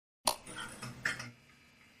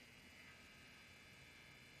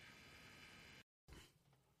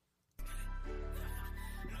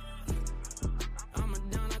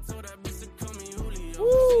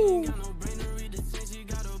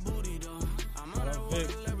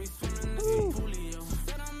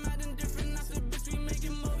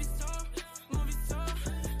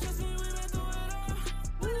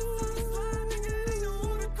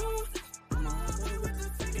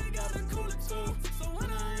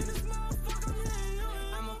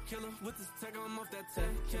off that tech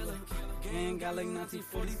killer. Gang got like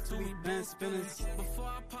 1942, we been spinning. Before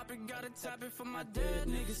I pop it, gotta tap it for my dead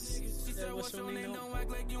niggas. She said, what's your name? Don't act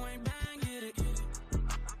like you ain't bang, get it.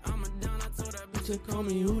 I'm a down, I told that bitch to call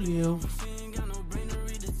me Julio. She ain't got no brain to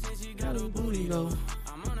read the shit, she got a booty go.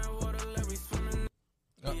 I'm on that water, let me swimming.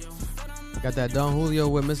 Got that Don Julio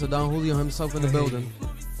with Mr. Don Julio himself in the building.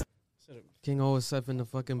 King OSF in the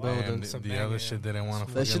fucking building. The other shit didn't want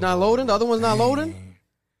to. That shit not loading? The other one's not loading?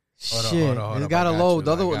 Shit. It gotta load.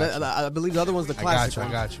 The other one, I believe the other one's the classic.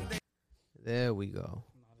 I got you. There we go.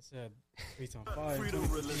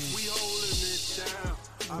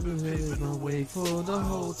 I've been waiting my way for the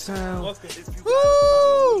whole town.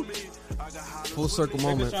 Woo! Full circle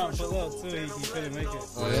moment. Trying to pull up too, he couldn't make it.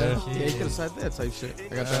 Oh yeah, yeah, he could have sat there type shit.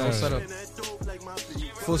 I got that whole setup.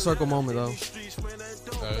 Full circle moment though.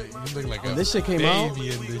 You look like a this shit came out.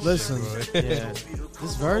 Listen, shit, yeah,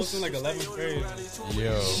 this verse. Like 11th grade.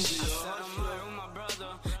 Yo.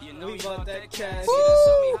 We bought that cash.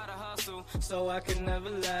 So I can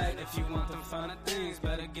never lag. If you want them finer things,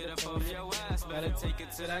 better get up off your ass. Better take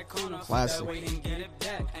it to that corner. Classic. That way and get it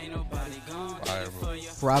back. Ain't nobody gone.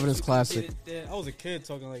 Providence classic. I was a kid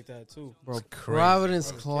talking like that too, bro.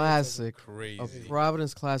 Providence classic. Crazy. A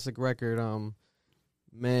Providence classic record.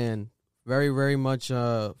 Man, very, very much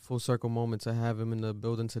full circle moment to have him in the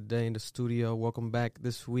building today in the studio. Welcome back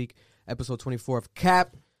this week, episode 24 of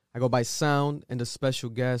Cap. I go by Sound, and the special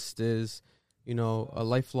guest is, you know, a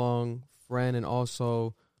lifelong friend and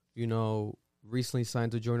also, you know, recently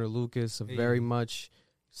signed to Joyner Lucas, a very much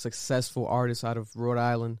successful artist out of Rhode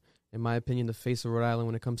Island. In my opinion, the face of Rhode Island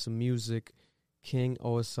when it comes to music, King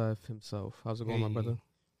OSF himself. How's it going, my brother?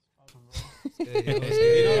 You know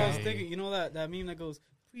what I was thinking? You know that meme that goes,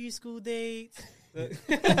 preschool dates,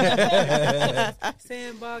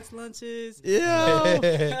 sandbox lunches.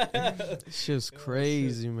 Yeah. Shit's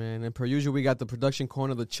crazy, man. And per usual, we got the production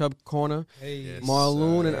corner, the Chubb corner.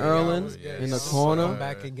 Marloon and Erlin in the corner. I'm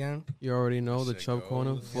back again. You already know the Chubb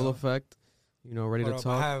corner, full effect. You know, ready to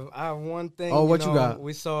talk. I have one thing. Oh, what you got?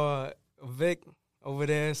 We saw Vic over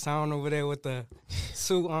there, Sound over there with the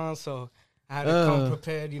suit on, so I had to come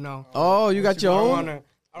prepared, you know. Oh, you got your own?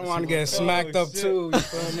 I don't want to get smacked up too. You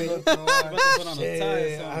feel me? I knew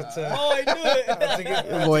it.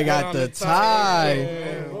 Your boy got the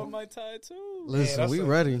tie. Brought my tie too. Listen, we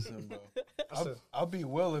ready. I'll be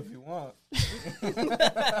Will if you want. You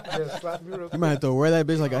might have to wear that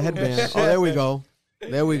bitch like a headband. Oh, there we go.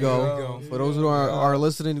 There we go. For those who are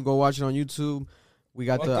listening, go watch it on YouTube. We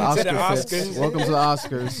got the Oscar fits. Welcome to the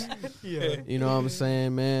Oscars. You know what I'm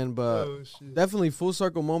saying, man? But definitely full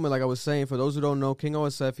circle moment, like I was saying. For those who don't know, King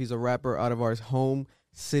OSF, he's a rapper out of our home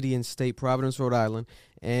city and state, Providence, Rhode Island.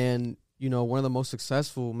 And, you know, one of the most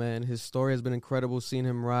successful, man. His story has been incredible, seeing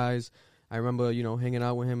him rise. I remember, you know, hanging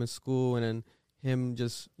out with him in school and then him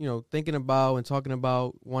just, you know, thinking about and talking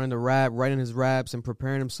about wanting to rap, writing his raps and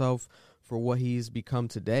preparing himself for what he's become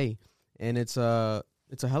today. And it's a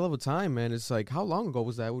hell of a time, man. It's like, how long ago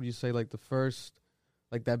was that? Would you say like the first,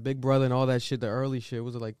 like that Big Brother and all that shit, the early shit?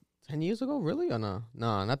 Was it like 10 years ago, really? Or no?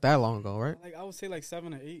 Nah, not that long ago, right? Like I would say like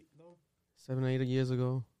 7 or 8, though. 7 or 8 years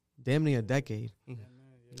ago. Damn near a decade.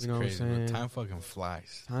 It's you know crazy, what I'm saying? Time fucking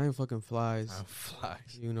flies. Time fucking flies. Time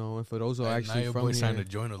flies. You know, and for those who are actually now your from boy here. signed to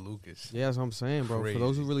Joyner Lucas. Yeah, that's what I'm saying, bro. Crazy. For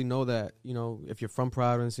those who really know that, you know, if you're from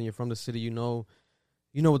Providence and you're from the city, you know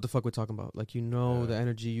what the fuck we're talking about. Like, you know the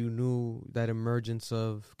energy, you knew that emergence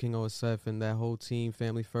of King OSF and that whole team,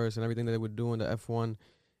 Family First, and everything that they were doing, the F1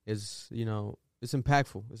 is, you know, it's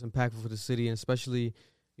impactful. It's impactful for the city, and especially,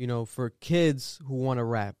 you know, for kids who want to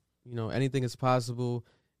rap. You know, anything is possible,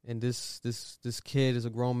 and this kid is a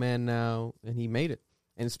grown man now, and he made it.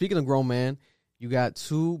 And speaking of grown man, you got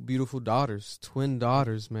 2 beautiful daughters, twin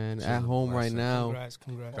daughters, man, at home right now.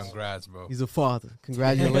 Congrats, bro. He's a father.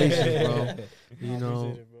 Congratulations, bro. You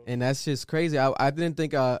know, and that's just crazy. I didn't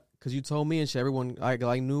think, because you told me and shit, everyone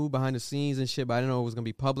like knew behind the scenes and shit, but I didn't know it was going to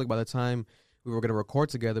be public by the time we were going to record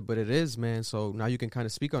together, but it is, man. So now you can kind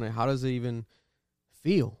of speak on it. How does it even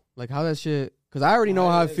feel? Like, how that shit, because I already know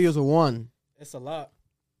how it feels with one. It's a lot.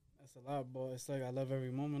 It's a lot, boy. It's like I love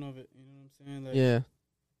every moment of it. You know what I'm saying? Like, yeah.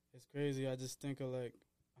 It's crazy. I just think of like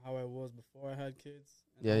how I was before I had kids.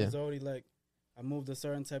 And Yeah, I was already like, I moved a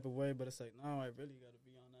certain type of way, but it's like, now I really got to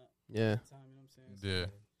be on that. Yeah. Time, you know what I'm saying? So Yeah.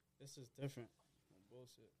 It's just different.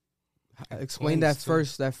 Bullshit. Explain that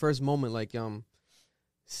first moment, like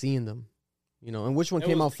seeing them, you know, and which one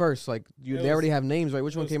came out first? Like they already have names, right?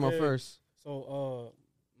 Which one came out first? So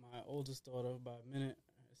my oldest daughter by a minute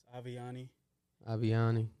is Aviani.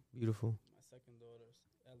 Aviani, beautiful. My second daughter is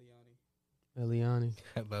Eliani. Eliani.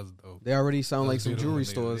 That's dope. They already sound like That's some jewelry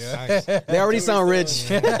beautiful, stores. nigga. Yeah. They already sound rich.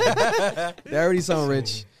 They already sound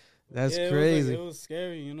rich. That's crazy. It was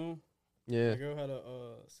scary, you know. Yeah. My girl had a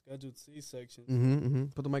scheduled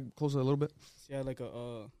C-section. Put the mic closer a little bit. She had like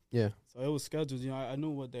a Yeah. So it was scheduled. You know, I knew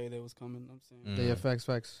what day they was coming. I'm saying Yeah,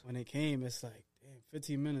 facts. when it came, it's like damn,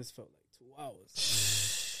 15 minutes felt like 2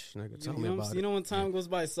 hours. Nigga, tell me about it. You know when time goes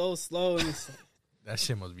by so slow, and it's like, That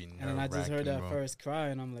shit must be nerve-wracking, and then I just heard that bro. first cry,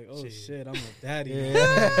 and I'm like, oh shit, I'm a daddy.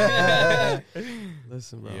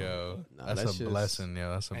 Listen, bro. Yo, Nah, that's a blessing,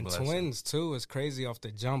 yo. That's a And blessing. twins too is crazy off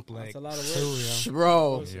the jump. Like That's a lot of work. too, yo.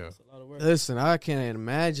 Bro, Yeah. It's a lot of work. listen, I can't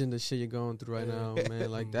imagine the shit you're going through right now,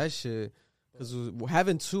 man. Like that shit. Because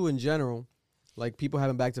having two in general, like people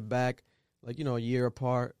having back to back, like, you know, a year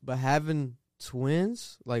apart, but having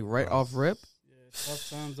twins, like right off rip, Yeah, tough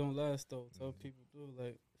times don't last though. Tough people do.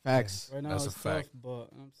 Like facts. right now, That's a it's fact. tough, but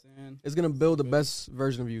I'm saying It's going to build the best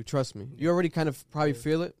version of you. Trust me. You already kind of probably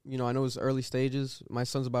feel it. You know, I know it's early stages. My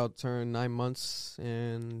son's about to turn 9 months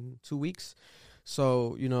and 2 weeks.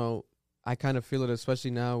 So, you know, I kind of feel it,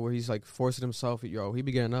 especially now where he's like forcing himself. Yo, he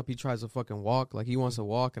be getting up. He tries to fucking walk. Like he wants to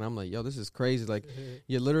walk. And I'm like, yo, this is crazy. Like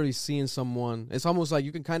you're literally seeing someone. It's almost like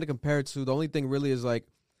you can kind of compare it to, the only thing really is like,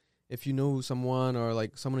 if you knew someone or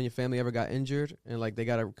like someone in your family ever got injured and like they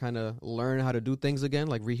got to kind of learn how to do things again,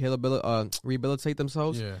 like rehabilitate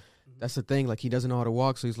themselves. Yeah. That's the thing. Like he doesn't know how to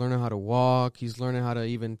walk, so he's learning how to walk. He's learning how to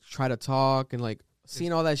even try to talk, and like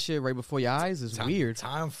seeing all that shit right before your eyes is weird.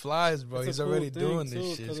 Time flies, bro. it's He's a cool already thing, doing too,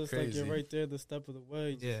 this shit. 'cause It's like crazy. you're right there, the step of the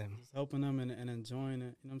way. Just, Yeah. just helping them and enjoying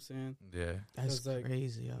it. You know what I'm saying? Yeah. That's 'Cause, like,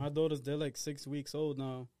 crazy. Yo. My daughters, they're like 6 weeks old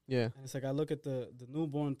now, Yeah, and it's like I look at the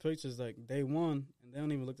newborn pictures like day one, and they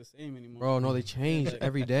don't even look the same anymore. bro. No, they change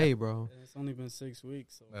every day, bro. And it's only been 6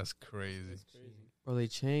 weeks, so That's crazy. it's crazy. Bro, they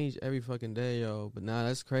change every fucking day, yo. But nah,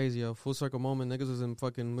 that's crazy, yo. Full circle moment. Niggas was in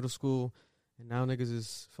fucking middle school, and now niggas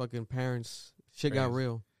is fucking parents. Shit got Crazy.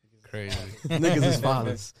 real. Crazy. Niggas is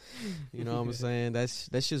fathers. You know what I'm saying? That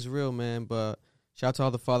shit's real, man. But shout out to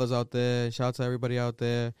all the fathers out there. Shout out to everybody out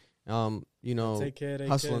there. You know, Take care of their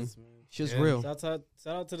hustling. kids, man. shit's Yeah. real. Shout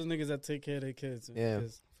out to the niggas that take care of their kids. Man, Yeah.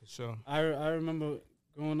 'cause For sure. I remember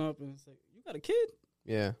growing up and it's like, you got a kid?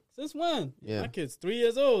 Yeah. Since when? Yeah. My kid's 3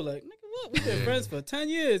 years old. Like, nigga, what? We've been Yeah. friends for 10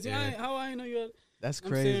 years. Yeah. How I know you? That's I'm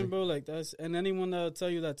crazy. saying, bro, like that's, and anyone that'll tell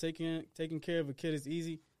you that taking care of a kid is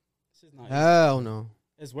easy, it's just not easy. Hell no.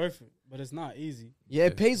 It's worth it, but it's not easy. Yeah,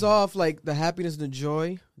 it pays off. Like the happiness and the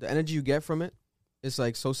joy, the energy you get from it. It's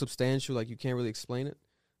like so substantial, like you can't really explain it.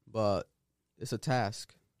 But it's a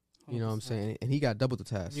task. You know what I'm 100%. saying? And he got double the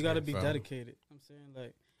task. You got to be Fam. dedicated. I'm saying,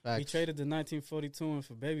 like, we Facts. traded the 1942 in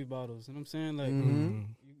for baby bottles. You know what I'm saying? Like, Mhm.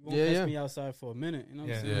 you won't Yeah, catch yeah. me outside for a minute. You know what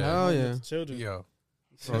Yeah. I'm saying? Yeah. Hell Home yeah. with the children. Yo.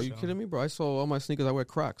 Bro, you Sure. kidding me, bro? I sold all my sneakers. I wear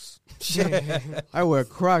Crocs. I wear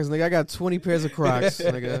Crocs, nigga. I got 20 pairs of Crocs,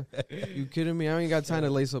 nigga. You kidding me? I ain't got time to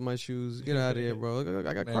lace up my shoes. Get out of here, bro. I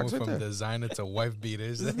got Man, Crocs went right from there. designer to wife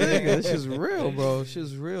beaters. Nigga, this is real, bro.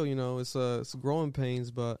 Shit's real, you know. It's growing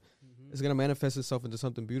pains, but Mhm. it's gonna manifest itself into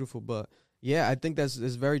something beautiful. But yeah, I think it's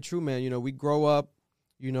very true, man. You know, we grow up,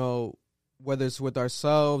 you know, whether it's with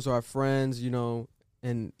ourselves or our friends, you know,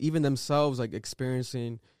 and even themselves, like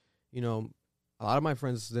experiencing, you know, a lot of my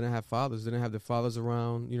friends didn't have fathers, didn't have their fathers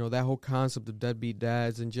around. You know, that whole concept of deadbeat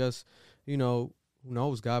dads and just, you know, who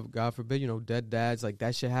knows, God forbid, you know, dead dads, like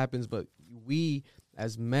that shit happens. But we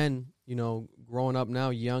as men, you know, growing up now,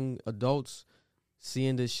 young adults,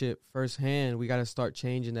 seeing this shit firsthand, we got to start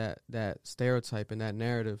changing that stereotype and that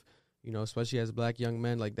narrative, you know, especially as black young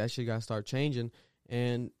men. Like that shit got to start changing,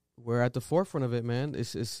 and we're at the forefront of it, man.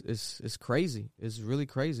 It's crazy. It's really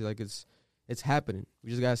crazy. Like it's happening. We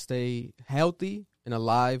just gotta stay healthy and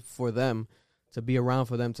alive for them, to be around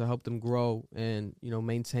for them, to help them grow and, you know,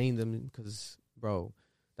 maintain them. Because, bro,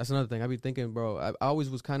 that's another thing. I be thinking, bro, I always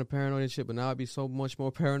was kind of paranoid and shit, but now I be so much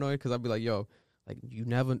more paranoid because I be like, yo, like you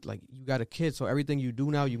never, like you got a kid, so everything you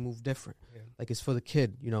do now, you move different. Yeah. Like it's for the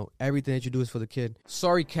kid, you know, everything that you do is for the kid.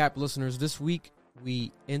 Sorry, Cap listeners, this week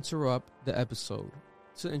we interrupt the episode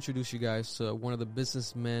to introduce you guys to one of the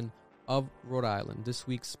businessmen of Rhode Island. This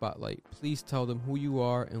week's spotlight. Please tell them who you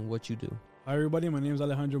are and what you do. Hi everybody, my name is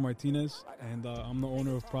Alejandro Martinez and I'm the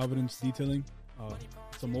owner of Providence Detailing.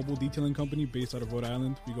 It's a mobile detailing company based out of Rhode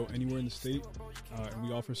Island. We go anywhere in the state and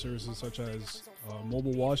we offer services such as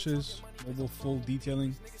mobile washes, mobile full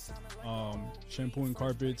detailing, shampooing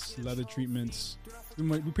carpets, leather treatments.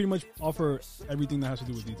 We pretty much offer everything that has to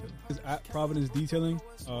do with detailing. It's at Providence Detailing.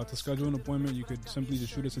 To schedule an appointment, you could simply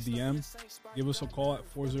just shoot us a DM. Give us a call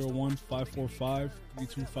at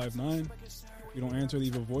 401-545-3259. If you don't answer,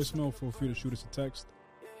 leave a voicemail. Feel free to shoot us a text.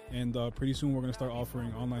 and pretty soon we're gonna start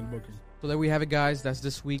offering online booking. So there we have it, guys. That's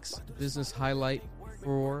this week's business highlight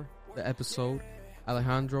for the episode.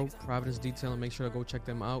 Alejandro, Providence Detailing. Make sure to go check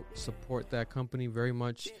them out. Support that company very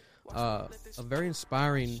much. A very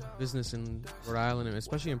inspiring business in Rhode Island, and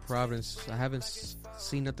especially in Providence. I haven't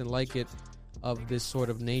seen nothing like it of this sort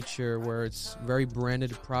of nature, where it's very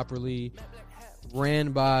branded properly,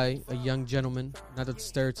 ran by a young gentleman, not a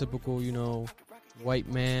stereotypical, you know, white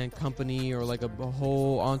man company or like a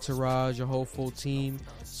whole entourage, a whole full team.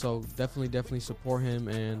 So definitely support him,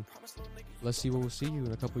 and let's see where we'll see you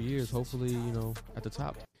in a couple of years. Hopefully, you know, at the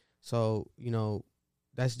top. So, you know,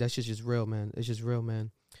 that's just real, man. It's just real,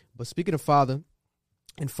 man. But speaking of father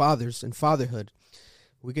and fathers and fatherhood,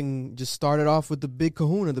 we can just start it off with the big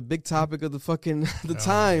kahuna, the big topic of the fucking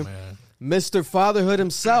time. Man. Mr. Fatherhood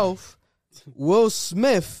himself, Will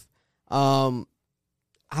Smith. I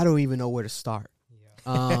don't even know where to start.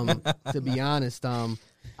 To be honest,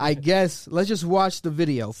 I guess let's just watch the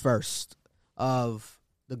video first of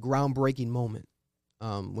the groundbreaking moment.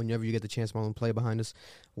 Whenever you get the chance, Marlon, play behind us.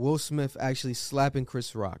 Will Smith actually slapping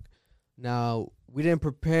Chris Rock. Now, we didn't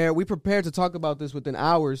prepare. We prepared to talk about this within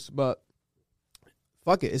hours, but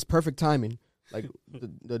fuck it. It's perfect timing. Like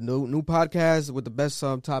the new podcast with the best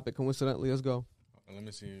topic, coincidentally. Let's go. Let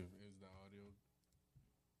me see if is the audio.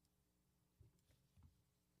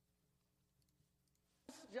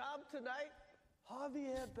 Job tonight,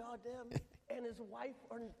 Javier Bardem and his wife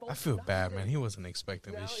are both. I feel bad, man. He wasn't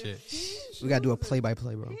expecting this shit. We gotta do a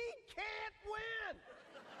play-by-play, bro. He can't win.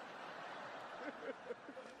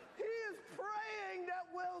 He is praying that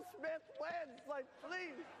Will Smith wins. Like,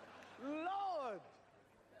 please, Lord.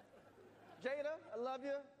 Jada, I love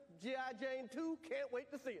you. G.I. Jane 2, can't wait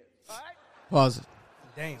to see it. All right? Pause it.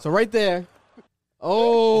 Damn. So right there.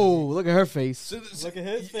 Oh, look at her face. Look at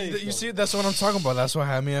his face. You see, that's what I'm talking about. That's what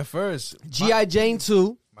had me at first. G.I. Jane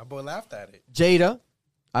 2. My boy laughed at it. Jada,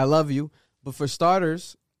 I love you. But for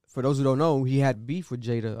starters, for those who don't know, he had beef with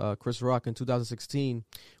Jada, Chris Rock, in 2016,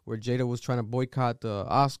 where Jada was trying to boycott the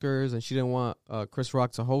Oscars and she didn't want Chris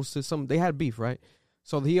Rock to host it. They had beef, right?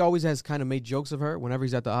 So he always has kind of made jokes of her whenever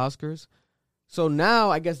he's at the Oscars. So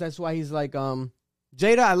now I guess that's why he's like, Jada,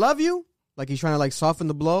 I love you. Like he's trying to like soften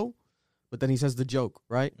the blow. But then he says the joke,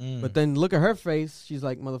 right? But then look at her face. She's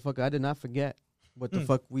like, motherfucker, I did not forget what the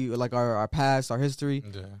fuck we, like our past, our history.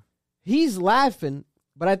 Yeah. He's laughing,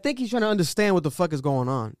 but I think he's trying to understand what the fuck is going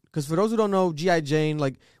on. Because for those who don't know, G.I. Jane,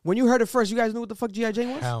 like, when you heard it first, you guys knew what the fuck G.I.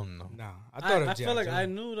 Jane was? Hell no. Nah, I thought I of feel like Jane. I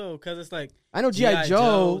knew, though, because it's like... I know G.I.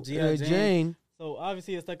 Joe, G.I. Jane. So,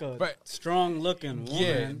 obviously, it's like a But- strong-looking woman.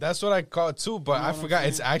 Yeah, that's what I caught too, but You know I what I'm forgot saying?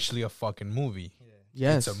 it's actually a fucking movie.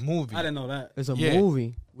 Yes. It's a movie. I didn't know that. It's a Yeah.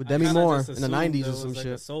 movie with I Demi kinda Moore just in the assumed 90s there or some was like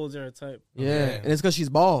shit. a soldier type. Yeah. Yeah. And it's because she's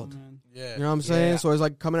bald. Man. Yeah. You know what I'm saying? Yeah. So it's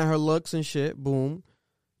like coming at her looks and shit. Boom.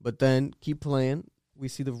 But then keep playing. We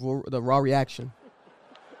see the raw reaction.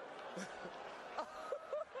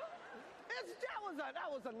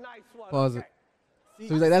 That was a nice one. Pause okay. it.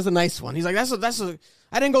 So he's like, that's a nice one. He's like, that's a.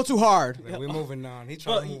 I didn't go too hard. Like, we're moving on. He But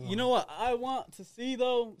trying to move you know what I want to see,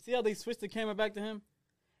 though? See how they switched the camera back to him?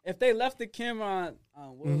 If they left the camera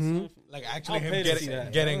on Will Smith... Like actually I'll pay him to see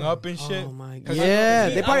that. getting up and shit. Oh my god. 'Cause Yeah,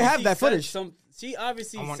 He they probably have obviously that said footage. She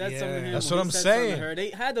obviously I want- said yeah. something to him. That's when what he I'm said something to saying. her. They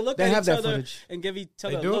had to look They at have each that other footage. and give each They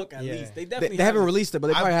other a do? look at Yeah. least. They They, definitely they haven't have it. released it, but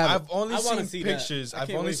they probably have I've it. only I wanna seen see that. pictures. I I've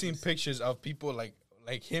can't only wait seen to see. pictures of people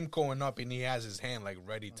like him going up and he has his hand like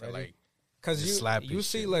ready to like. Because Just you slap you his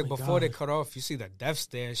see shit. like Oh my before they God. cut off, you see the death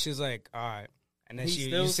stare. She's like, all right, and then He's you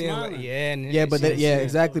still see him like, smiling. yeah, and then Yeah, but she- then, yeah, she-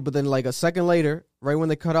 exactly. But then, like a second later, right when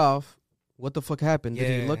they cut off, what the fuck happened? Did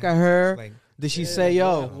he Yeah. look at her? Like, Did she Yeah, say,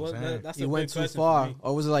 "Yo, what- saying. that's you a went big too question for far," me.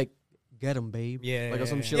 or was it like, "Get him, babe"? Yeah, like or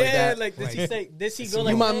some yeah, shit Yeah, like that. like did she Like- say? Did she You go You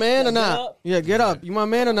like my this? man or Like, not? get up? Yeah, get up. You my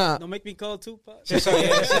man or not? Don't make me call Tupac. she showed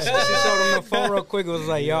him the phone real quick. It was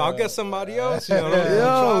like, yo, I'll get somebody else. You know, don't try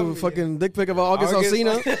Yo, me. fucking dick pic of August August-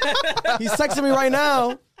 Alsina. He's texting me right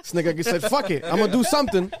now. This nigga said, "Fuck it, I'm gonna do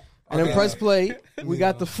something," and then Okay. press play. We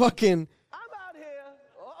got the fucking. I'm out here.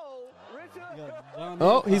 Uh-oh. Richard.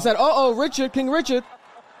 Oh, he said, "Oh, Richard, King Richard."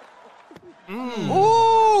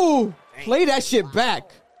 Ooh, play that shit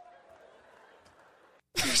back.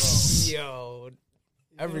 Yo,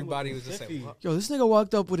 everybody was just like, what? Yo, this nigga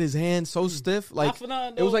walked up with his hand so stiff, like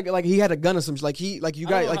Not it was like he had a gun or something. Like you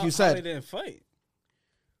guys, like you they said, didn't fight.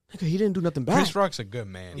 nigga, he didn't do nothing bad. Chris Rock's a good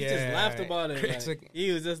man. He Yeah. just laughed about it. Chris- Like,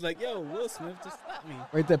 he was just like, "Yo, Will Smith just slapped me,"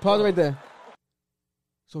 Right there, pause right there.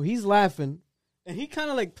 So he's laughing, and he kind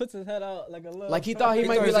of like puts his head out like a little, like he thought he He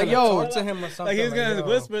might thought be was like, gonna "Yo," talk to him or something. like he was gonna yo.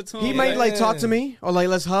 whisper to him. he might like Yeah. talk to me or like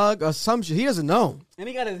let's hug or some shit. He doesn't know. and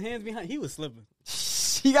he got his hands behind. He was slipping.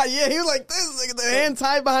 he was like this, like the hand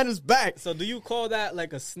tied behind his back. So do you call that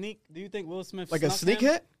like a sneak? Do you think Will Smith Like a snuck sneak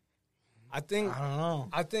him? hit? I don't know.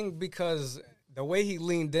 I think because the way he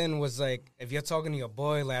leaned in was like, if you're talking to your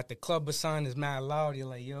boy, like at the club or something, is mad loud, you're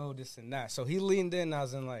like, yo, this and that. So he leaned in, I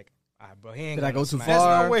was in like, all right, bro, he ain't Did I gonna go too smash There's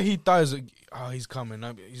far? no way he thought, he's coming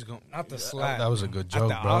up. He's going. Not the slap. That was a good At joke,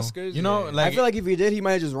 the bro. Oscars, You know, yeah. like I feel like if he did, he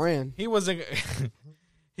might have just ran. he wasn't.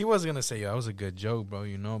 He wasn't gonna say, "Yo, that was a good joke, bro."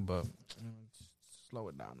 You know, but slow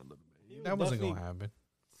it down a little bit. That wasn't gonna happen.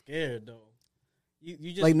 Scared though.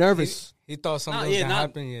 You just Like nervous. He thought something Nah, was yeah, gonna not-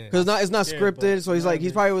 happen, yeah. Because it's not Scared, scripted, but so he's like,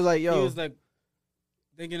 he probably was like, He yo. was like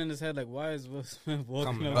thinking in his head, like, why is Will Smith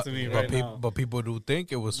walking Coming up up, to me yeah. right now? But people do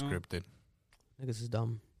think it was No. scripted. Niggas is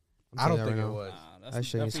dumb. I don't telling think you it right now. was. Nah, That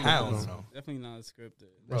shit ain't definitely Hell scripted. no. Definitely not scripted.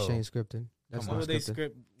 That Bro. shit ain't scripted. That's Come not on. They scripted.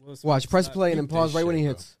 script Will Smith Watch, press slap. play and then Beat pause this right when he shit,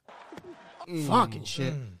 hits. Mm. Fucking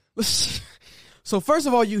shit. So first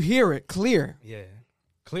of all, you hear it clear. Yeah.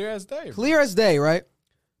 Clear as day. bro. Clear as day, right?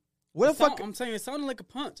 What the fuck? I'm saying it sounded like a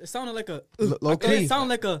punch. It sounded like a Low It key. sounded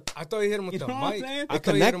like a. I thought he hit him with You the know what I'm mic. saying? I It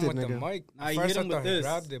thought he hit him with connected, the nigga. mic. Nah, At he hit first I him with thought he this.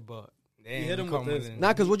 grabbed it, but damn, hit him with this. Nah,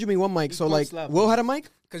 because what you mean one mic? He So punch like, slapped Will him. had a mic?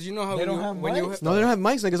 Because you know how They don't you, have when you mics? hit, No, they don't have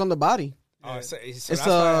mics. Like it's on the body. so It's, that's what's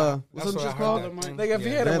what it I just heard called? that. Like, Like if he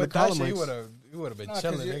Yeah. hit They him had with the collar that shit, he mics. would have been Nah, 'cause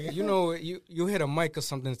chilling. you, nigga. you know, you hit a mic or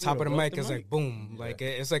something, the top of the broke mic the is mic. like boom. Like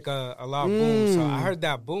it's like a loud boom. So I heard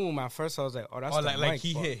that boom. At first I was like, oh, that's Oh, the like mic.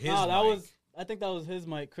 he but- hit his. Nah, that mic. was. I think that was his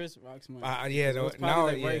mic, Chris Rock's mic. Yeah, it was now,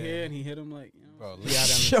 probably like right yeah. here, and he hit him like. You know. Bro, Yeah,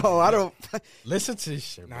 listen, Yo, I don't. listen to this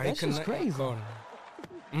shit. Nah, Bro. he That shit's couldn't. crazy.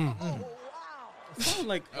 It sounded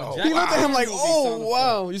like a Oh, Jackie He looked at him like, Chan oh movie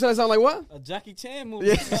wow. You said it sound like what? a Jackie Chan movie.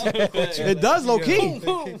 Yeah. It It does low key.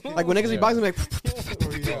 Like when niggas be Yeah. boxing, like.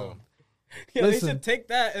 Bro, Yeah, they Listen. should take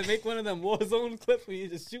that and make one of them Warzone clips where you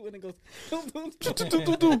just shoot and it goes. Boom, boom,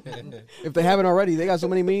 boom. If they haven't already, they got so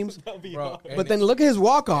many memes. That'd be bro. hard. and But then look at his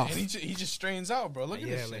walk off. and he just strains out, bro. Look at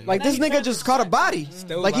Yeah, this shit. Like this nigga just caught a body.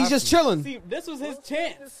 Still Like he's just chilling. See, this was his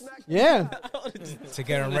chance. Yeah. to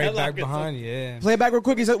get him right back behind. Yeah. Play it back real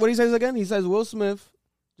quick. He said what he says again. He says Will Smith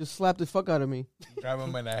just slapped the fuck out of me. Grab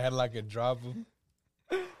him in the head like a drop him.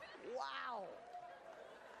 Wow.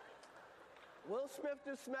 Will Smith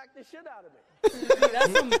just smacked the shit out of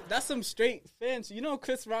me. That's some straight fans. You know,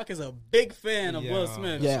 Chris Rock is a big fan of Will Yeah.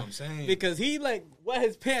 Smith. Yeah. I'm saying. Because he like wet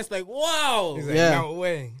his pants like, wow. He's like, Yeah. no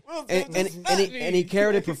way. Will Smith And just slapped me. he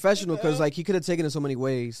carried it professional because like he could have taken it so many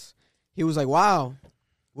ways. He was like, wow.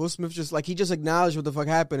 Will Smith just like he just acknowledged what the fuck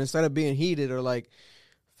happened instead of being heated or like,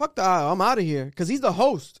 fuck the aisle, I'm out of here. Because he's the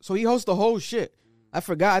host, so he hosts the whole shit. I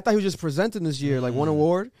forgot. I thought he was just presenting this year, like one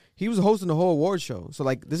award. He was hosting the whole award show. So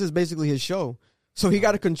like this is basically his show. So he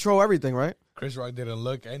got to control everything, right? Chris Rock didn't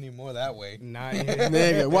look any more that way. Not yet.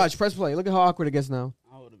 Nigga, watch, press play. Look at how awkward it gets now.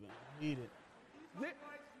 I would have been heated.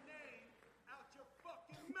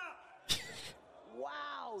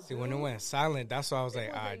 Wow. See, when it went silent, that's why I was like,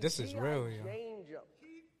 all right, this is real. Yo. Change up.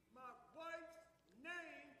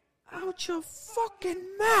 Out your fucking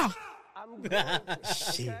mouth. I'm good.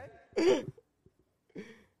 Shit.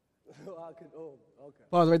 I could, oh, okay.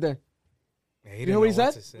 Pause right there. Yeah, he You didn't know what he know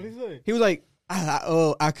said? to say. What did he say? He was like,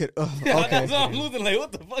 I could, okay. That's why I'm losing. Like,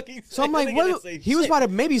 what the fuck? So I'm like, what? He was about to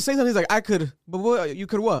maybe say something. He's like, I could, but what? You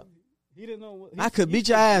could what? He didn't know what. I could beat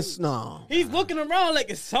your ass. No. He's looking around like,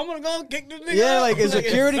 is someone gonna kick the nigga? Yeah, out? like, is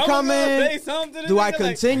security someone gonna coming? say something to the Do I nigga? Like,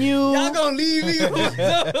 continue? y'all gonna leave me?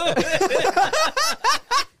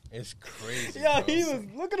 It's crazy. Yeah, bro. he was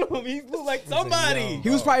looking at him. He looked like somebody. He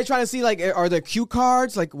was probably trying to see like, are there cue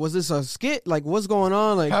cards? Like, was this a skit? Like, what's going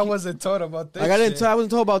on? Like, I wasn't told about this. like shit. I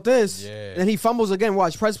wasn't told about this. Yeah. And he fumbles again.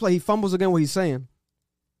 Watch, press play. He fumbles again. What he's saying.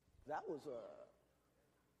 That was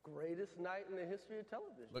a greatest night in the history of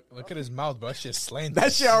television. Look at his mouth, bro. That shit slanted.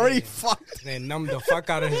 That shit already fucked. Then numb the fuck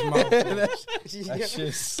out of his mouth. That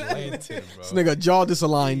shit slanted, bro. This nigga jaw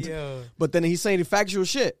disaligned. Yo. But then he's saying the factual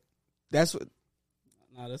shit. That's what.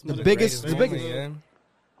 Nah, that's The one of biggest- greatest the moments. biggest-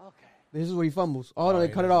 Yeah. Okay. This is where he fumbles. Oh, no, they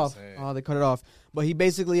he cut it doesn't off. say it. Oh, they cut it off. But he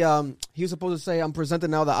basically, he was supposed to say, I'm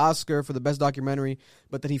presenting now the Oscar for the best documentary.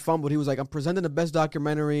 But then he fumbled. He was like, I'm presenting the best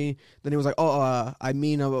documentary. Then he was like, I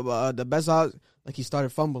mean, the best, like he started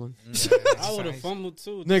fumbling. I would have fumbled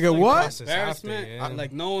too. Nigga, Just, like, what? Process Embarrassment. after, yeah.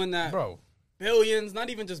 Like knowing that Bro, billions, not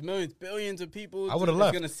even just millions, billions of people I would've is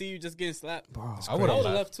left. gonna see you just getting slapped. Bro, I I would would have have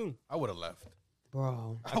left. left too. I would have left.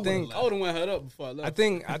 bro. I think I would have went head up before I left. I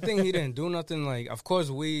think he didn't do nothing. Like, of course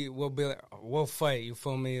we'll be like, we'll fight. You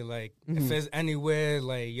feel me? Like, if it's anywhere,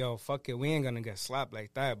 like, yo, fuck it, we ain't gonna get slapped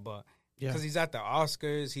like that. But because he's at the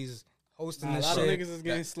Oscars, he's hosting a this lot of shit. niggas is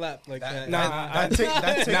getting slapped like that. I feel it,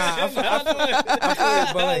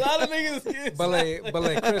 but A like, lot of niggas is getting but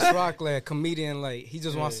like Chris Rock, like a comedian, like he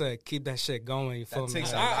just wants to keep that shit going. You feel me?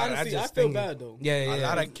 takes Like, honestly, I feel bad though. Yeah. A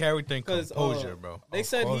lot of character and 'Cause, composure, bro. They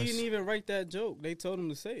said course. he didn't even write that joke. They told him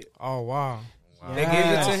to say it. Oh wow. Wow. They gave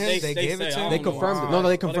it to him. They They gave it say, to I him. They don't know. confirmed it. Wow. No,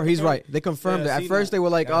 they Oh, confirmed. they He's confirmed? right. They confirmed Yeah, it. see At first, that. they were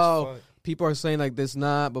like, That's "Oh, fuck. people are saying like this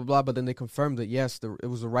not blah blah," but then they confirmed it. Yes, it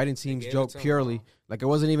was the writing team's gave it joke to him, purely. wow. Like it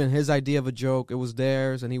wasn't even his idea of a joke. It was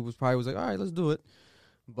theirs, and he was probably like, "All right, let's do it."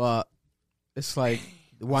 But it's like,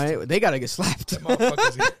 why they gotta get slapped?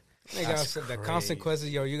 Motherfuckers, They got the consequences.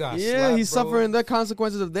 Yo, you got. Yeah, slapped, he's bro. suffering the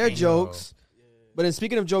consequences of their Damn. jokes. But then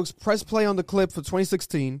speaking of jokes, press play on the clip for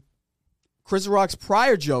 2016. Chris Rock's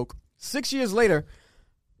prior joke, 6 years later,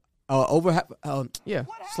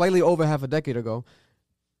 slightly over half a decade ago,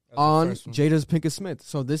 That's the on first one. Jada's Pinkett Smith.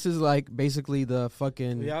 So this is like basically the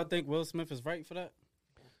fucking. Do y'all think Will Smith is right for that?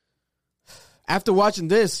 After watching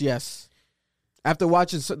this, yes. After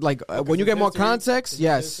watching when you get more context,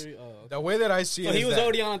 yes. the way that I see So it, he is was that-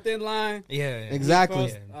 already on a thin line. Yeah. Exactly.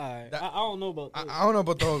 Crossed- all right. That- I don't know about that. I don't know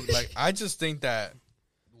about those. Like, I just think that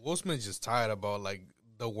Will Smith's just tired about like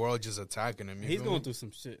the world just attacking him. You He's feel going me? through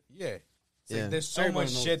some shit. Yeah. It's Yeah. like, there's so Everybody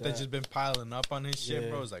much knows shit that. that's just been piling up on his shit, Yeah.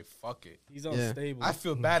 bro. It's like, fuck it. He's unstable. I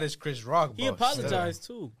feel bad as Chris Rock. He but still. apologized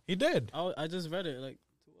too. He did. I just read it like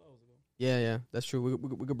 2 hours ago. Yeah, that's true.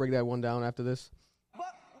 We could break that one down after this.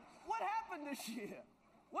 But what happened this year?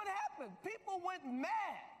 What happened? People went mad.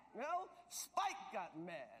 You know, Spike got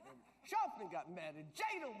mad, and Sharpton got mad, and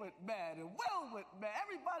Jada went mad, and Will went mad.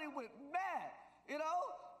 Everybody went mad. You know,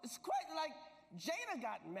 it's quite like Jada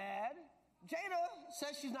got mad. Jada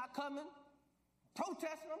says she's not coming,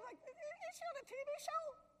 protesting. I'm like, is she on a TV show?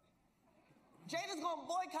 Jada's gonna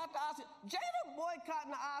boycott the Oscars. Jada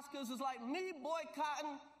boycotting the Oscars is like me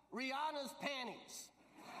boycotting Rihanna's panties.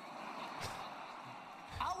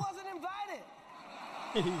 I wasn't invited.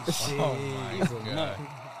 Oh my god.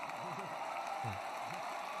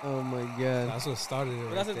 Oh my god. That's what started it.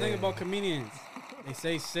 But that's the thing about comedians. They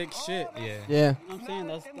say sick shit. Yeah. Yeah. You know what I'm saying?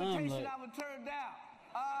 Not That's an dumb. invitation Like, I would turn down.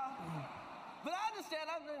 But I understand.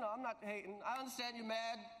 I'm not hating. I understand you're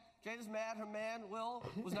mad. Jada's mad. Her man, Will,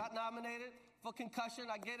 was not nominated for concussion.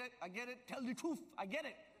 I get it. Tell the truth. I get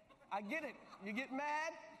it. You get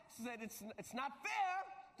mad. Said it's not fair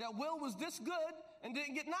that Will was this good and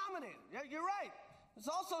didn't get nominated. Yeah, you're right. It's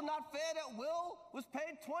also not fair that Will was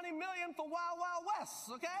paid $20 million for Wild Wild West.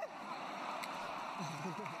 Okay.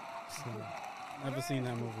 never seen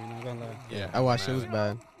that movie. Not gonna lie. Yeah. I watched it. It was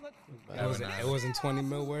bad. It wasn't 20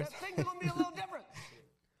 mil worth. Things are gonna be a little different.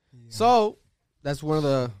 So that's one of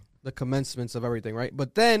the commencements of everything, right?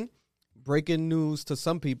 But then, breaking news to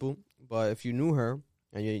some people, but if you knew her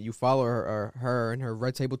and you follow her and her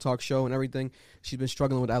Red Table Talk show and everything, she's been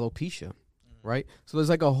struggling with alopecia, right? So there's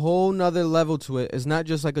like a whole nother level to it. It's not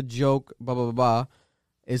just like a joke, blah, blah, blah, blah.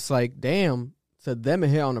 It's like, damn, to them it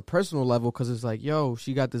hit on a personal level because it's like, yo,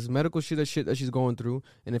 she got this medical shit that she's going through.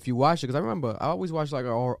 And if you watch it, because I remember I always watch like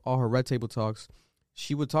all her Red Table Talks,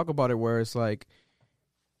 she would talk about it where it's like,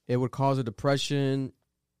 it would cause her depression,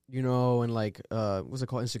 you know, and like, what's it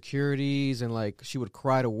called, insecurities, and like she would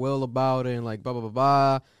cry to Will about it, and like blah blah blah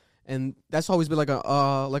blah, and that's always been like an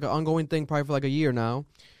ongoing thing, probably for like a year now.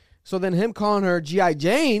 So then him calling her G.I.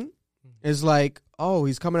 Jane is like, oh,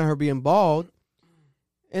 he's coming at her being bald,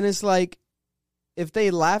 and it's like, if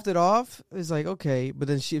they laughed it off, it's like okay, but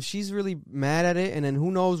then if she's really mad at it, and then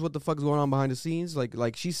who knows what the fuck's going on behind the scenes?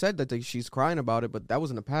 Like she said that she's crying about it, but that was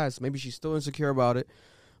in the past. Maybe she's still insecure about it.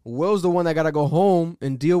 Will's the one that got to go home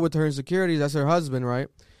and deal with her insecurities. That's her husband, right?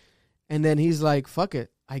 And then he's like, fuck it.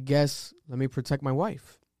 I guess let me protect my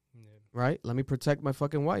wife, right? Let me protect my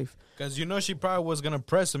fucking wife. Because you know she probably was going to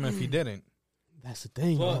press him if he didn't. That's the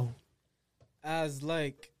thing, But bro. as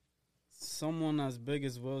like someone as big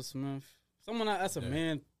as Will Smith, someone that's a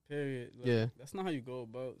man, period. Like, Yeah. That's not how you go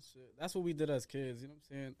about shit. That's what we did as kids. You know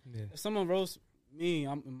what I'm saying? Yeah. If someone roasts me,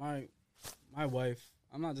 I'm my wife,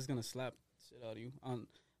 I'm not just gonna slap shit out of you on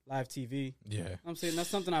live TV. Yeah. You know what I'm saying? That's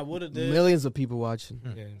something I would have did. Millions of people watching.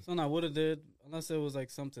 Yeah. Something I would have did, unless it was like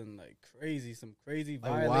something like crazy, some crazy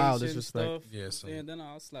Like, violation wow, disrespect. stuff. Yeah, And so- then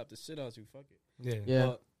I'll slap the shit out you. Fuck it. Yeah. Yeah.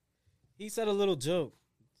 But he said a little joke.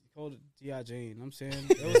 He called it G.I. Jane. You know what I'm saying?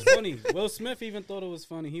 It was funny. Will Smith even thought it was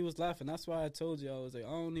funny. He was laughing. That's why I told you. I was like, I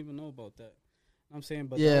don't even know about that. You know what I'm saying?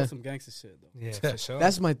 But Yeah. that was some gangster shit, though. Yeah, for sure.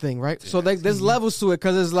 That's my thing, right? So like, there's levels to it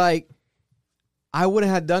because it's like, I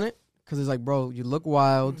wouldn't have done it because it's like, bro, you look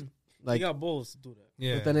wild. He Like, got balls to do that.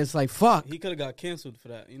 yeah. but then it's like, fuck. He could have got canceled for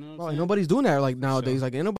that. You know what I'm Bro, saying? nobody's doing that like nowadays.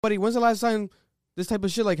 Like, ain't nobody. When's the last time this type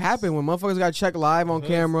of shit like happened when motherfuckers got checked live on The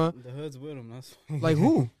hoods- camera? The hood's with him. That's Like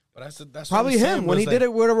who? But that's Probably what I'm him saying, when he was did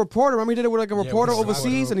it with a reporter. Remember he did it with like a reporter when he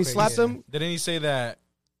overseas and he slapped him. Didn't he say that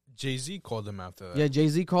Jay-Z called him after that? Yeah,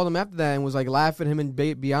 Jay-Z called him after that and was like laughing. Him and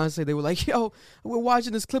Beyonce, they were like, "Yo, we're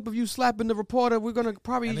watching this clip of you slapping the reporter. We're gonna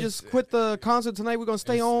probably just quit the concert tonight. We're gonna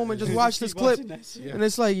stay home and just watch this clip." And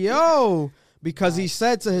it's like, yo, because he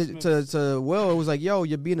said to Will, it was like, "Yo,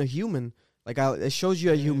 you're being a human. Like, it shows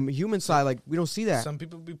you a human side. Like, we don't see that." Some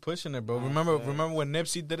people be pushing it, bro. Remember when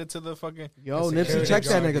Nipsey did it to the fucking... Yo, Nipsey checked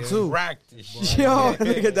that nigga too. Racked. Yo,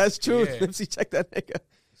 nigga, that's true. Yeah. Nipsey checked that nigga.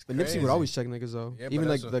 But Nipsey would always check niggas though. Yeah, even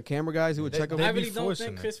like that's the camera guys, he would check them. I really don't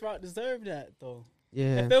think Chris Rock deserved that though.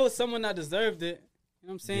 Yeah. If it was someone that deserved it, you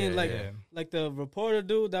know what I'm saying? Yeah, like the reporter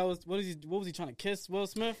dude that was what was he trying to kiss Will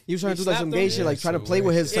Smith? He was trying to do like some slapped gay him? shit, like trying to play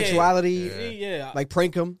with his Yeah. sexuality, Yeah. like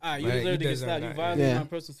prank him. All right, you Right, deserve to he get slapped. deserved You that. violated Yeah. my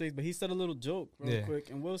personal space, but he said a little joke real quick,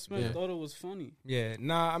 and Will Smith thought it was funny. Yeah,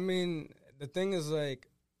 nah, I mean, the thing is, like,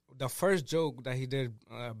 the first joke that he did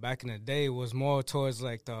back in the day was more towards,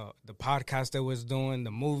 like, the podcast that was doing,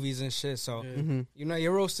 the movies and shit. So, you know,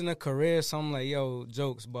 you're roasting a career, so I'm like, yo,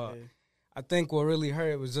 jokes. But I think what really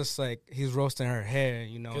hurt was just, like, he's roasting her hair,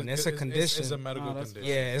 you know, and it's a condition. It's a medical condition.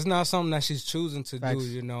 Yeah, it's not something that she's choosing to Facts. do,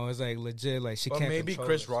 you know. It's, like, legit, like, she But can't maybe control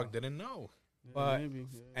Chris herself. Rock didn't know. But, Maybe,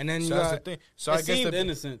 and then you So that's the got... thing. So it I guess seemed the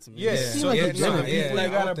innocent to me. yeah. seemed So like yeah, a genuine the people people. you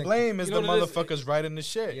Like, gotta blame is you the know what it is? motherfuckers writing the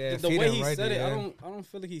shit. Yeah, The if he way done he right, said it, yeah. I don't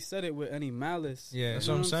feel like he said it with any malice. Yeah. That's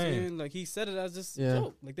You what know I'm saying. Like he said it as just Yeah.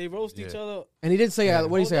 joke. Like they roast each Yeah. other. And he did say, Yeah.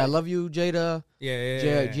 "What did he say? I Hold love you, Jada.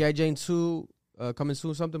 Yeah. G.I. Jane 2 coming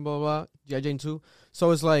soon, something blah blah blah. G.I. Jane 2."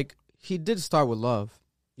 So it's like he did start with love,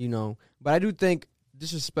 you know. But I do think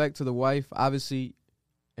disrespect to the wife. Obviously,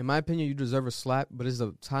 in my opinion, you deserve a slap, but there's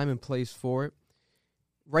a time and place for it.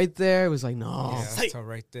 Right there, it was like, no. Yeah, that's all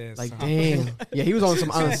right there. Like, son. damn. Yeah, he was on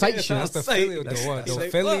some on-site shit. That's the Philly, That's- the what? that's The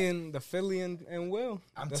like, Philly and Will.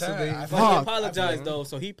 I'm That's tired. what they- I But feel he Fuck. apologized though,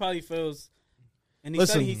 so he probably feels. And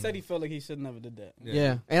Listen. he said he felt like he should never did that.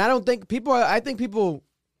 Yeah. And I don't think a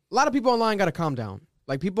lot of people online got to calm down.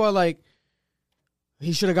 Like, people are like,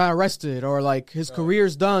 he should have got arrested, or like his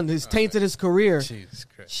career's done. He's tainted his career. Jesus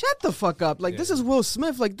Christ. Shut the fuck up. Like, this is Will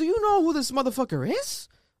Smith. Like, do you know who this motherfucker is?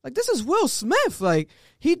 Like, this is Will Smith. Like,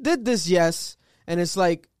 he did this, yes. And it's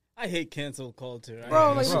like, I hate cancel culture.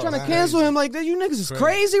 bro, like, bro, we're trying to that's cancel him. Like, you niggas is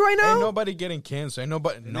crazy right now. Ain't nobody getting canceled. Ain't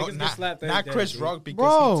nobody. No, niggas get not slapped every not day, Chris dude. Rock because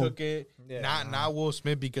Bro. he took it. Yeah, Not Will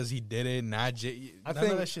Smith because he did it. Not Jay. I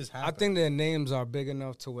None of that shit's I happening. think their names are big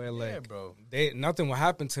enough to where like Yeah, bro. nothing will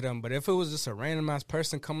happen to them. But if it was just a random ass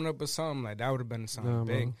person coming up with something, like that would have been something Nah,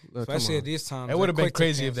 bro. big. Look, come Especially on. at these times. It would have been They're quick to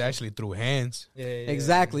crazy if they cancel. actually threw hands. Yeah.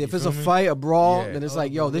 Exactly. If You it's a feel me? fight, a brawl, Yeah. then it's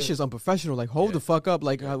like, yo, this shit's unprofessional. Like, hold the fuck up.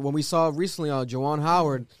 Like, when we saw recently Juwan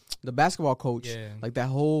Howard, the basketball coach, Yeah. like that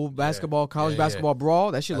whole basketball, college Yeah, yeah. basketball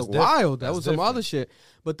brawl, that shit That's looked different. wild. That That's was some different. other shit.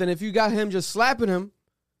 But then if you got him just slapping him,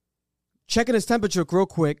 checking his temperature real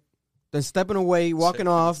quick, then stepping away, walking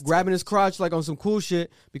off, grabbing his crotch like on some cool shit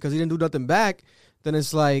because he didn't do nothing back, then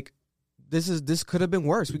it's like, this could have been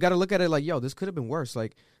worse. We got to look at it like, yo, this could have been worse.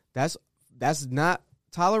 Like, that's not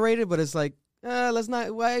tolerated, but it's like, let's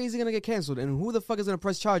not. Why is he gonna get canceled? And who the fuck is gonna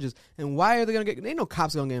press charges? And why are they gonna get? Ain't no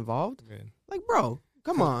cops gonna get involved. Yeah. Like, bro,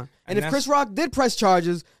 come on. And And if Chris Rock did press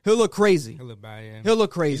charges, he'll look crazy. He'll look bad, yeah. He'll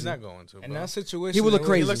look He's crazy. not going to. In Bro. that situation, He would look there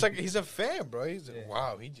crazy. He looks like he's a fan, bro. He's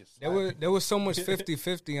wow. He just There was so much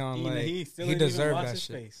 50-50 on like He still he didn't even deserved wash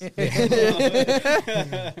that his shit. face.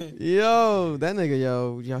 Yo, that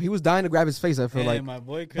nigga, yo, he was dying to grab his face. I feel Man, like, my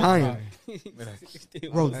boy Chris dying.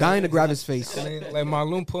 Rock. bro, dying to grab his face. I mean, like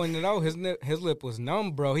Marlon pointed out, his lip was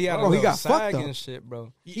numb, bro. He had Bro, a he little got fucked sag up. and shit,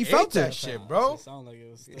 bro. He ate felt that it. shit, bro. Sound like it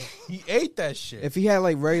was stiff. He ate that shit. If he had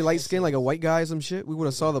like very light skin, like a white guy or some shit, we would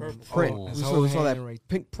have saw the print. Oh, we his saw, whole we saw that hand right-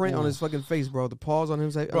 pink print on Ooh. his fucking face, bro. The paws on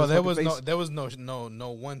his on Bro, his there fucking was face.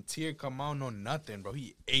 no one tear come out, no nothing, bro.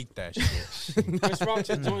 He ate that shit. Chris Rock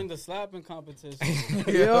should join the slapping competition.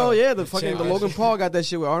 Yo, yeah, the Logan Paul got that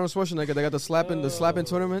shit with Arnold Schwarzenegger. They got the slapping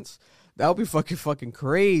tournaments. That would be fucking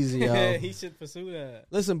crazy, yo. He should pursue that.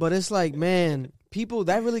 Listen, but it's like, man, people,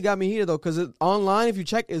 that really got me heated, though, because online, if you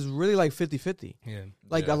check, is really like 50-50. Yeah.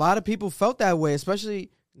 Like, Yeah. a lot of people felt that way,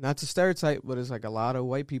 especially, not to stereotype, but it's like a lot of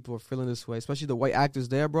white people are feeling this way, especially the white actors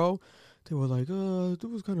there, bro. They were like, it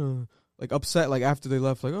was kind of, like, upset, like, after they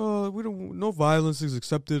left, like, no violence is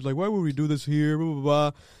accepted, like, why would we do this here, blah, blah,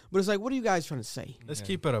 blah. But it's like, what are you guys trying to say? Let's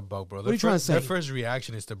keep it a buck, bro. What are you trying to say? Their first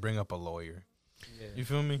reaction is to bring up a lawyer. You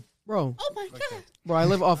feel me? Bro. Oh my god. Bro, I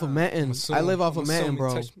live off of Manton. assuming- I live off I'm of Manton, assuming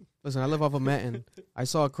bro. touch me. Listen, I live off of Manton. I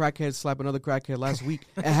saw a crackhead slap another crackhead last week.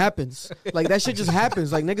 It happens. Like, that shit just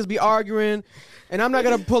happens. Like, niggas be arguing, and I'm not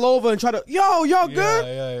going to pull over and try to, yo, y'all good?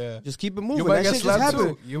 Yeah. Just keep it moving. You might That get shit just slapped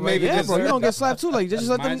happen. too. You might Yeah, get bro, you slapped. don't get slapped too. Like, just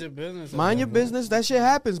let Mind them your business. mind your business. That shit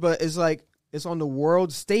happens, but it's like, it's on the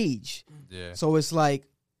world stage. Yeah. So it's like,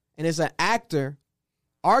 and it's an actor,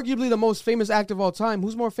 arguably the most famous actor of all time.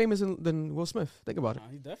 Who's more famous than Will Smith? Think about it. Nah,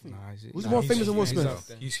 he definitely. Who's more famous than Will he's Smith? up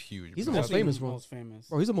there. He's huge. He's the bro. most famous, bro. Most famous.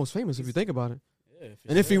 Bro, he's the most famous if you think about it. Yeah, for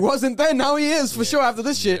And if he sure. wasn't then, now he is for sure after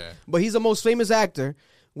this shit. Yeah. But he's the most famous actor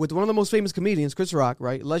with one of the most famous comedians, Chris Rock,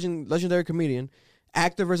 right? Legendary comedian,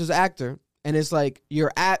 actor versus actor, and it's like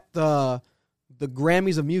you're at the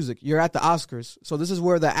Grammys of music, you're at the Oscars, so this is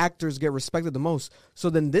where the actors get respected the most. So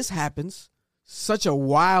then this happens, such a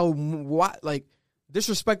wild like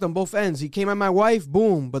disrespect on both ends. He came at my wife,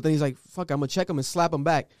 boom, but then he's like, "Fuck, I'm gonna check him and slap him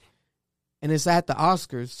back." And it's at the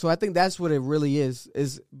Oscars. So I think that's what it really is,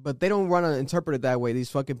 but they don't want to interpret it that way. These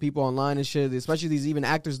fucking people online and shit, especially these even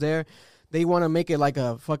actors there, they want to make it like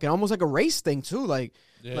a fucking, almost like a race thing too. Like,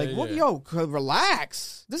 what, yo,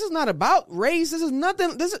 relax. This is not about race. This is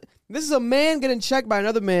nothing. This is a man getting checked by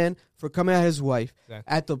another man for coming at his wife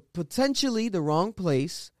at the potentially the wrong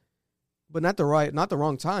place, but not the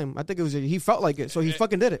wrong time. I think it was, he felt like it. So he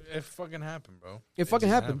fucking did it. It fucking happened, bro. It fucking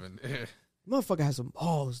just happened. Motherfucker has some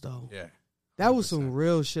balls though. Yeah. That was some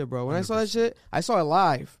real shit, bro. When I saw that shit, I saw it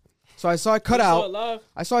live. So I saw it cut You saw out. it live?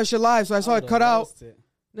 I saw it shit live, so I saw it cut out. Lost it.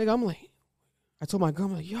 Nigga, I'm like, I told my girl,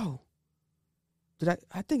 I'm like, yo,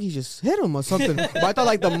 I think he just hit him or something. But I thought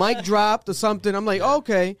like the mic dropped or something. I'm like,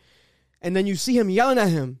 okay. And then you see him yelling at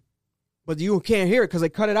him, but you can't hear it because they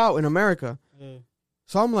cut it out in America. Yeah.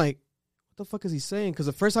 So I'm like, what the fuck is he saying? Because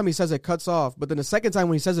the first time he says it cuts off, but then the second time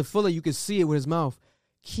when he says it fully, you can see it with his mouth.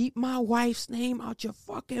 Keep my wife's name out your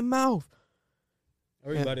fucking mouth.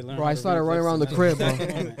 Everybody learned. Bro, I started running around the crib,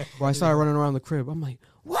 bro. I started running around the crib. I'm like,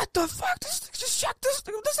 what the fuck? Just check this.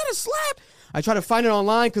 This is a slap. I try to find it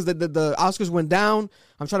online because the Oscars went down.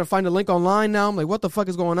 I'm trying to find the link online now. I'm like, what the fuck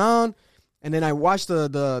is going on? And then I watched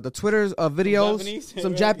the Twitter videos,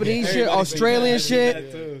 some Japanese shit, Australian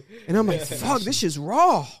shit. And I'm like, fuck, this shit's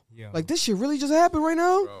raw. Yo. Like, this shit really just happened right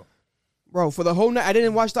now? Bro, for the whole night, I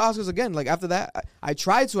didn't watch the Oscars again. Like, after that, I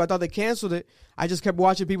tried to. I thought they canceled it. I just kept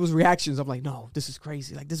watching people's reactions. I'm like, no, this is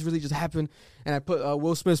crazy. Like, this really just happened. And I put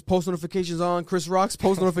Will Smith's post notifications on, Chris Rock's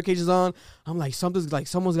post notifications on. I'm like, someone's got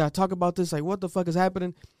to talk about this. Like, what the fuck is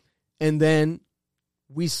happening? And then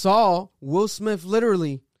we saw Will Smith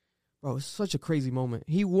literally, bro, it's such a crazy moment.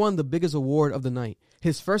 He won the biggest award of the night.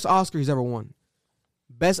 His first Oscar he's ever won.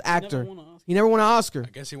 Best actor. He never won an Oscar.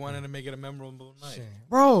 I guess he wanted to make it a memorable night.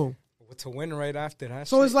 Bro. To win right after that.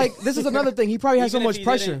 So it's like, this is another thing. He probably has so much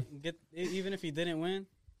pressure. Even if he didn't win,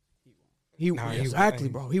 he exactly,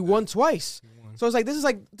 bro. He won twice. So it's like,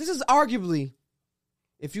 this is arguably,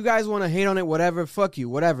 if you guys want to hate on it, whatever, fuck you,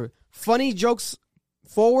 whatever. Funny jokes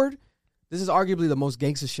forward, this is arguably the most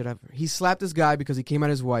gangster shit ever. He slapped this guy because he came at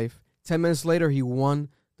his wife. 10 minutes later, he won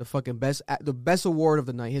the fucking best award of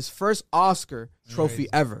the night. His first Oscar trophy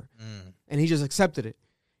ever. And he just accepted it.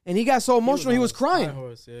 And he got so emotional, he was crying.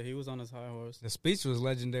 Yeah, he was on his high horse. The speech was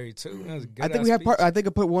legendary too. That was a good. I think we have part. I think I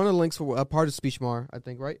put one of the links for a part of speech, Mar. I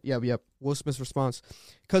think, right? Yep. Will Smith's response,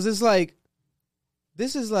 because it's like,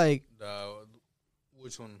 this is like,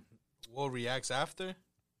 which one? Will reacts after?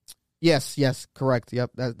 Yes, correct.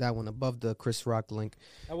 Yep, that one above the Chris Rock link.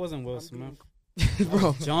 That wasn't Will Smith.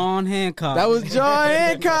 Bro, John Hancock. that was John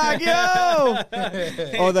Hancock, yo.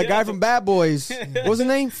 Oh, the guy from Bad Boys. What was his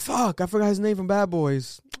name? Fuck, I forgot his name from Bad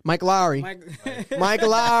Boys. Mike Lowry. Mike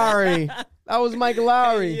Lowry. That was Mike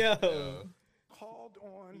Lowry. Yo. Called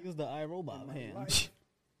on He was the iRobot man.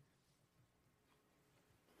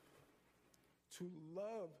 to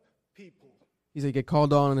love people. He said get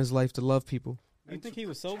called on in his life to love people. You think he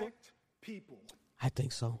was sober? Protect people. I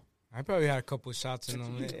think so. I probably had a couple shots in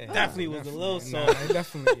him. Yeah, Definitely was a little Nah, saucy.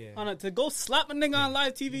 definitely, yeah. To go slap a nigga on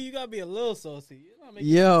live TV, you gotta be a little saucy. You're not making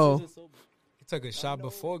Yo. decisions sober. He took a shot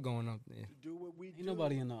before going up there. Do what we Ain't do.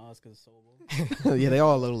 nobody in the Oscars sober. Yeah, they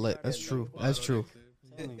all a little lit. That's true. That's true.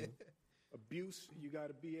 I'm telling you. Abuse, you got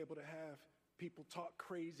to be able to have people talk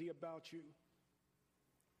crazy about you.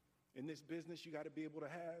 In this business, you got to be able to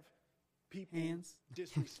have people Hands.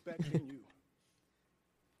 disrespecting you.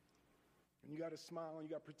 And you got to smile and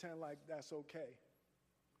you got to pretend like that's okay.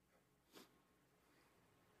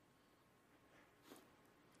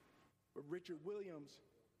 But Richard Williams,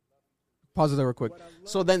 Pause it there real quick.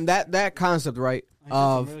 So then that concept, right, I heard some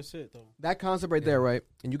of real shit though. that concept right there, right,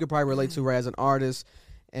 and you could probably relate to, right, as an artist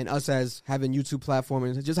and us as having YouTube platform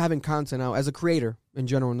and just having content out as a creator, in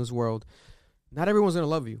general in this world, not everyone's gonna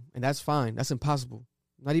love you, and that's fine. That's impossible.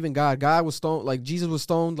 Not even God. God was stoned, like Jesus was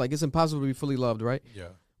stoned. Like it's impossible to be fully loved, right? Yeah.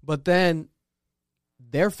 But then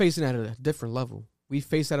they're facing at a different level. We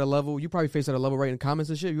face at a level. You probably face at a level right in comments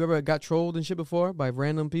and shit. You ever got trolled and shit before by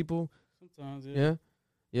random people? Sometimes,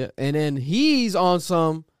 Yeah. And then he's on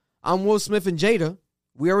some, I'm Will Smith and Jada.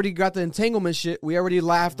 We already got the entanglement shit. We already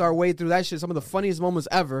laughed our way through that shit. Some of the funniest moments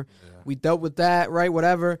ever. Yeah. We dealt with that, right?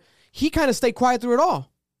 Whatever. He kind of stayed quiet through it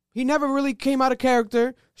all. He never really came out of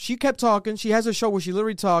character. She kept talking. She has a show where she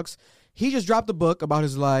literally talks. He just dropped a book about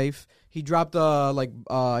his life. He dropped I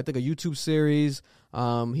think a YouTube series.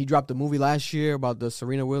 He dropped a movie last year about the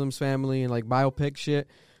Serena Williams family and like biopic shit.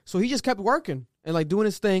 So he just kept working and like doing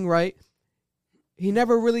his thing, right? He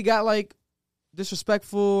never really got like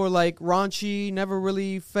disrespectful or like raunchy, never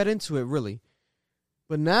really fed into it really.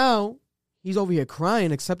 But now he's over here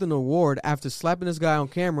crying, accepting the award after slapping this guy on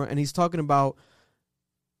camera, and he's talking about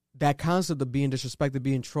that concept of being disrespected,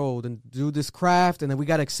 being trolled, and do this craft, and then we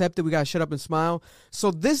got to accept it, we got to shut up and smile.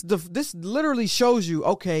 So this literally shows you,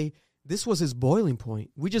 okay, this was his boiling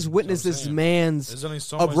point. We just witnessed this man's There's only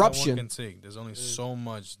so eruption. Much that one can take. There's only so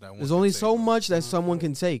much that one There's only so much that someone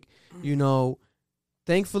can take. You know,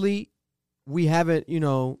 thankfully, we haven't, you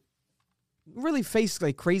know, really faced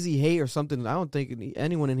like crazy hate or something. I don't think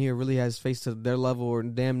anyone in here really has faced to their level or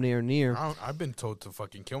damn near. I've been told to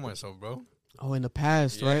fucking kill myself, bro. Oh, in the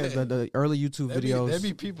past, right? The early YouTube videos. There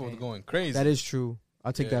be people going crazy. That is true.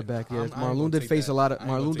 I'll take that back. Yeah, Marloon did face a lot of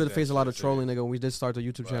trolling. Nigga, when we did start the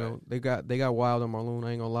YouTube channel, they got wild on Marloon.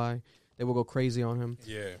 I ain't gonna lie, they will go crazy on him.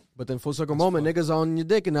 Yeah. But then full circle moment, niggas on your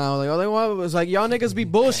dick and now like, oh, they want it's like y'all niggas be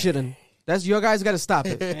bullshitting. That's your guys got to stop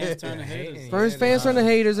it. Fans turn to haters. First fans turn to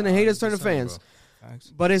haters, and the haters turn to fans.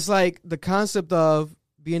 But it's like the concept of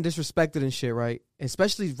being disrespected and shit, right?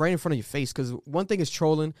 Especially right in front of your face. Because one thing is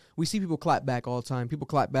trolling. We see people clap back all the time. People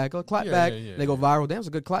clap back. Oh, clap back. They go viral. Damn, it's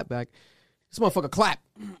a good clap back. This motherfucker clap.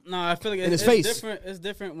 No, I feel like it's different. It's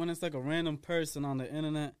different when it's like a random person on the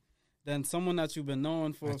internet than someone that you've been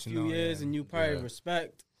knowing for a few years and you probably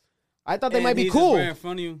respect. I thought they might be cool. Right in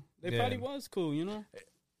front of you. They probably was cool, you know?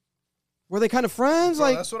 Were they kind of friends? Bro,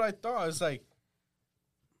 like that's what I thought. It's like,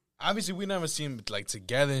 obviously, we never seen them like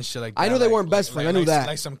together and shit like that. I knew they weren't best friends. I knew that.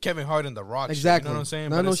 Like some Kevin Hart and The Rock. Exactly. Shit, you know what I'm saying?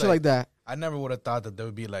 No, no shit like that. I never would have thought that there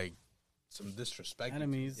would be like some disrespect.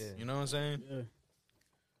 Enemies. Yeah. You know what I'm saying? Yeah.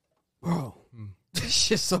 Bro, this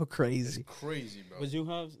shit's so crazy. It's crazy, bro. Would you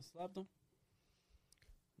have slapped them?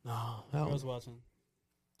 No. I was watching.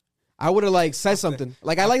 I would have like said something.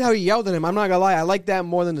 Like I like how he yelled at him. I'm not gonna lie. I like that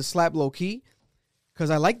more than the slap low key. Cause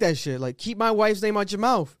I like that shit. Like keep my wife's name out your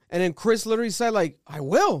mouth. And then Chris literally said like, I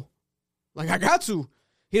will. Like I got to.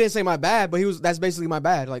 He didn't say my bad, but that's basically my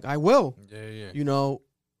bad. Like I will. Yeah. You know,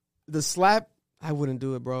 the slap, I wouldn't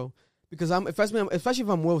do it, bro. Because especially if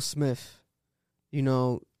I'm Will Smith, you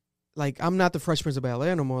know, like I'm not the Fresh Prince of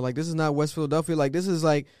Bel-Air no more. Like this is not West Philadelphia. Like this is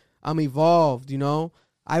like I'm evolved, you know.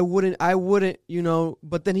 I wouldn't, you know,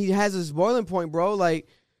 but then he has this boiling point, bro. Like,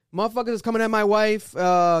 motherfuckers is coming at my wife.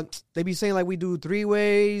 They be saying, like, we do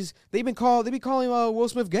 3-ways. They be calling Will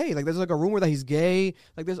Smith gay. Like, there's, like, a rumor that he's gay.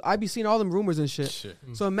 Like, I be seeing all them rumors and shit.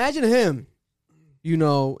 So imagine him, you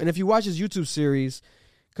know, and if you watch his YouTube series,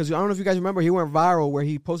 because I don't know if you guys remember, he went viral where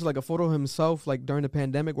he posted, like, a photo of himself, like, during the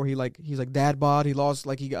pandemic where he's, like, dad bod. He lost,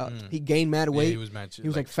 like, he gained mad weight. Yeah, he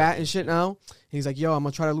was, like, fat and shit now. And he's like, yo, I'm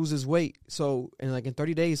going to try to lose this weight. So, and, like, in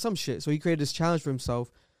 30 days, some shit. So he created this challenge for himself.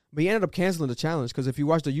 But he ended up canceling the challenge because if you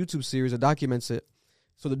watch the YouTube series, it documents it.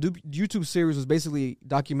 So the YouTube series was basically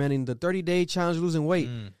documenting the 30-day challenge losing weight.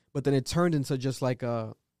 But then it turned into just, like,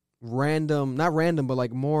 a not random, but,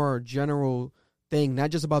 like, more general thing, not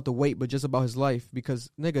just about the weight, but just about his life.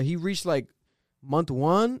 Because nigga, he reached like month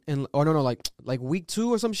 1 and like week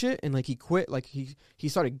 2 or some shit, and like he quit. Like he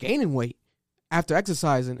started gaining weight after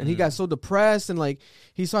exercising, and he got so depressed and like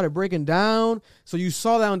he started breaking down. So you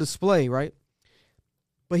saw that on display, right?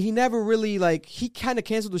 But he never really like he kind of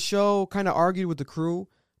canceled the show, kind of argued with the crew,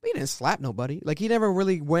 but he didn't slap nobody. Like he never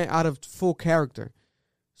really went out of full character.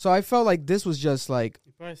 So I felt like this was just like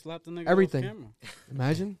you probably slapped the nigga everything. Off camera.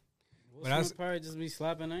 Imagine. But I probably just be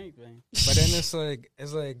slapping anything. But then it's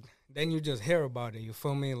like then you just hear about it. You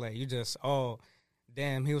feel me? Like you just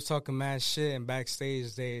damn, he was talking mad shit, and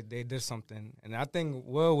backstage they did something. And I think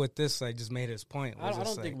Will with this like just made his point. I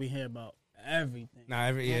don't think we hear about everything.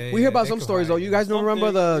 Nah, we hear about some stories though. You guys don't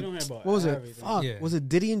remember what was it? Everything. Fuck, was it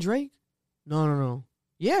Diddy and Drake? No.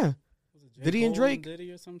 Yeah, Diddy and Drake.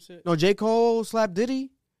 Diddy or some shit? No, J. Cole slapped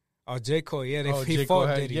Diddy. Oh, J. Cole, yeah, he J. fought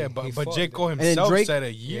Cole Diddy. Yeah, but J. Cole himself said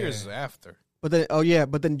it years after.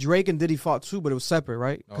 But then Drake and Diddy fought too, but it was separate,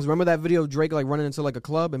 right? Because remember that video of Drake like running into like a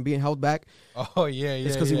club and being held back? Oh yeah.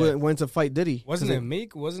 It's because he went to fight Diddy. Wasn't it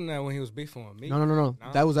Meek? Wasn't that when he was beefing with Meek? No.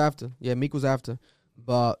 That was after. Yeah, Meek was after.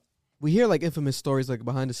 But we hear like infamous stories like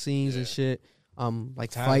behind the scenes and shit.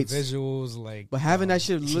 Like fights, visuals, like. But having that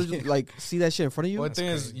shit, like see that shit in front of you. Well, the thing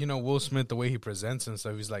is, Will Smith, the way he presents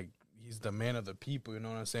himself, he's like. He's the man of the people, you know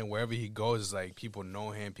what I'm saying? Wherever he goes, it's like people know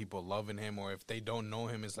him, people loving him, or if they don't know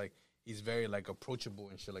him, it's like he's very like approachable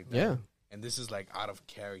and shit like that. Yeah. And this is like out of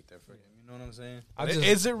character for him. You know what I'm saying?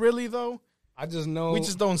 Is it really though? I just know we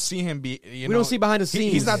just don't see him be. We don't see behind the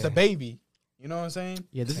scenes. He's not the baby. You know what I'm saying?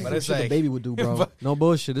 Yeah, this is some shit the baby would do, bro. No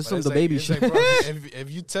bullshit. This is some the baby shit. Like, bro,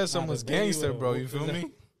 if you tell someone's gangster, bro, you feel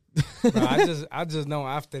me? Bro, I just know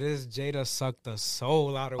after this, Jada sucked the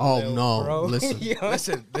soul out of Will, no, bro. listen.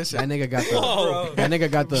 Listen. That nigga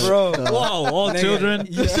got the whoa, all children.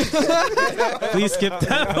 Please skip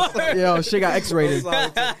that part. Yo, she got X-rated.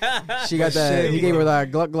 She got that. He gave her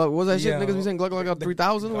that Gluck. What was that shit? Niggas be saying Gluck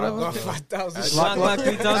 3000, whatever. 5,000. Gluck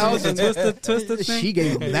 3000. Twisted thing. She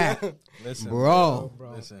gave him that. Listen, bro.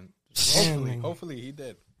 Listen. Hopefully he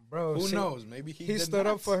did. Bro, who knows? Maybe he stood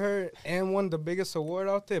up for her and won the biggest award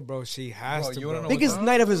out there, bro. She has to. Bro. Biggest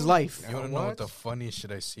night of his life. You don't know what the funniest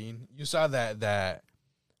shit I seen? You saw that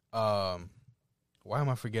why am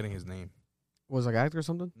I forgetting his name? Was like actor or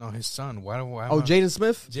something? No, his son. Why Jaden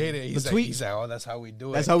Smith? Jada. He's like, oh, that's how we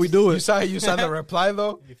do it. That's how we do it. You saw the reply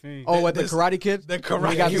though? At the Karate Kid? The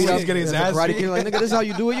Karate Kid. He was getting his ass beat. Like, nigga, this is how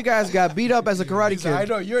you do it. You guys got beat up as a Karate Kid. I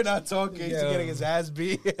know, you're not talking. He's getting his ass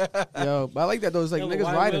beat. Yo, but I like that though. It's like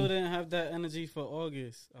niggas riding. Will didn't have that energy for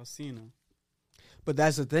August. I've seen him. But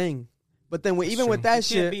that's the thing. But then even with that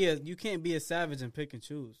shit, you can't be a savage and pick and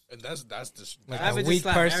choose. And that's the like savage a weak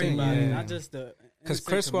person, not just the. Because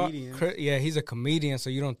Chris Rock, he's a comedian,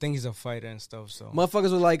 so you don't think he's a fighter and stuff. So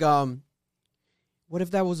motherfuckers were like, what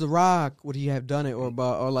if that was The Rock? Would he have done it? Or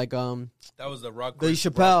like that was The Rock. Dave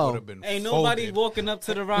Chappelle. Ain't nobody walking up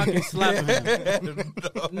to The Rock and slapping him.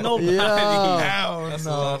 Nobody. Yo. That's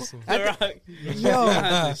awesome. The Rock.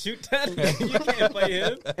 Yo, shoot that. You can't fight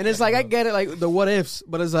him. And it's like I get it, like the what ifs,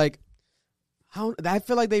 but it's like. I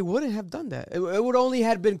feel like they wouldn't have done that. It would only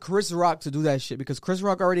had been Chris Rock to do that shit because Chris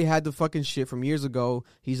Rock already had the fucking shit from years ago.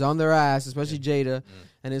 He's on their ass, especially Jada.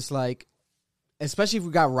 And it's like, especially if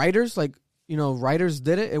we got writers, like, writers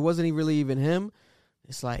did it. It wasn't really even him.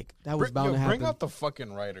 It's like, that was bound to happen. Bring out the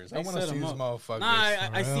fucking writers. I want to see these motherfuckers. Nah,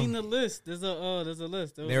 I seen the list. There's a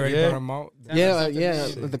list. They already brought them out. Yeah,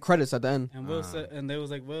 the credits at the end. And Will said, and they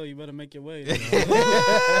was like, well, you better make your way.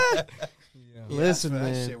 Listen,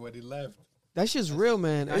 man. That shit when he left. That shit's real,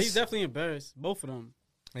 man. He's definitely embarrassed. Both of them.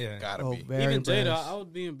 Yeah. Gotta be. Even Jada, I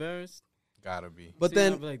would be embarrassed. Gotta be. But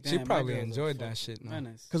then like, she probably enjoyed that shit.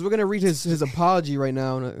 Because we're gonna read his apology right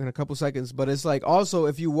now in a couple seconds. But it's like also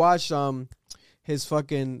if you watch his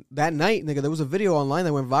fucking that night, nigga, there was a video online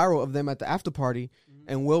that went viral of them at the after party,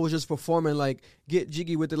 and Will was just performing like Get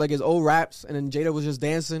Jiggy with it, like his old raps, and then Jada was just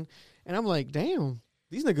dancing, and I'm like, damn.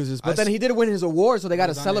 These niggas is. But then he did win his award, so they got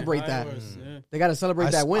to celebrate that. They got to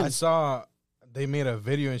celebrate that win. I saw they made a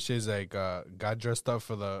video and shit's like got dressed up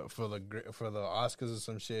for the Oscars or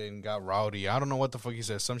some shit and got rowdy. I don't know what the fuck he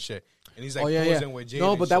said, some shit. And he's like posing with Jada.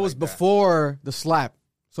 No, but that was before the slap.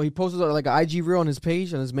 So he posted like an IG reel on his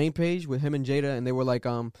page, on his main page with him and Jada, and they were like,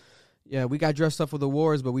 yeah, we got dressed up for the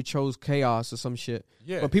wars, but we chose chaos or some shit.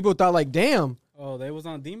 Yeah. But people thought like, damn. Oh, they was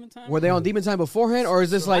on Demon Time? Were they on Demon Time beforehand, or is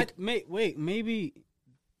this like? Wait, maybe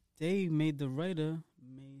they made the writer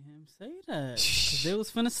made him say that because they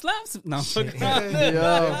was finna slap some. No, they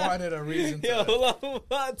wanted a reason.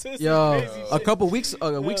 A couple weeks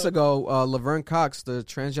ago, Laverne Cox, the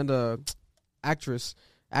transgender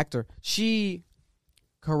actor, she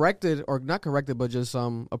corrected or not corrected, but just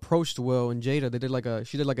approached Will and Jada. They did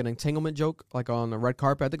she did an entanglement joke like on the red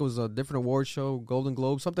carpet. I think it was a different award show, Golden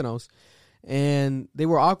Globe, something else. And they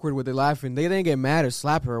were awkward with it, laughing. They didn't get mad or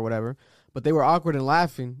slap her or whatever. But they were awkward and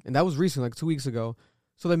laughing, and that was recent, like 2 weeks ago.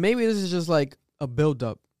 So then maybe this is just like a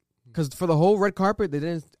build-up. Because for the whole red carpet, they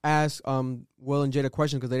didn't ask Will and Jada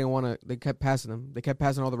questions because they didn't want to. They kept passing them. They kept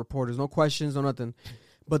passing all the reporters. No questions, no nothing.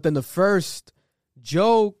 But then the first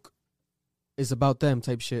joke is about them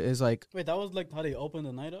type shit. It's like... Wait, that was like how they opened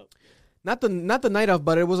the night up? Not the night up,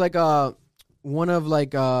 but it was like one of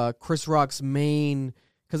like Chris Rock's main...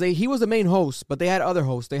 Because he was the main host, but they had other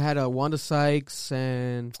hosts. They had Wanda Sykes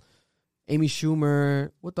and... Amy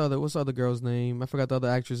Schumer, what's the other girl's name? I forgot the other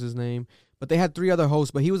actress's name. But they had 3 other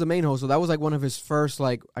hosts, but he was the main host. So that was like one of his first,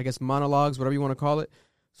 like, I guess, monologues, whatever you want to call it.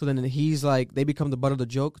 So then he's like, they become the butt of the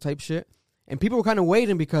joke type shit. And people were kind of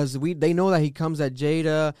waiting because they know that he comes at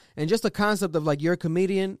Jada. And just the concept of like, you're a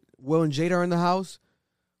comedian, Will and Jada are in the house,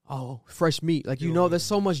 oh, fresh meat. Like, you know, there's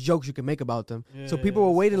so much jokes you can make about them. Yeah, so people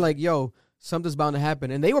were waiting like, yo, something's bound to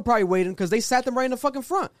happen. And they were probably waiting because they sat them right in the fucking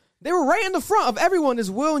front. They were right in the front of everyone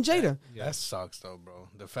is Will and Jada. Yeah. That sucks, though, bro.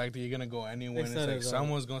 The fact that you're going to go anywhere and it's like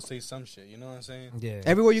someone's going to say some shit. You know what I'm saying? Yeah.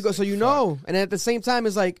 Everywhere you go. So you know. And at the same time,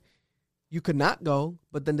 it's like, you could not go,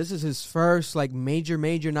 but then this is his first like major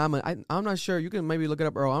nomination. I'm not sure. You can maybe look it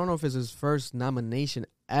up, Earl. I don't know if it's his first nomination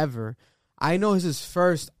ever. I know it's his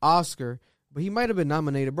first Oscar, but he might have been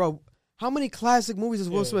nominated, bro. How many classic movies does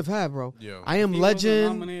Will Smith have, bro? Yo. I Am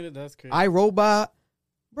Legend, nominated, that's crazy. I, Robot,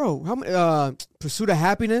 bro. How many? Pursuit of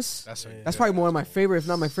Happiness. That's probably one of my favorite, if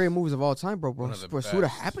not my favorite movies of all time, bro. Pursuit of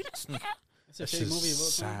Happiness. That's a shit movie of all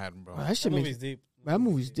time. Sad, bro. That shit movie's deep. That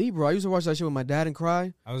movie's deep, bro. I used to watch that shit with my dad and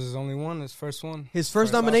cry. I was his only one. His first one. His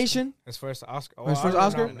first nomination. His first Oscar. His first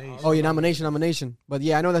Oscar? Oh, yeah, nomination. But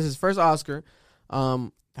yeah, I know that's his first Oscar.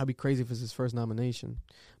 That'd be crazy if it's his first nomination.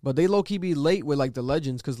 But they low-key be late with, like, the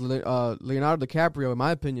legends because Leonardo DiCaprio, in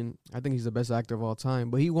my opinion, I think he's the best actor of all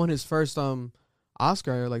time. But he won his first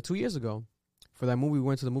Oscar, like, 2 years ago for that movie we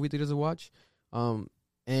went to the movie theaters to watch.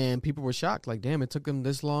 And people were shocked. Like, damn, it took him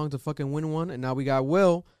this long to fucking win one. And now we got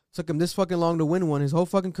Will. Took him this fucking long to win one. His whole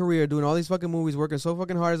fucking career doing all these fucking movies, working so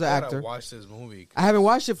fucking hard as an actor. I watched this movie. I haven't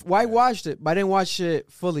watched it. I watched it, but I didn't watch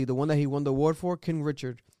it fully. The one that he won the award for, King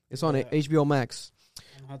Richard. It's on HBO Max.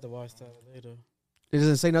 I'll have to watch that later. It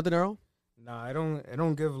doesn't say nothing, Earl? Nah, I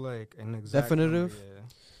don't give like an exact definitive. Number, yeah.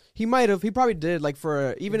 He might have. He probably did. Like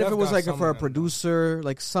for even if it was like for a producer,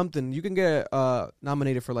 like something, you can get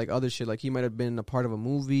nominated for like other shit. Like he might have been a part of a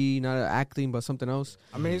movie, not acting, but something else.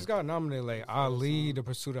 I mean, he's got nominated like Ali, The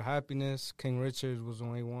Pursuit of Happiness. King Richard was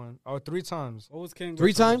only one. Oh, 3 times. What was King?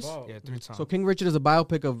 3 times? About? Yeah, 3 times. So King Richard is a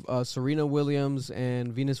biopic of Serena Williams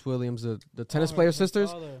and Venus Williams, the tennis player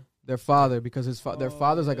sisters. Their father, because their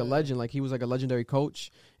father's like a legend. Like he was like a legendary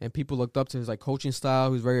coach, and people looked up to his like coaching style.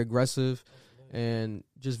 He was very aggressive and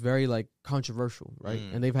just very like controversial, right?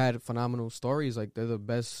 And they've had phenomenal stories. Like they're the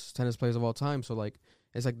best tennis players of all time. So like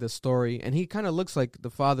it's like the story, and he kind of looks like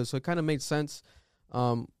the father, so it kind of made sense.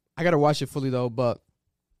 I gotta watch it fully though, but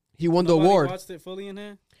he won the award. Watched it fully in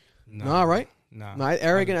here? Nah, right? Nah. No,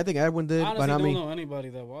 Eric and I think Edwin did, honestly, but I mean, don't know anybody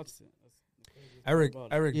that watched it. Eric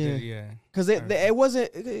did, yeah. Because it wasn't.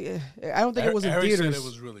 I don't think it was in Eric theaters. said it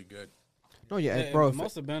was really good. No, yeah, bro. It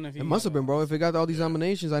must have been. It must have been, bro. If it got all these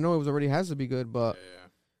nominations, I know it was already has to be good. But Yeah.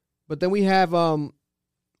 but then we have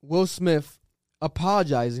Will Smith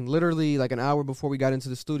apologizing literally like an hour before we got into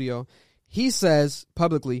the studio. He says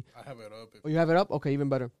publicly. I have it up. Oh, you have it up? Okay, even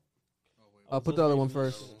better. Put the other one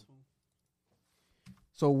first.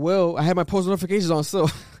 So Will, I had my post notifications on still.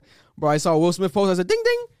 Bro, I saw Will Smith post. I said, ding,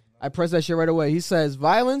 ding. I pressed that shit right away. He says,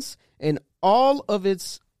 violence in all of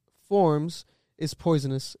its forms is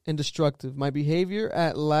poisonous and destructive. My behavior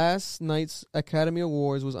at last night's Academy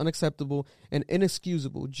Awards was unacceptable and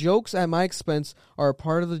inexcusable. Jokes at my expense are a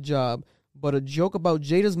part of the job, but a joke about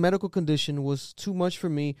Jada's medical condition was too much for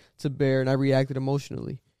me to bear, and I reacted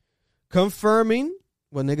emotionally. Confirming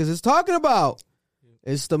what niggas is talking about.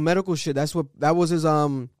 It's the medical shit. That was his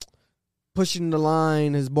pushing the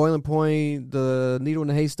line, his boiling point, the needle in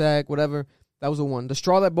the haystack, whatever. That was the one. The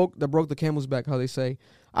straw that broke the camel's back, how they say.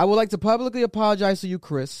 I would like to publicly apologize to you,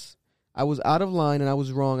 Chris. I was out of line and I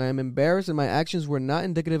was wrong. I am embarrassed and my actions were not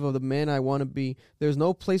indicative of the man I want to be. There's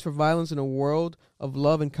no place for violence in a world of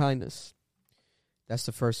love and kindness. That's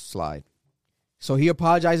the first slide. So he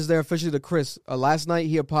apologizes there officially to Chris. Last night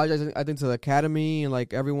he apologized, I think, to the Academy and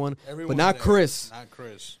like everyone but not there. Chris. Not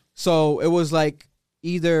Chris. So it was like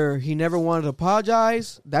either he never wanted to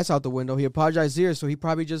apologize. That's out the window. He apologized here, so he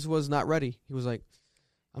probably just was not ready. He was like,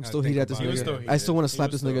 I'm still heated at this nigga. I still want to slap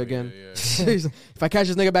this nigga again. Yeah. If I catch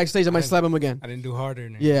this nigga backstage, I might slap him again. I didn't do harder.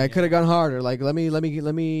 Yeah, I could have gone harder. Like, let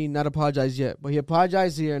me not apologize yet. But he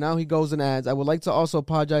apologized here. Now he goes and adds, I would like to also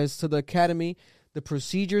apologize to the Academy, the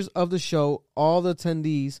procedures of the show, all the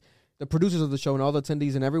attendees, the producers of the show, and all the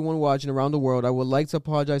attendees, and everyone watching around the world. I would like to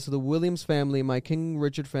apologize to the Williams family and my King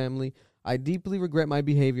Richard family. I deeply regret my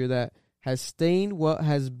behavior that has stained what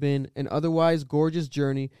has been an otherwise gorgeous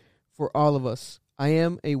journey for all of us. I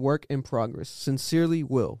am a work in progress. Sincerely,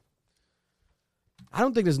 Will. I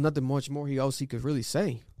don't think there's nothing much more he could really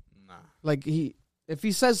say. Nah. Like if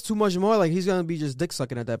he says too much more, like he's gonna be just dick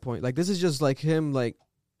sucking at that point. Like this is just like him. Like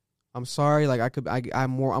I'm sorry. Like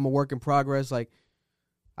I'm a work in progress. Like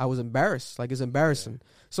I was embarrassed. Like it's embarrassing. Yeah.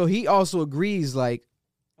 So he also agrees. Like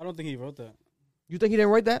I don't think he wrote that. You think he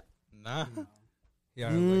didn't write that? Nah. Yeah,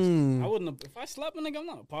 I wouldn't have. If I slapped a nigga, I'm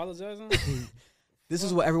not apologizing. This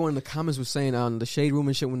is what everyone in the comments was saying on the Shade Room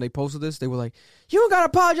and shit when they posted this. They were like, "You don't gotta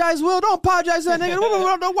apologize, Will. Don't apologize to that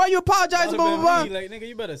nigga. Why you apologize?" Blah, blah, blah. Like, nigga,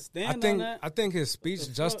 you better stand on that. I think his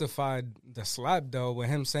speech justified the slap though, with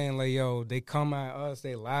him saying like, "Yo, they come at us,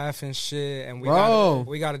 they laugh and shit, and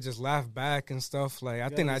we gotta just laugh back and stuff." Like, I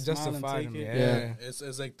think that justified him. Yeah.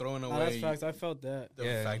 It's like throwing away. That's facts. I felt that. The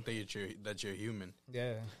fact that you're human.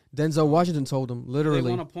 Yeah. Denzel Washington told him literally. They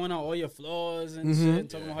want to point out all your flaws and shit, and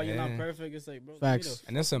talking about how you're not perfect. It's like, bro, facts.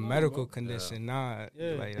 And it's a medical condition, not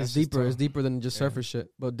like it's deeper. It's deeper than just surface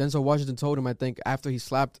shit. But Denzel Washington told him, I think, after he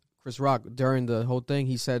slapped Chris Rock during the whole thing,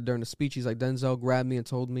 he said during the speech, he's like, Denzel grabbed me and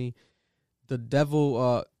told me, the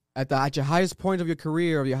devil at your highest point of your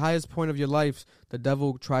career, or your highest point of your life, the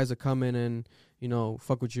devil tries to come in and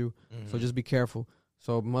fuck with you. So just be careful.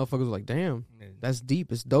 So motherfuckers were like, damn, that's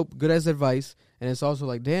deep. It's dope. Good as advice. And it's also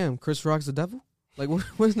like, damn, Chris Rock's the devil? Like,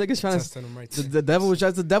 what's niggas trying to... The devil was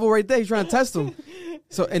just the devil right there. He's trying to test him.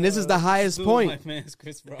 So, and this is the highest point. My man's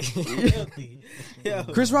Chris Rock.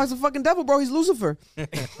 Chris Rock's a fucking devil, bro. He's Lucifer.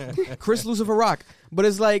 Chris Lucifer Rock. But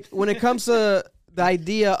it's like, when it comes to the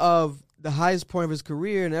idea of the highest point of his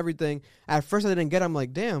career and everything, at first I didn't get it. I'm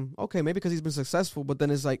like, damn, okay, maybe because he's been successful. But then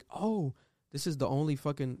it's like, oh, this is the only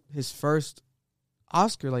fucking... his first...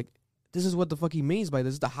 Oscar, like, this is what the fuck he means by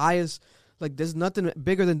this. Is the highest, like, there's nothing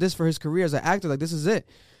bigger than this for his career as an actor. Like, this is it.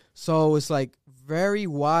 So it's like very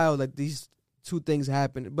wild that these two things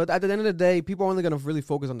happen. But at the end of the day, people are only gonna really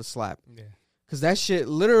focus on the slap, because that shit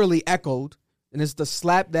literally echoed, and it's the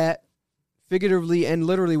slap that figuratively and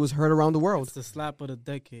literally was heard around the world. It's the slap of the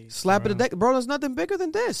decade. Slap of the decade, bro. There's nothing bigger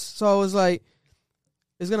than this. So it's like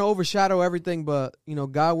it's gonna overshadow everything. But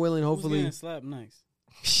God willing, hopefully. Who's getting slapped next?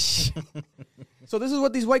 So this is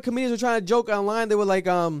what these white comedians were trying to joke online. They were like,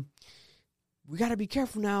 we got to be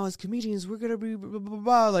careful now as comedians. We're going to be blah, blah,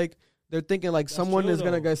 blah. Like, they're thinking like someone is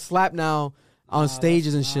going to get slapped now on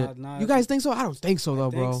stages and shit. You guys think so? I don't think so,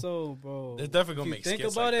 though, bro. I think so, bro. They're definitely going to make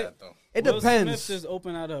skits like that, though. It Will depends. Smith just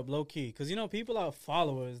open that up, low key. Because, people are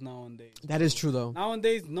followers nowadays. That is true, though.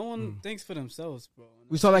 Nowadays, no one thinks for themselves, bro.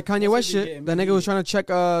 We saw that Kanye West shit. That nigga was trying to check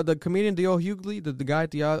the comedian, Dio Hughley, the guy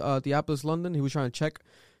at Theopolis, London. He was trying to check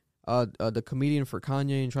the comedian for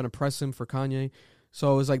Kanye and trying to press him for Kanye.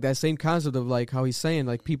 So it's like that same concept of like how he's saying,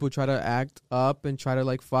 like, people try to act up and try to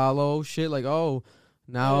like follow shit, like, oh,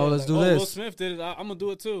 now let's do this. Will Smith did it. I'm gonna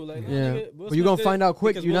do it too. Like, but you're gonna find out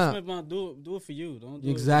quick. You're not. Will Smith do it for you. Don't do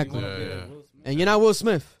exactly. It and you're not Will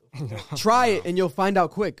Smith. Try it and you'll find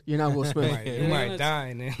out quick. You're not Will Smith. You might die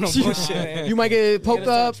and then no bullshit. You might get poked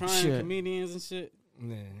up. Trying shit. Comedians and shit.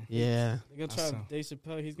 Yeah. They're gonna try Dave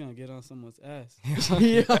Chappelle. He's gonna get on someone's ass.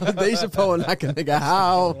 Yeah, Dave Chappelle knock a nigga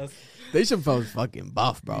how. Dave Chappelle's fucking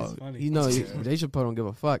buff, bro. Dave Chappelle don't give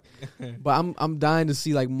a fuck. But I'm dying to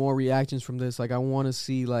see like more reactions from this. Like, I want to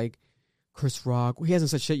see like Chris Rock. He hasn't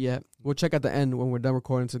said shit yet. We'll check at the end when we're done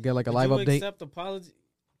recording to get like a live update. Accept apology.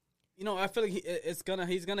 I feel like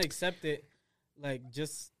he's gonna accept it, like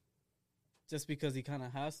just because he kind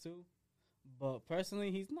of has to. But personally,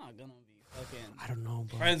 he's not gonna be fucking. I don't know,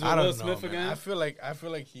 bro. Friends with Will Smith again. I feel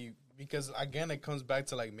like he, because again it comes back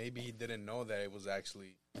to like maybe he didn't know that it was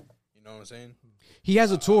actually, you know what I'm saying? He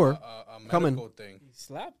has a tour a coming. Thing. He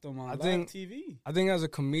slapped him on live TV. I think as a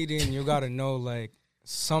comedian, you gotta know like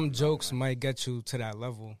some jokes might get you to that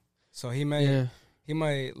level. So he might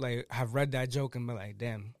like have read that joke and be like,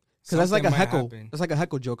 damn. Because that's like a heckle. It's like a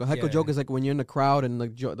heckle joke. A heckle joke is like when you're in the crowd and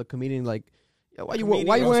the comedian like, yo, why you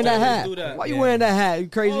wearing that hat? Why you wearing that hat? You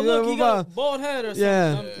crazy? Oh, look, he got a bald head or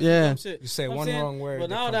something. Yeah. You say one wrong word.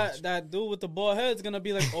 But now that dude with the bald head is gonna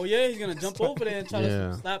be like, oh yeah, he's gonna jump over there and try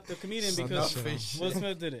to slap the comedian because Will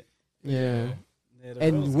Smith did it. Yeah.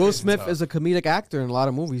 And Will Smith is a comedic actor in a lot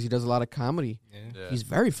of movies. He does a lot of comedy. Yeah. He's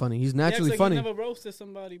very funny. He's naturally funny. He never roasted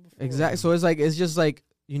somebody before. Exactly. So it's just like,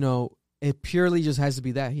 it purely just has to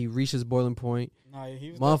be that. He reached his boiling point.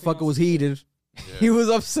 Motherfucker was heated. Yeah. He was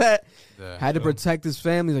upset. Had to protect his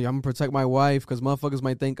family. Like, I'm going to protect my wife because motherfuckers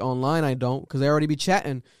might think online I don't, because they already be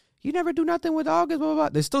chatting. You never do nothing with August, blah, blah, blah.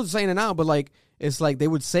 They're still saying it now, but like, it's like they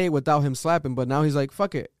would say it without him slapping. But now he's like,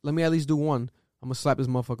 fuck it. Let me at least do one. I'm going to slap this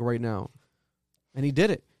motherfucker right now. And he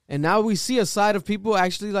did it. And now we see a side of people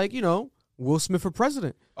actually like, Will Smith for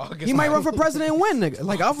president. He might run for president and win, nigga.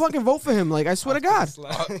 Like, I'll fucking vote for him. Like, I swear to God.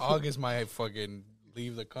 August might fucking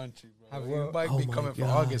leave the country, bro. He might be coming for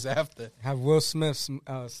August after. Have Will Smith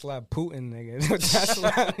slap Putin, nigga.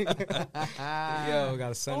 Yo,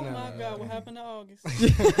 gotta send that. Oh my God, what happened to August?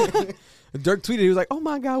 Dirk tweeted, he was like, oh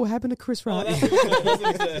my God, what happened to Chris Rock?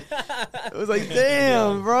 It was like,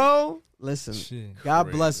 damn, bro. Listen,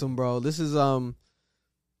 God bless him, bro. This is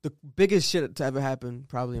the biggest shit to ever happen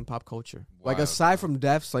probably in pop culture. Like aside from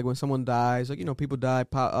deaths, like when someone dies, like people die,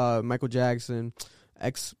 Michael Jackson,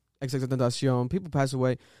 XXXTentacion, people pass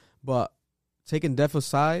away, but taking death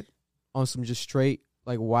aside on some just straight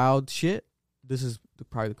like wild shit, this is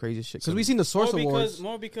probably the craziest shit because we've seen the Source Awards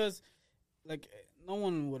more because like no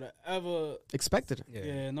one would have ever expected it.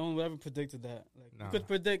 Yeah, no one would ever predicted that. Like you could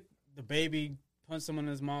predict the baby punch someone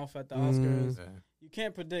in his mouth at the Oscars. You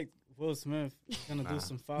can't predict Will Smith gonna do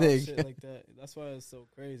some foul shit like that. That's why it's so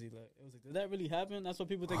crazy. Like it was like, did that really happen? That's what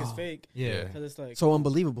people think is fake. Yeah, because it's like so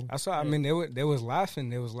unbelievable. That's why I mean they was laughing.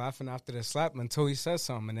 They was laughing after the slap until he said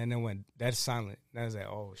something, and then it went dead silent. That was like,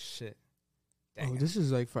 oh shit. Oh, this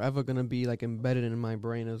is like forever gonna be like embedded in my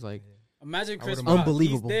brain. It was like imagine Chris Rock.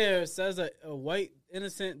 Unbelievable. He's there, says a white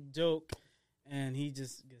innocent joke, and he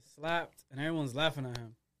just gets slapped, and everyone's laughing at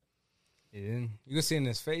him. Yeah, you can see in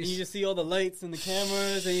his face. And you just see all the lights and the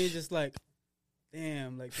cameras, and you're just like,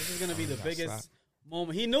 damn, like this is gonna be the biggest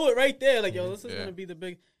moment. He knew it right there. Like, yo, this is gonna be the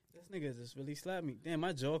big. This nigga just really slapped me. Damn,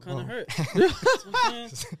 my jaw kind of hurt.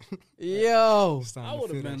 Yo, I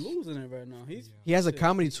would have been losing it right now. He has a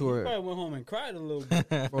comedy tour. He probably went home and cried a little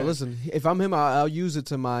bit. Bro, listen, if I'm him, I'll use it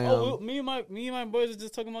to my. Me and my boys are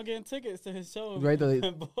just talking about getting tickets to his show. Right there.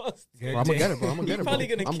 In Boston. Bro, I'm gonna get it, bro. He's probably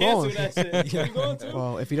gonna cancel that shit. You going to?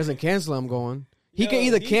 Well, if he doesn't cancel, I'm going. He can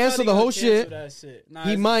either cancel the whole shit. Nah,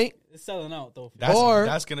 he might. It's selling out though.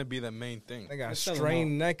 That's gonna be the main thing. They got a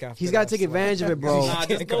strained neck after. He's got to take advantage of it, bro. Nah,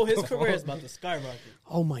 just know his career is about to skyrocket.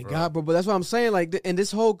 Oh my god, bro! But that's what I'm saying. Like, and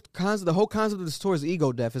this whole concept, the whole concept of this tour is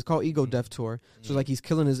ego death. It's called Ego Death Tour. So like he's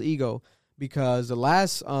killing his ego because the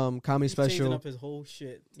last comedy he's special, changing up his whole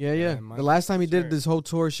shit. Yeah. The last time he did this whole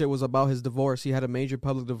tour shit was about his divorce. He had a major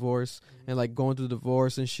public divorce and like going through the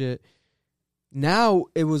divorce and shit. Now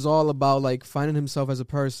it was all about like finding himself as a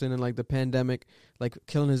person and like the pandemic, like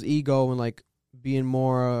killing his ego and like being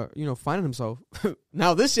more, finding himself.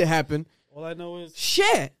 Now this shit happened. All I know is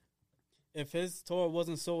shit. If his tour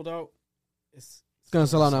wasn't sold out, it's gonna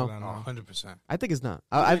sell out now. 100%. I think it's not.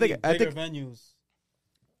 I think venues,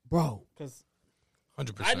 bro. Because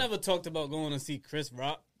 100%. I never talked about going to see Chris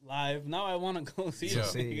Rock live. Now I want to go see him.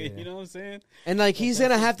 Yeah. You know what I'm saying? And like he's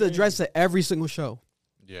gonna have to address it every single show.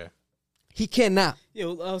 Yeah. He cannot.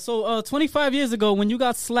 Yo, so 25 years ago, when you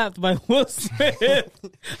got slapped by Will Smith,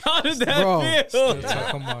 how did that feel?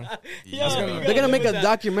 Come on. They're gonna make a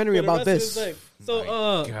documentary about this.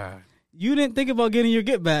 God. You didn't think about getting your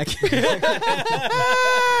get back. Yo,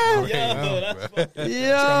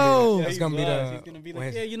 Yo. He's gonna be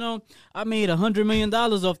like, I made $100 million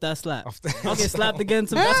off that slap. I'll get slapped again.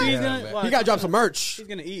 That's what he's gonna. He got to drop some merch. He's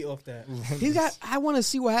gonna eat off that. I want to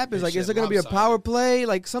see what happens. Like, is there gonna be a power play?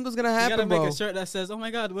 Like, something's gonna happen, bro. You gotta make a shirt that says, "Oh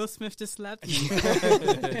my God, Will Smith just slapped me."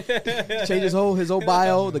 Change his whole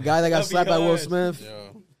bio. The guy that got slapped by Will Smith.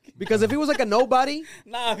 Because if he was like a nobody,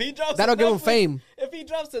 if he drops that'll give him fame. If he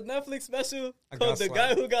drops a Netflix special called "The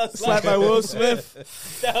Guy Who Got Slapped by Will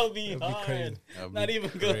Smith," that'll be hard. Not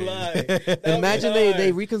even gonna lie. Imagine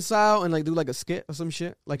they reconcile and like do like a skit or some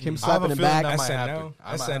shit, like him slapping him back. SNL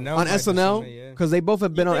on SNL because they both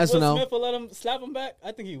have been on SNL. Will Smith will let him slap him back?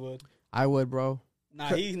 I think he would. I would, bro.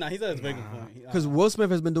 He's at his breaking point. Because Will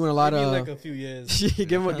Smith has been doing a lot of like a few years.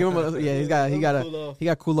 give him he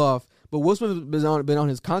got cool off. But Will Smith has been on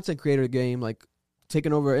his content creator game, like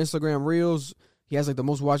taking over Instagram Reels. He has like the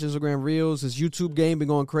most watched Instagram Reels. His YouTube game been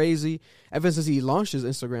going crazy ever since he launched his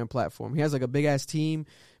Instagram platform. He has like a big ass team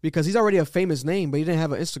because he's already a famous name, but he didn't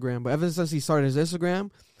have an Instagram. But ever since he started his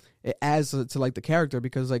Instagram, it adds to like the character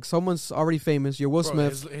because like someone's already famous. You're Will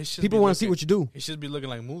Smith. People want to see what you do. He should be looking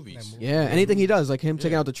like movies. Yeah, anything he does, like him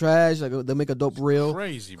taking out the trash, like they'll make a dope reel.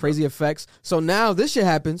 Crazy effects. So now this shit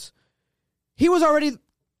happens. He was already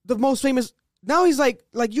the most famous. Now he's like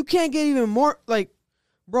you can't get even more like,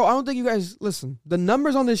 bro. I don't think you guys listen. The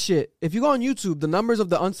numbers on this shit. If you go on YouTube, the numbers of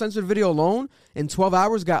the uncensored video alone in 12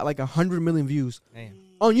 hours got like 100 million views. Damn.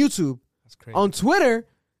 On YouTube. That's crazy. On Twitter,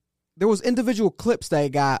 there was individual clips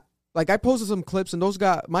that got like I posted some clips and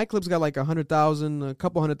my clips got like 100,000, a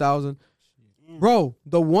couple 100,000. Bro,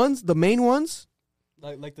 the main ones.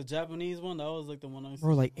 Like the Japanese one, that was like the one I saw.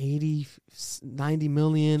 Bro, like 80, 90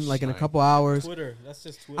 million, like in a couple hours. Twitter, that's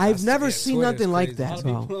just Twitter. I've never seen Twitter's nothing like crazy. that, A lot of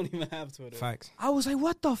bro. people don't even have Twitter. Facts. I was like,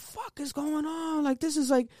 what the fuck is going on? Like, this is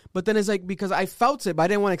like, but then it's like, because I felt it, but I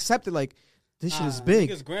didn't want to accept it. Like, this shit is big.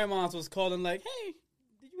 Because grandmas was calling like, hey,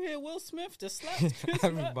 did you hear Will Smith just slapped Chris Rock?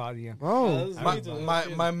 Everybody, Bro.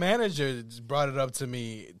 My manager brought it up to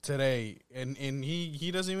me today, and he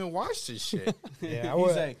doesn't even watch this shit. Yeah,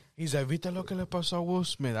 he's like, ¿Viste lo que le pasó a Will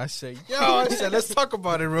Smith? I said, let's talk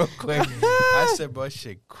about it real quick. I said, bro,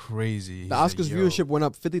 shit crazy. The Oscars viewership went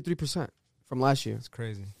up 53% from last year. It's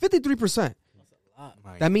crazy. 53%.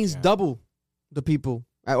 That means double the people,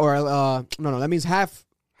 or no, that means half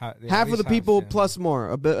of the people plus more,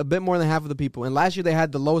 a bit more than half of the people. And last year they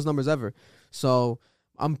had the lowest numbers ever. So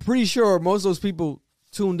I'm pretty sure most of those people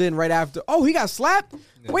tuned in right after. Oh, he got slapped?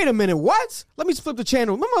 Yeah. Wait a minute, what? Let me flip the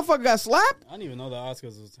channel. My motherfucker got slapped? I didn't even know the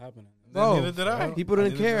Oscars was happening. Bro, neither did I. People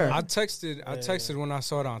didn't care. I texted when I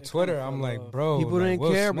saw it on Twitter. I'm like, bro. People didn't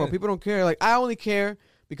care, bro. People don't care. Like, I only care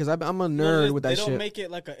because I'm a nerd with that shit. They don't make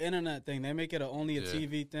it like an internet thing. They make it only a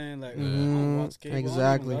TV thing. Like, I don't watch cable.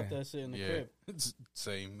 Exactly. I don't that shit in the crib. It's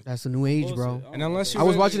same. That's the new age, bro. And unless you I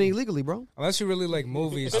was watching it illegally, bro. Unless you really like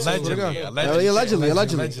movies. Allegedly.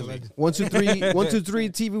 123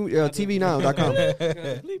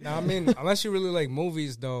 TVnow.com. Now, I mean, unless you really like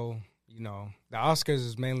movies, though, you know, the Oscars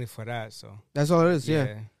is mainly for that. So that's all it is.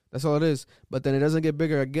 Yeah. That's all it is. But then it doesn't get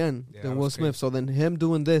bigger again than Will Smith. Crazy. So then him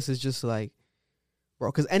doing this is just like, bro,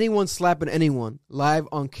 because anyone slapping anyone live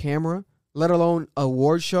on camera, let alone a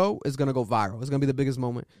award show, is going to go viral. It's going to be the biggest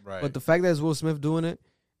moment. Right. But the fact that it's Will Smith doing it,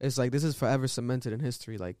 it's like, this is forever cemented in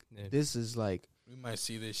history. Like, this is like. We might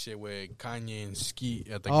see this shit with Kanye and Skeet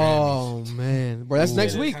at the Grammys. Oh, man. Bro, that's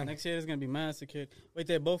next week. Next year is going to be massacred. Wait,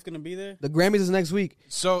 they're both going to be there? The Grammys is next week.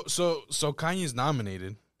 So Kanye's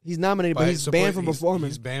nominated. He's nominated, but he's banned from performing.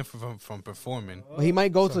 He's banned from performing. But he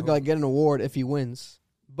might go to like get an award if he wins.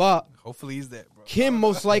 But hopefully he's there, bro. Kim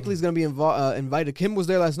most likely is going to be invited. Kim was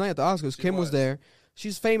there last night at the Oscars. Kim was there.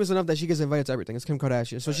 She's famous enough that she gets invited to everything. It's Kim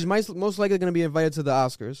Kardashian. So she's most likely going to be invited to the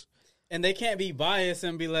Oscars. And they can't be biased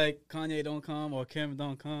and be like, Kanye don't come or Kim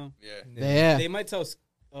don't come. Yeah. They might tell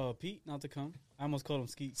Pete not to come. I almost called him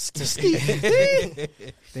Skeet.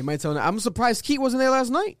 They might tell him. I'm surprised Skeet wasn't there last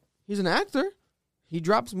night. He's an actor. He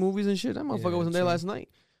drops movies and shit. That motherfucker wasn't there last night.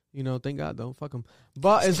 You know, thank God, though. Fuck him.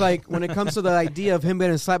 But it's like, when it comes to the idea of him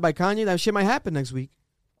getting slapped by Kanye, that shit might happen next week.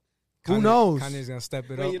 Who knows? Kanye's going to step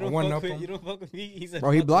it up. You don't fuck with me? Bro,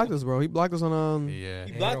 he blocked us, bro. He blocked us on... Yeah.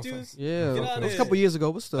 He blocked you? Yeah. It was a couple years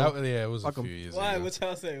ago, but still. It was a few years ago. Why? What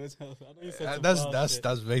y'all say? I know you said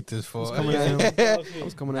that's Victor's fault. I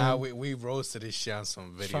was coming at him. We roasted this shit on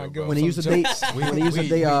some video, bro. When he used to date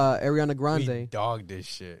Ariana Grande. We dogged this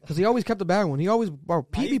shit. Because he always kept a bad one. He always... Bro,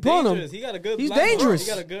 Pete be pulling him. He's dangerous. He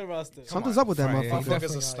got a good roster. Something's up with that motherfucker.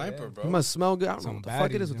 Motherfucker's a sniper, bro. He must smell good. I don't know what the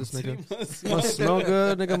fuck it is with this nigga. He must smell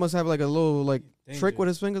good. Nigga must have like a little like trick with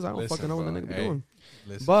his fingers. I don't fucking know what the nigga be doing.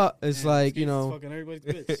 But it's like, you know.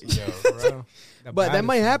 But that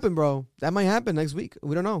might happen, bro. That might happen next week.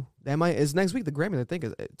 We don't know. It's next week, the Grammys, I think.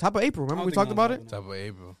 Is top of April. Remember we talked about it? Top of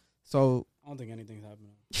April. So I don't think anything's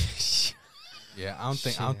happening. Yeah, I don't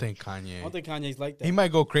think Kanye. I don't think Kanye's like that. He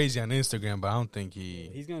might go crazy on Instagram, but I don't think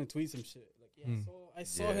he's gonna tweet some shit. Like, I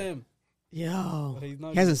saw him. Yo, he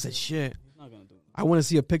hasn't said shit. He's not gonna do it. I want to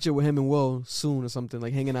see a picture with him and Will soon or something,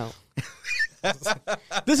 like hanging out.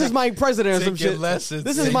 This is my president or some shit.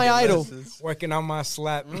 This is my idol. Working on my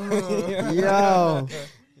slap. Yo,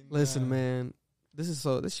 listen, man. This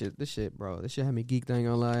shit, bro. This shit had me geeked. I ain't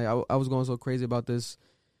gonna lie. I was going so crazy about this,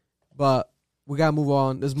 but we gotta move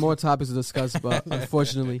on. There's more topics to discuss, but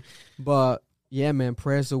unfortunately, but yeah, man.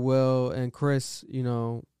 Prayers to Will and Chris. You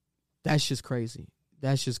know, that's just crazy.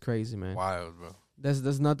 That's just crazy, man. Wild, bro.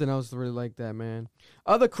 There's nothing else really like that, man.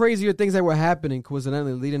 Other crazier things that were happening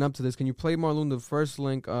coincidentally leading up to this. Can you play, Marlon, the first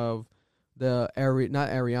link of the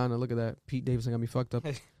not Ariana? Look at that. Pete Davidson got me fucked up.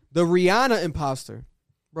 The Rihanna imposter,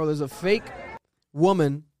 bro. There's a fake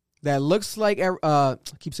woman that looks like I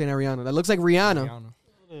keep saying Ariana. That looks like Rihanna.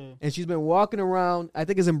 And she's been walking around. I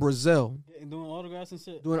think it's in Brazil. Doing autographs and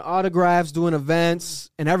shit. Doing autographs, doing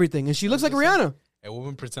events and everything. And she looks like Rihanna. A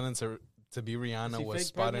woman pretending to be Rihanna was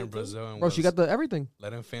spotted in Brazil. And bro, she got the everything.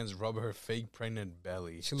 Letting fans rub her fake pregnant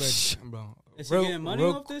belly. She looked, bro. Is she getting money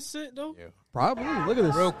off this shit, though? Yeah. Probably. Look at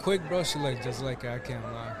this. Real quick, bro. She looked just like her. I can't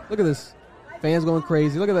lie. Look at this. Fans going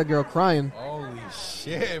crazy. Look at that girl crying. Holy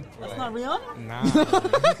shit, bro. That's not Rihanna? Nah.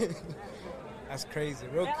 That's crazy.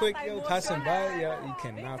 Real quick, yo, passing by, yo, you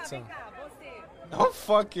cannot tell. No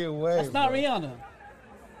fucking way. That's not Rihanna.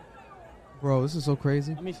 Bro, this is so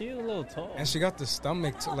crazy. I mean, she's a little tall. And she got the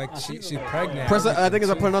stomach, like she's pregnant. Press. I think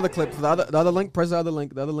I put another clip for the other link. Press the other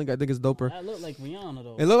link. The other link I think is doper. That looked like Rihanna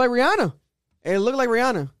though. It looked like Rihanna. It looked like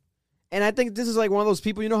Rihanna. And I think this is like one of those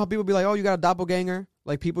people. You know how people be like, "Oh, you got a doppelganger."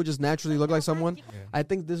 Like people just naturally look like someone. Yeah. I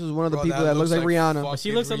think this is one of the people that looks like Rihanna.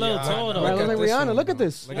 She looks a little tall though. Right, looks like Rihanna. Look at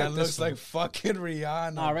this. That looks like fucking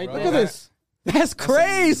Rihanna. Nah, right there. Look at this. That's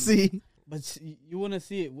crazy. But you want to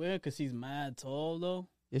see it where? Because she's mad tall though.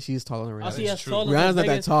 Yeah, she is taller than Rihanna. Rihanna's not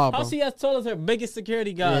that tall, bro. How she as tall as her biggest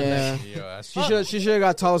security guard? Yeah. She should have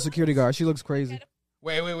got taller security guard. She looks crazy.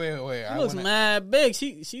 Wait. She looks mad big.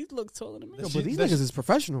 She looks taller than me. Yo, but these niggas is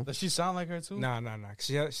professional. Does she sound like her too? Nah. I think Nah,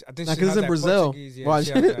 she it's in Brazil. Yeah, Watch.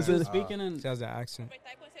 she has that, Speaking in. she has that accent.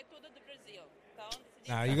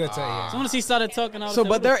 Nah, you gotta tell As soon as he started talking, I was So, like,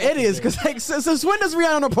 but what the they're fuck is idiots this? because like, since when does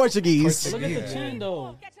Rihanna know Portuguese? Look at the chin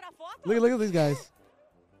though. Look at these guys.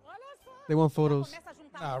 They want photos.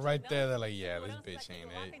 Nah, right there, they're like, yeah, this bitch ain't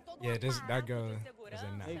it. Yeah, that girl is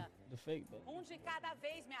a nine. The fake, bro.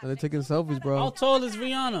 And they're taking selfies, bro. How tall is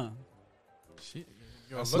Rihanna?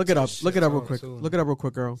 Look it up. Look it up real quick. Look it up real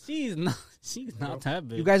quick, girl. She's not that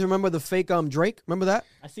big. You guys remember the fake Drake? Remember that?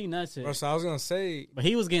 I seen that shit. Bro, so I was gonna say, But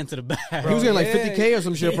he was getting to the bag. He was getting like yeah, 50K or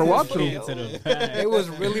some shit for walkthrough. to the bag. they was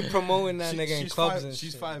really promoting that nigga in clubs and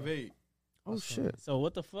She's shit. 5'8". Oh shit! So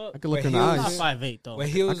what the fuck? I could look Wait, in the he was eyes. Not 5'8" though. When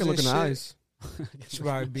he I was could look in the shit, eyes. she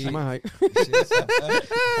probably be. She my height.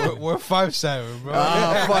 We're 5'7", bro.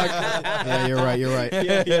 Oh fuck! Yeah, you're right.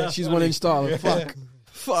 Yeah. She's 1 inch taller.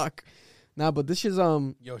 Fuck. Nah, but this shit's Yo, I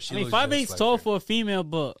mean, 5'8" tall for a female,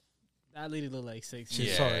 but that lady look like 6. She's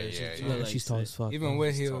Yeah, tall. yeah, She's yeah. tall. look like she's tall six. as fuck. Even bro.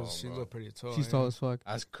 with She's heels, tall, she bro. look pretty tall. She's yeah. tall as fuck.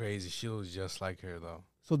 That's crazy. She looks just like her though.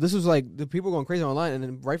 So this was like the people going crazy online, and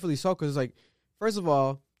then rightfully so, because like, first of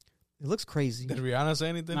all, it looks crazy. Did Rihanna say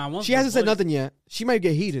anything? Nah, once She the hasn't said boys- nothing yet. She might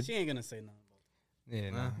get heated, She ain't gonna say nothing. Yeah,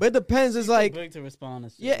 nah. but it depends. It's like, Big to respond.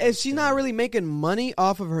 And shit. yeah, if she's not really making money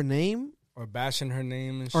off of her name Or bashing her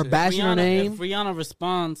name and or shit. bashing her name, If Rihanna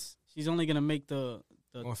responds, she's only gonna make the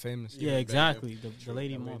More famous. yeah, exactly. The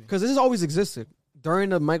lady more. because this has always existed during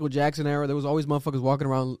the Michael Jackson era. There was always motherfuckers walking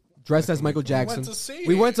around dressed as Michael Jackson.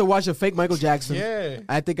 We went to watch a fake Michael Jackson. Yeah.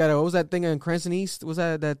 I think at what was that thing in Cranston East? Was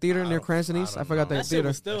that theater near Cranston East? I forgot that That shit theater.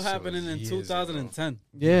 was still That shit happening was in years 2010.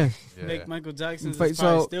 Yeah. Fake Michael Jackson is Fake-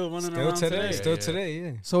 probably so- still running Still around today. today. Still today,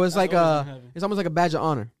 yeah. So it's like always been happening. it's almost like a badge of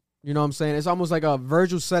honor. You know what I'm saying? It's almost like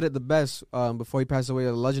Virgil said it the best before he passed away.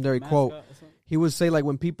 A legendary quote. Mascot or something. He would say like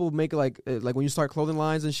when people make like when you start clothing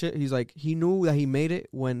lines and shit. He's like he knew that he made it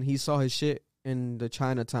when he saw his shit in the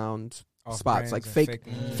Chinatown Off spots, brands like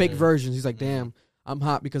and fake versions. He's like, damn, I'm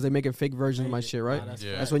hot because they making fake versions of my shit, right? Nah, that's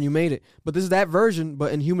Yeah. facts. That's when you made it. But this is that version,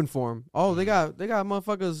 but in human form. Oh, they got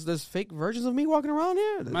motherfuckers. There's fake versions of me walking around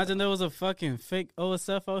here. Imagine there was a fucking fake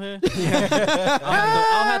OSF out here.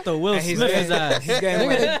 I'll have to Will And he's Smith his getting- ass. he's getting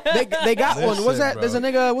Nigga, they got one. What's Listen, that? bro. There's a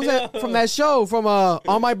nigga. What's that from that show from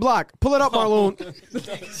On My Block? Pull it up, Marlon.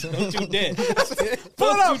 Don't you dare. Pull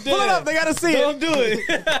it up. Pull it up. They gotta see Don't it. do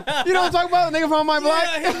it. You know what I'm talking about? The nigga from On My Block.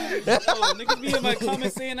 Oh, niggas be in my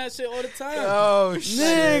comments saying that shit all the time. Oh shit.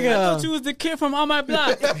 I thought Nigga. you was the kid from On My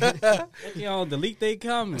Block. Okay, I'll delete they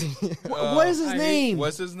comment. What is his I hate- name?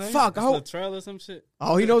 What's his name? Fuck. I hope. Latrell or some shit.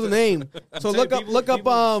 Oh, he knows the name. So look up People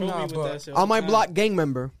troll me with but that shit all On My the Block time. gang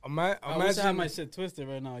member. I wish I had Imagine my shit twisted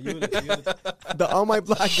right now. You The On My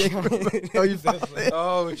Block gang member. Oh, you found it?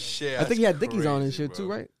 Oh shit. I think he had Dickies on and crazy, shit too,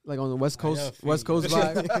 bro. right? Like on the West yeah, Coast, feet. West Coast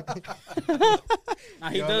vibe. Nah,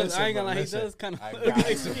 he Yo, does. listen, I ain't gonna bro, lie. He listen. does kind I of got look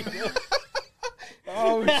like you. me.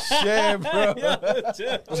 Oh shit, bro.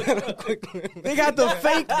 They got the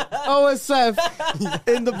fake OSF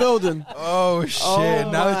in the building. Oh shit. Oh,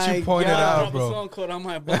 now that my you pointed God. out, Drop a bro. song called On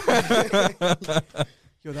My Block.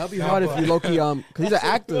 Yo, that'd be hard if you low key cause he's an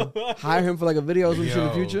actor. Hire him for like a video or some shit in the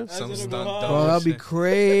Yo, future. Some That's stunt gonna go double Bro, that'd be shit.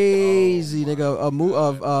 crazy,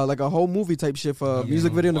 nigga. Like a whole movie type shit for a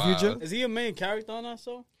music video in the wow. future. Is he a main character on that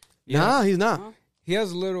show? Nah, he's not. Huh? he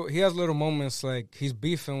has little moments like he's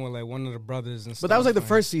beefing with like one of the brothers and stuff. But that was like the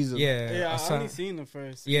first season. Yeah. Yeah, I aside, only seen the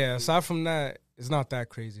first. yeah, aside from that, it's not that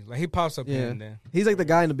crazy. Like he pops up here Yeah. and there. He's like the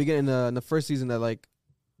guy in the beginning, in the first season that like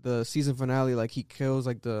the season finale, like he kills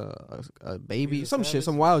like the baby, He's a some shit, savage?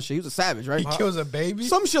 some wild shit. He was a savage, right? He kills a baby?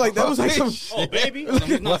 Some shit like that. It was like some. Oh, baby? No,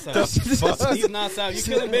 he's not savage. He's not savage.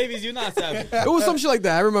 You killing babies, you're not savage. It was some shit like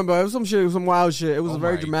that. I remember. It was some shit, some wild shit. It was Oh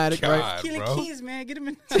very my dramatic, right? God, Killing bro. kids, man. Get him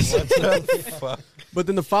in. What the fuck? But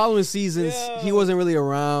then the following seasons, Yeah. he wasn't really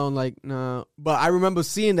around. Like, nah. But I remember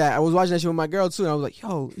seeing that. I was watching that shit with my girl too, and I was like,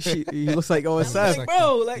 "Yo, he looks like OSF." Like,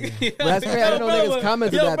 bro, like, that's crazy. I didn't know niggas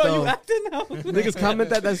commented yo, that, bro, though. You acting now? Niggas comment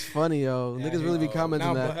that. That's funny, yo. Niggas really be commenting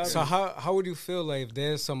Nah, that. but, so how would you feel like if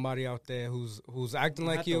there's somebody out there who's acting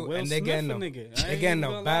like you Will and they Smith getting a a nigga. I they ain't getting even a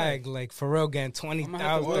gonna bag like for real getting I'ma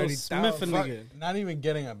have to 20,000, Will 30,000? Smith a Fuck, nigga. not even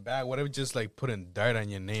getting a bag. What if just like putting dirt on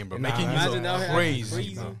your name, bro? Nah, Making you imagine that look would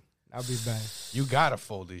crazy, happen. bro. That'd be bad. You gotta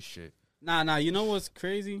fold this shit. Nah. You know what's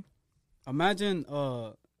crazy? Imagine,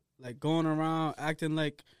 like going around acting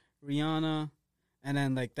like Rihanna, and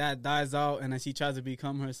then like that dies out, and then she tries to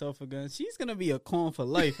become herself again. She's gonna be a con for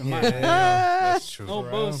life. In my opinion. That's true. No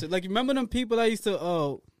bullshit. Like, remember them people that used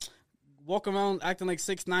to walk around acting like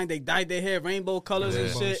 6'9"? They dyed their hair rainbow colors and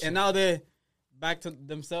Yeah. shit, and now they're back to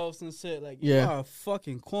themselves and shit. Like, Yeah. you are a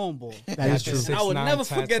fucking cornball. That is true. I would never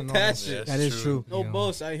forget that shit. That is true. No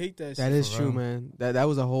bullshit. I hate that shit. That is true, man. That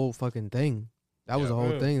was a whole fucking thing. That was a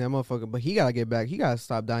whole thing. That motherfucker. But he gotta get back. He gotta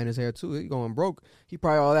stop dyeing his hair too. He going broke. He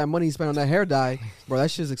probably all that money he spent on that hair dye, bro.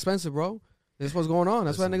 That shit's expensive, bro. That's what's going on.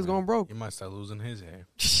 That's why niggas going broke. He might start losing his hair.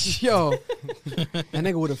 Yo, that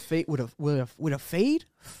nigga with a fade, with a fade,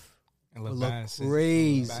 It would look look bad.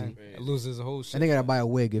 crazy. It loses the whole shit. That nigga gotta buy a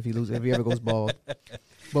wig if he ever goes bald.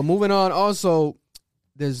 But moving on, also,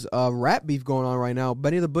 there's rap beef going on right now.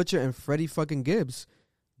 Benny the Butcher and Freddie fucking Gibbs.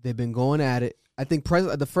 They've been going at it. I think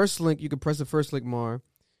the first link, you can press the first link, Mar.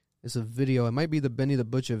 It's a video. It might be the Benny the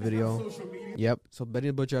Butcher video. Yep. So Benny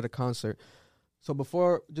the Butcher at a concert. So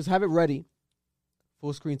before, just have it ready.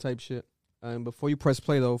 Full screen type shit. And before you press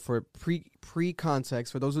play, though, for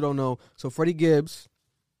pre-context, for those who don't know, so Freddie Gibbs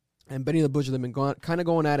and Benny the Butcher, they've been kind of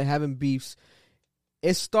going at it, having beefs.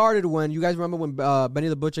 It started when, you guys remember when Benny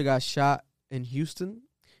the Butcher got shot in Houston?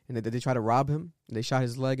 And they tried to rob him? And they shot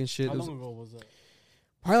his leg and shit. How long ago was that?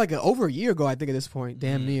 Probably like over a year ago, I think, at this point.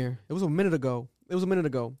 Damn near. It was a minute ago. But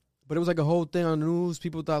it was like a whole thing on the news.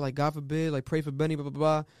 People thought, like, God forbid, like, pray for Benny, blah, blah,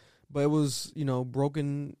 blah. But it was,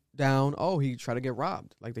 broken down. Oh, he tried to get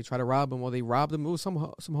robbed. Like, they tried to rob him. Well, they robbed him. It was some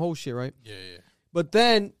whole shit, right? Yeah. But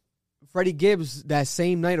then Freddie Gibbs, that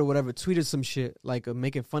same night or whatever, tweeted some shit, like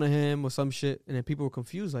making fun of him or some shit. And then people were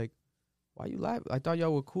confused, like, why you laughing? I thought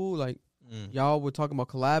y'all were cool. Like, y'all were talking about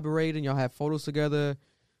collaborating. Y'all had photos together.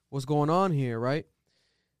 What's going on here, right?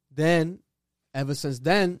 Then, ever since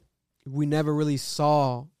then, we never really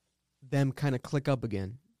saw them kind of click up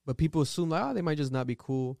again. But people assume, like, oh, they might just not be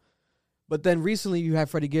cool. But then recently you have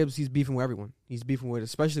Freddie Gibbs. He's beefing with everyone. He's beefing with,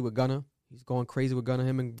 especially with Gunna. He's going crazy with Gunna.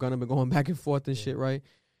 Him and Gunna been going back and forth and shit, right?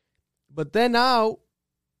 But then now,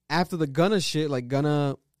 after the Gunna shit, like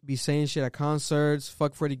Gunna be saying shit at concerts,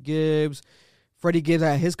 fuck Freddie Gibbs. Freddie Gibbs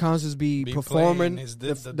at his concerts be performing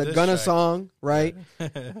the Gunna song, right?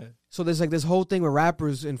 So there's like this whole thing with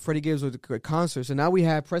rappers and Freddie Gibbs with concerts. And now we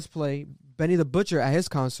have press play, Benny the Butcher at his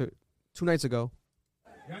concert 2 nights ago.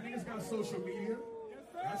 Y'all niggas got social media.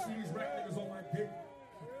 I see these rap niggas on my dick.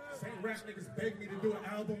 Same rap niggas beg me to do an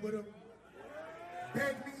album with them.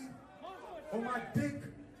 Beg me on my dick.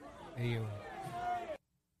 Hey, yo.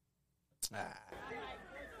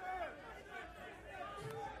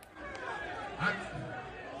 I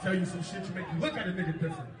tell you some shit to make you look at a nigga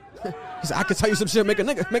different. He said, I can tell you some shit, make you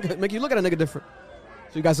look at a nigga different.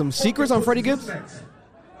 So you got some secrets on Freddie Gibbs?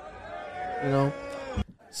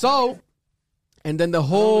 So, and then the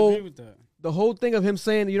whole thing of him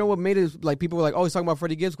saying, you know what made it, like, people were like, oh, he's talking about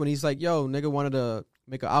Freddie Gibbs when he's like, yo, nigga wanted to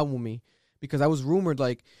make an album with me. Because I was rumored,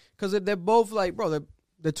 like, because they're both, like, bro,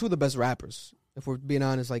 they're two of the best rappers. If we're being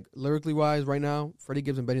honest, like, lyrically wise right now, Freddie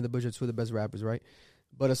Gibbs and Benny the Butcher are two of the best rappers, right?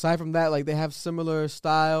 But aside from that, like, they have similar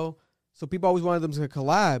style. So people always wanted them to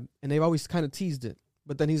collab, and they've always kind of teased it.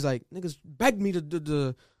 But then he's like, niggas begged me to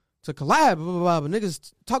collab, blah, blah, blah, but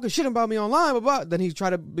niggas talking shit about me online, blah, blah. Then he tried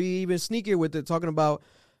to be even sneakier with it, talking about,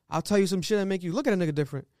 I'll tell you some shit and make you look at a nigga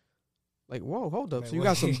different. Like, whoa, hold up. So you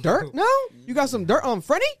got some dirt now? You got some dirt on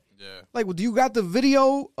Freddie? Yeah. Like, do you got the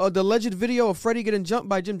video, the alleged video of Freddie getting jumped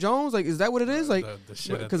by Jim Jones? Like, is that what it is? Like,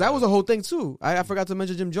 because that was a whole thing too. I forgot to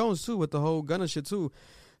mention Jim Jones too with the whole Gunna shit too.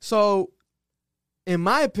 So, in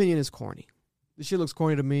my opinion, it's corny. This shit looks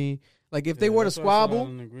corny to me. Like, if they were to squabble, I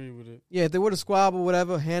don't agree with it. Yeah, if they were to squabble,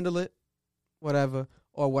 whatever, handle it, whatever.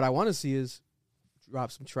 Or what I want to see is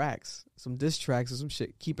drop some tracks, some diss tracks or some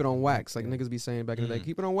shit. Keep it on wax, like niggas be saying back in the day.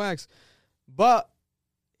 Keep it on wax. But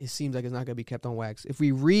it seems like it's not gonna be kept on wax. If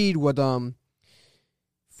we read what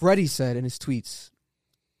Freddie said in his tweets,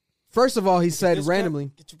 first of all, he said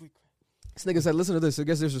randomly. This nigga said, "Listen to this. It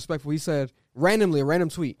gets disrespectful." He said randomly, a random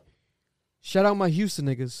tweet. Shout out my Houston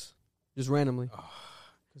niggas, just randomly.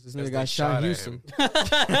 Because this nigga got shot in Houston.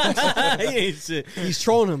 He ain't shit. He's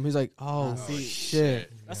trolling him. He's like, oh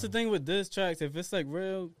shit. That's the thing with diss tracks. If it's like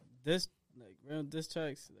real diss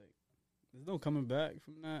tracks, like there's no coming back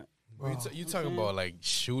from that. You talking about like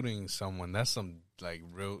shooting someone? That's some like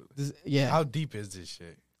real. Yeah. How deep is this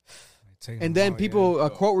shit? And then people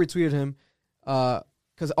quote retweeted him,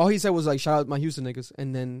 because all he said was like, "Shout out my Houston niggas,"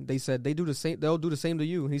 and then they said they do the same. They'll do the same to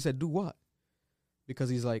you. And he said, "Do what?" Because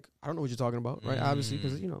he's like, I don't know what you're talking about, right? Obviously,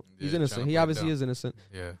 because he's innocent. He obviously is innocent.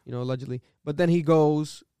 Yeah. Allegedly. But then he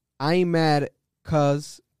goes, I ain't mad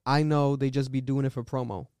because I know they just be doing it for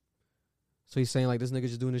promo. So he's saying like this nigga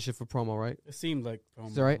just doing this shit for promo, right? It seemed like promo.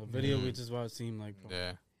 Is that right? The video, which is why it seemed like promo.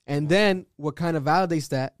 Yeah. And then what kind of validates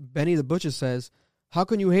that? Benny the Butcher says, "How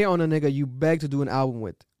can you hate on a nigga you beg to do an album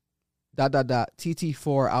with? ...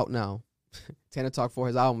 TT4 out now." Tana Talk for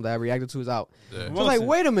his album that I reacted to is out. Yeah. I was like,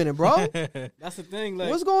 wait a minute, bro. That's the thing. Like,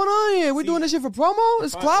 what's going on here? We doing this shit for promo?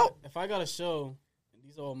 It's clout? If I got a show, and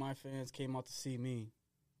these all my fans came out to see me,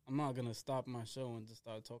 I'm not going to stop my show and just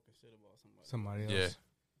start talking shit about somebody else. Yeah.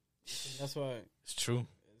 That's why. It's true.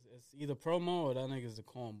 It's either promo or that nigga's a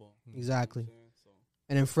cornball. Exactly. You know so.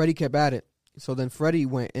 And then Freddie kept at it. So then Freddie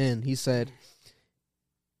went in. He said,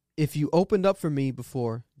 if you opened up for me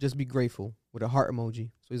before, just be grateful, with a heart emoji.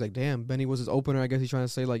 So he's like, damn, Benny was his opener. I guess he's trying to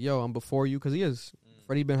say, like, yo, I'm before you, because he is.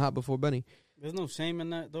 Freddie been hot before Benny. There's no shame in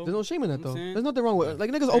that, though. There's no shame in that, though. Saying? There's nothing wrong with it.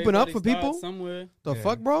 Like, niggas open up for people. Somewhere. The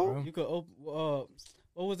fuck, bro? You could open.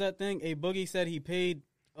 What was that thing? A Boogie said he paid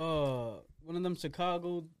one of them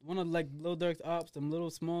Chicago, one of like Lil Durk's ops, them little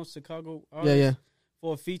small Chicago artists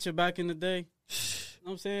for a feature back in the day. You know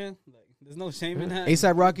what I'm saying? Like, there's no shame in that.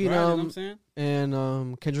 A$AP Rocky you know what I'm saying?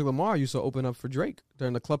 And Kendrick Lamar used to open up for Drake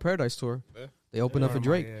during the Club Paradise tour. Yeah. They opened up for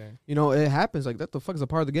Drake. You know, it happens. Like, that the fuck is a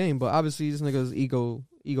part of the game. But obviously, this nigga's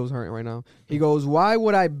ego's hurting right now. He goes, why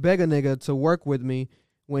would I beg a nigga to work with me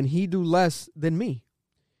when he do less than me?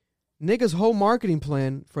 Nigga's whole marketing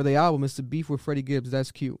plan for the album is to beef with Freddie Gibbs.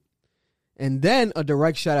 That's cute. And then a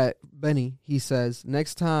direct shot at Benny. He says,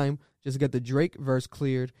 next time, just get the Drake verse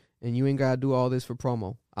cleared, and you ain't got to do all this for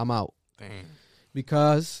promo. I'm out. Damn.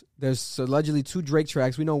 Because there's allegedly 2 Drake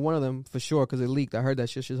tracks. We know one of them for sure because it leaked. I heard that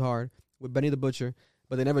shit's hard with Benny the Butcher,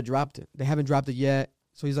 but they never dropped it. They haven't dropped it yet.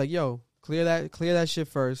 So he's like, yo, clear that shit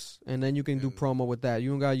first, and then you can do promo with that. You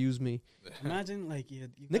don't got to use me. Imagine, like, you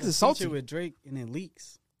niggas is salty with Drake, and it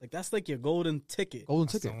leaks. Like, that's like your golden ticket.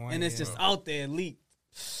 And it's just out there leaked.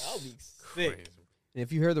 That would be sick. Crazy. And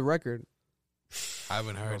if you hear the record, I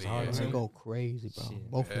haven't heard it it's yet. gonna go crazy, bro.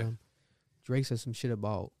 Both of them. Drake said some shit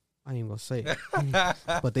about, I ain't even gonna say it.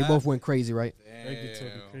 But they both went crazy, right?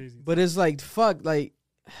 Crazy. But it's like, fuck, like,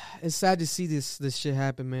 it's sad to see this shit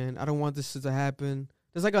happen, man. I don't want this shit to happen.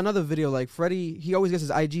 There's like another video, like Freddie, he always gets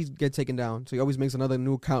his IG get taken down. So he always makes another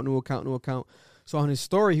new account. So on his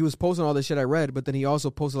story, he was posting all this shit I read, but then he also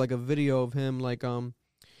posted like a video of him like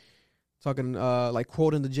talking like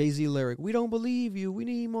quoting the Jay-Z lyric, "We don't believe you. We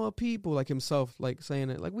need more people," like himself, like saying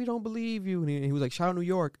it, like, "We don't believe you." And he was like, "Shout out New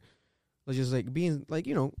York." Like, just like being like,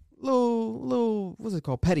 you know, little what's it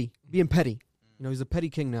called? Petty. Being petty. You know, he's a petty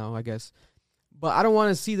king now, I guess. But I don't want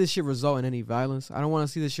to see this shit result in any violence. I don't want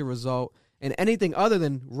to see this shit result in anything other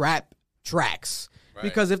than rap tracks. Right.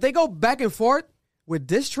 Because if they go back and forth with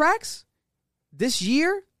diss tracks this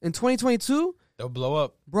year in 2022, they'll blow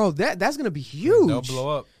up. Bro, that's going to be huge. They'll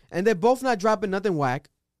blow up. And they're both not dropping nothing whack.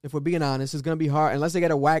 If we're being honest, it's going to be hard unless they get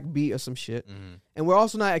a whack beat or some shit. Mm-hmm. And we're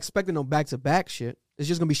also not expecting no back-to-back shit. It's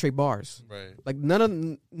just going to be straight bars. Right. Like,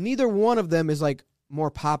 neither one of them is like more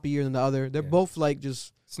poppier than the other. They're both like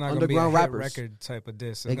just it's not underground gonna be a rappers. Hit record type of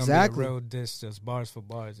diss. It's exactly. gonna be a real diss, just bars for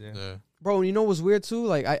bars. Yeah. Bro, you know what's weird too?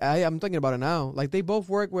 Like I'm thinking about it now. Like they both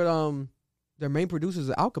work with their main producers,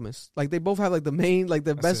 The Alchemist. Like they both have like the main, like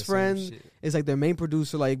their best friend is like their main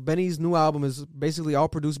producer. Like Benny's new album is basically all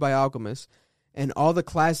produced by Alchemist, and all the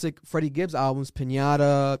classic Freddie Gibbs albums,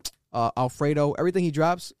 Pinata, Alfredo, everything he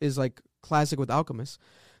drops is like classic with Alchemist.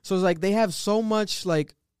 So it's like they have so much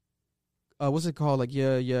like. What's it called? Like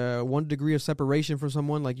your 1 degree of separation from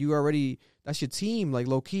someone. Like you already, that's your team. Like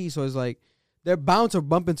low key. So it's like they're bound to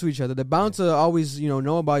bump into each other. They're bound to always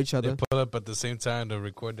know about each other. They pull up at the same time to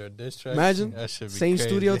record their diss tracks. Imagine that should be same crazy.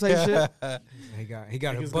 studio type shit. He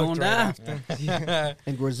got his going down.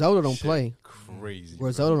 And Griselda don't play. Crazy.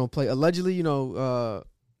 Griselda don't play. Allegedly, you know.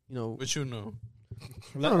 But you know.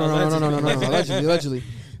 No. Allegedly.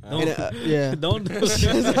 Yeah. Don't do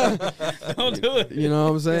it. Don't do it. You know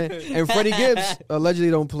what I'm saying? And Freddie Gibbs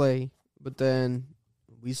allegedly don't play. But then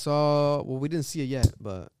we saw, we didn't see it yet,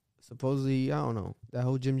 but supposedly, I don't know. That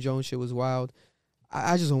whole Jim Jones shit was wild.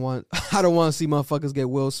 I just don't want, I don't want to see motherfuckers get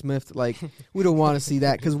Will Smith. Like, we don't want to see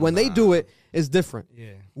that. Because when they do it, it's different.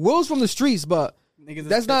 Yeah. Will's from the streets, but niggas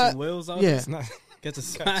that's not. Wills out yeah. Get to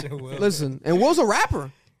sign. Listen, and Will's a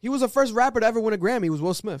rapper. He was the first rapper to ever win a Grammy. He was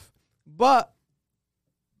Will Smith. But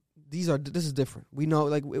this is different. We know,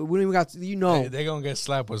 like, we don't even got to, They're going to get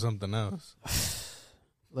slapped with something else.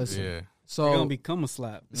 Listen. Yeah. So they're going to become a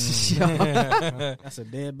slap. That's a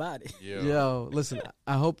dead body. Yo, listen,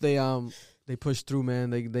 I hope they push through, man.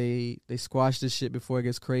 They squash this shit before it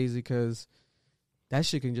gets crazy, because that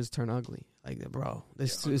shit can just turn ugly. Like, bro,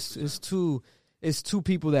 it's two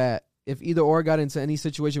people that if either or got into any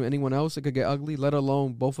situation with anyone else, it could get ugly, let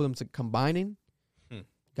alone both of them combining.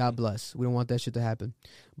 God bless. We don't want that shit to happen.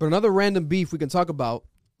 But another random beef we can talk about,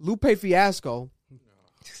 Lupe Fiasco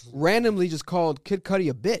randomly just called Kid Cudi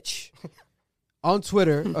a bitch on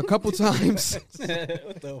Twitter a couple times.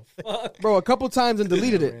 What the fuck? Bro, a couple times and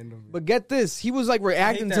deleted it. But get this. He was like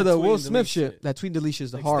reacting to the Will Smith shit. That tweet delete shit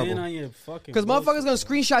is horrible. Because motherfuckers going to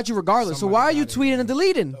screenshot you regardless. So why are you tweeting and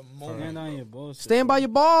deleting? Stand on your bullshit. Stand by your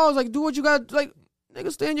balls. Like, do what you got. Like,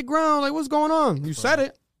 nigga, stand your ground. Like, what's going on? You said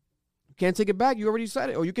it. You can't take it back. You already said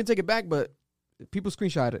it. Or you can take it back, but people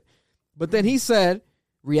screenshot it. But then he said,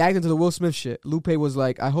 reacting to the Will Smith shit, Lupe was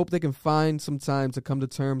like, I hope they can find some time to come to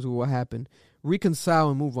terms with what happened. Reconcile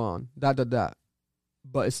and move on. ...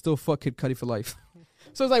 But it's still fuck Kid Cudi for life.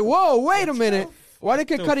 So it's like, whoa, wait a minute. Why did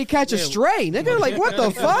Kid Cudi catch a stray? Nigga, like, what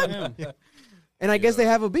the fuck? And I guess they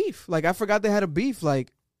have a beef. Like, I forgot they had a beef.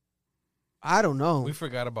 Like, I don't know. We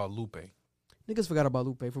forgot about Lupe. Niggas forgot about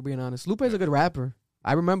Lupe, for being honest. Lupe's a good rapper.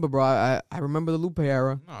 I remember, bro. I remember the Lupe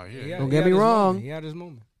era. Oh, yeah. Don't get me wrong. He had his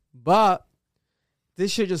moment. But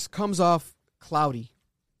this shit just comes off cloudy.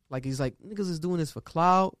 Like, he's like, niggas is doing this for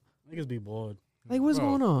clout. Niggas be bored. Like, what's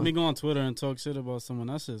going on? Let me go on Twitter and talk shit about someone.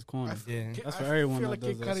 That shit's corny. That's for everyone that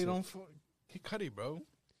does that shit. Kid Cudi, bro.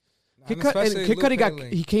 Kid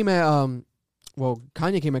Cudi he came at, well,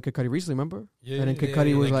 Kanye came at Kid Cudi recently, remember? Yeah. And then Kid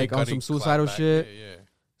Cudi was like on some suicidal shit. Yeah.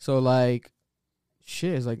 So, like,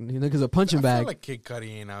 shit, it's like, niggas a punching bag. I feel like Kid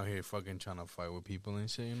Cudi ain't out here fucking trying to fight with people and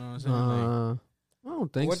shit, you know what I'm saying? I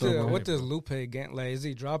don't think so. What does Lupe get? Like, is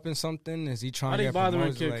he dropping something? Is he trying to get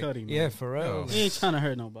bothering Kid Cudi, man? Yeah, for real. He ain't trying to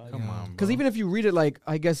hurt nobody. Come on, because even if you read it, like,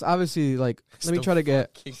 I guess obviously, like, let me try to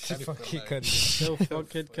get. Fuck Kid Cudi. Still fuck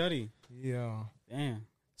Kid Cudi. Yeah. Damn.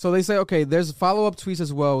 So they say, okay, there's follow-up tweets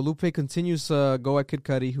as well. Lupe continues to go at Kid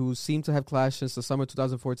Cudi, who seemed to have clashed since the summer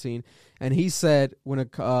 2014. And he said, when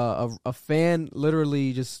a fan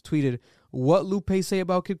literally just tweeted, what Lupe say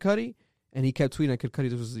about Kid Cudi? And he kept tweeting at Kid Cudi.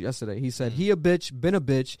 This was yesterday. He said, he a bitch, been a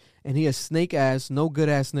bitch, and he a snake ass, no good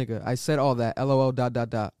ass nigga. I said all that. LOL. ...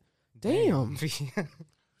 Damn.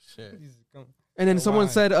 Shit. And then someone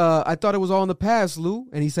said, I thought it was all in the past, Lou.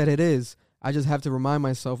 And he said, it is. I just have to remind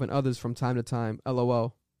myself and others from time to time.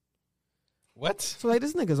 LOL. What? So like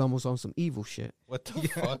this nigga's almost on some evil shit. What the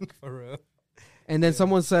fuck? For real. And then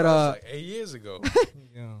someone said, like 8 years ago.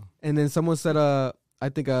 Yeah. And then someone said, I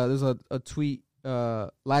think there's a tweet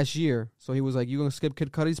last year. So he was like, you gonna skip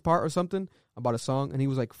Kid Cudi's part or something about a song? And he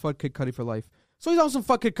was like, fuck Kid Cudi for life. So he's on some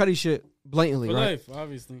fuck Kid Cudi shit blatantly, for right? life,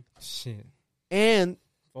 obviously. Shit. And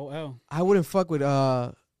L. I wouldn't fuck with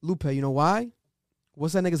Lupe. You know why?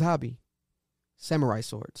 What's that nigga's hobby? Samurai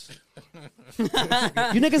swords. You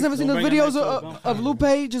niggas never seen the videos of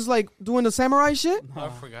Lupe just like doing the samurai shit? I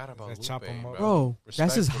forgot about Lupe, chop 'em up. Bro,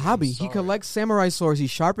 that's his hobby. He collects samurai swords. He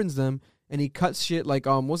sharpens them and he cuts shit like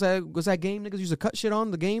what's that game niggas used to cut shit on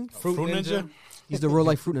the game? Fruit Ninja. He's the real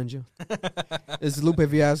life Fruit Ninja. It's Lupe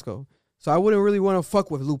Fiasco. So I wouldn't really want to fuck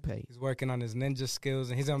with Lupe. He's working on his ninja skills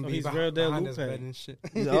and he's gonna be behind his bed and shit.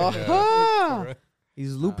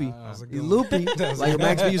 He's loopy. He's loopy. Like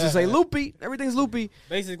Max B used to say, loopy. Everything's loopy.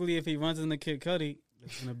 Basically, if he runs into Kid Cudi,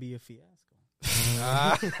 it's going to be a fiasco.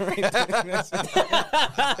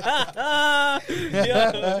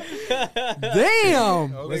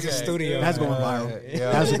 Damn. There's a studio. That's going viral.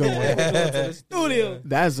 That's a good one. Studio.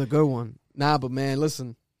 That's a good one. Nah, but man,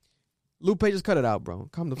 listen. Lupe, just cut it out, bro.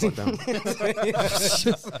 Calm the fuck down.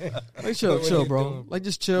 Like, chill, bro. Like,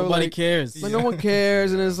 just chill. Nobody like, cares. Like, no one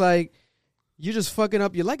cares. And it's like, you're just fucking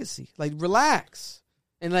up your legacy. Like, relax.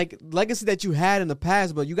 And, like, legacy that you had in the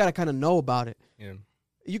past, but you got to kind of know about it. Yeah.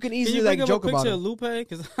 You can easily, like, joke about it. Can you bring up a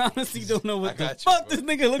picture of Lupe? Because I honestly don't know what the fuck this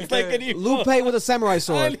nigga looks like anymore. Lupe with a samurai I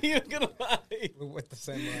sword. ain't even gonna lie. With the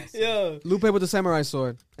samurai sword. Yo. Lupe with the samurai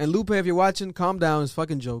sword. And Lupe, if you're watching, calm down. It's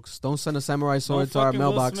fucking jokes. Don't send a samurai sword to our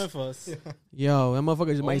mailbox. Will Smith us. Yo, that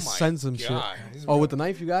motherfucker just might send some shit. Oh, with the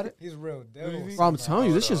knife, you got it? He's real. Bro, I'm telling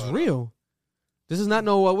you, this shit's real. This is not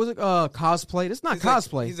no, what was it, cosplay? This is not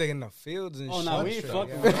cosplay. He's like in the fields and shit. Oh, no, we ain't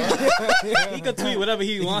fucking with him. He can tweet whatever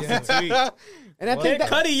he wants to tweet. And I think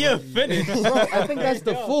Cudi, you're finished. Bro, I think that's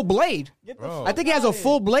the full blade. I think he has a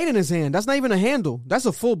full blade in his hand. That's not even a handle. That's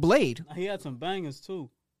a full blade. He had some bangers, too.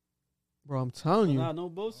 Bro, I'm telling you. Nah, no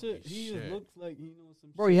bullshit. He just looks like, you know, some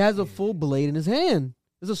Bro, he has a full blade in his hand.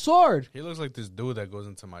 It's a sword. He looks like this dude that goes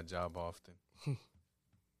into my job often.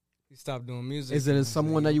 He stopped doing music. Is it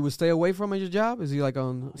someone that you would stay away from at your job? Is he like a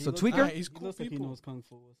tweaker? He's cool. He looks like he knows Kung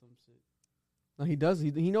Fu or some shit. No, he does.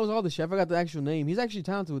 He knows all this shit. I forgot the actual name. He's actually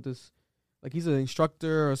talented with this. Like, he's an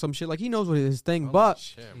instructor or some shit. Like, he knows what his thing.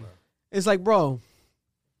 But it's like, bro,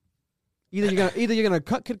 either you're gonna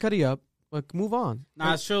cut Kid Cudi up, like, move on.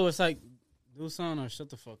 Nah, it's true. It's like, do something or shut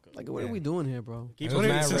the fuck up. Like, what are we doing here, bro? Since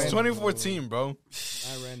 2014, bro. Not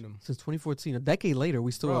random. Since 2014, a decade later,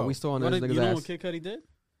 we still on this nigga's You know ass. what Kid Cudi did?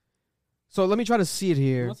 So let me try to see it He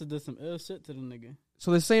here. must have did some ill shit to the nigga.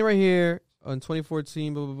 So they're saying right here, in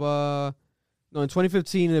 2014, blah, blah, blah. No, in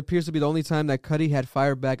 2015, it appears to be the only time that Cudi had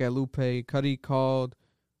fired back at Lupe. Lupe called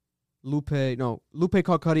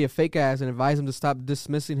Cudi a fake ass and advised him to stop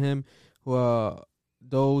dismissing him,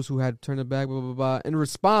 those who had turned it back, blah, blah, blah. In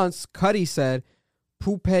response, Cudi said,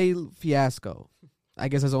 "Poupe fiasco." I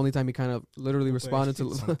guess that's the only time he kind of literally responded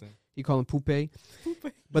to. He called him Poupe.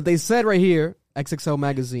 But they said right here, XXL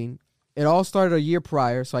Magazine, it all started a year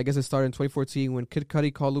prior, so I guess it started in 2014 when Kid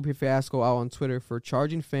Cudi called Lupe Fiasco out on Twitter for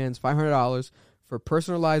charging fans $500 for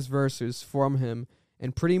personalized verses from him,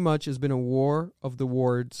 and pretty much has been a war of the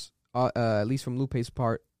words, at least from Lupe's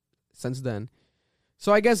part, since then.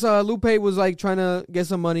 So I guess Lupe was like trying to get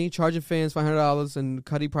some money, charging fans $500, and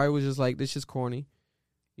Cudi probably was just like, "This shit's corny,"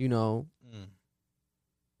 you know.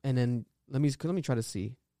 And then let me try to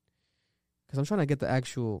see, because I'm trying to get the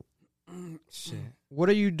actual shit. What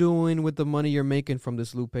are you doing with the money you're making from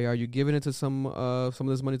this, Lupe? Are you giving it to some of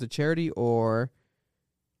this money to charity, or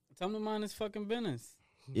tell him to mind his fucking business?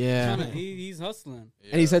 Yeah, he's hustling.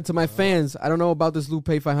 Yeah. And he said to my fans, "I don't know about this Lupe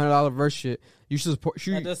 $500 verse shit. You should support."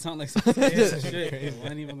 That does sound like some shit. I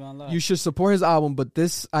ain't even gonna lie. You should support his album, but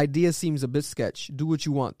this idea seems a bit sketch. Do what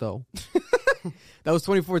you want, though. That was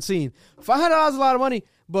 2014. $500 is a lot of money,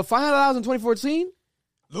 but $500 in 2014.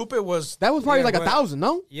 Lupe was probably like 1,000.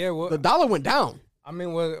 No, the dollar went down. I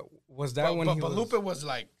mean, was that when? But Lupe was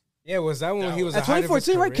like. Yeah, was that when he was at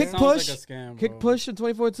 2014, right? Kick Push, like a scam, Kick Push in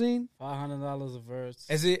 2014. $500 a verse.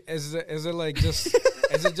 Is it like just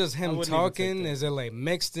is it just him talking? Is it like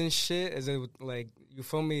mixed and shit? Is it like, you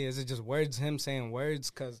feel me? Is it just words, him saying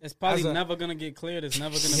words? Cause it's probably never gonna get cleared. It's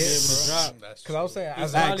never gonna be able to drop. Because I was saying,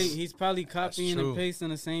 he's probably copying and pasting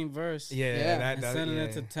the same verse. Yeah, and sending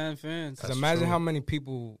it to 10 fans. Because imagine how many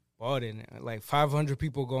people bought it. Like 500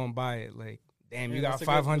 people going buy it. Like. Damn, you got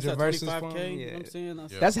 500 verses from him? You know what I'm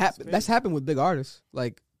saying? That's happened with big artists.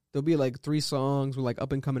 Like, there'll be like 3 songs with like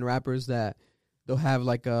up and coming rappers that they'll have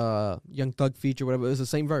like a Young Thug feature, whatever. It's the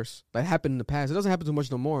same verse. That happened in the past. It doesn't happen too much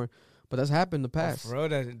no more, but that's happened in the past. Bro,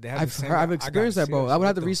 I've experienced that, bro. I would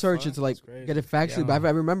have to research it to like get it factually, but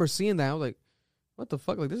I remember seeing that. I was like, what the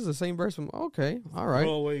fuck? Like, this is the same verse from, okay, all right.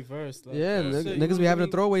 Throwaway verse. Like, niggas be having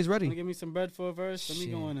the throwaways ready. Give me some bread for a verse? Let me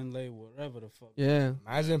go in and lay whatever the fuck. Yeah.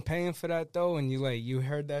 Imagine paying for that, though, and you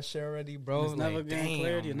heard that shit already, bro. It's never getting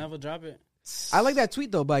cleared. You never drop it. I like that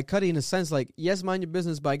tweet, though, by Cudi in a sense. Like, yes, mind your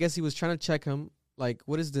business, but I guess he was trying to check him. Like,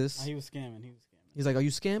 what is this? He was scamming. He's like, are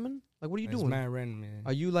you scamming? Like, what are you doing? Mad random, man.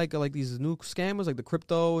 Are you like these new scammers, like the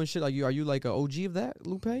crypto and shit? Are you like an OG of that,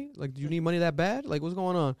 Lupe? Like, do you need money that bad? Like, what's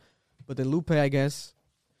going on? But then Lupe, I guess.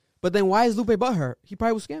 But then why is Lupe butthurt? He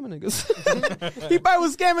probably was scamming niggas.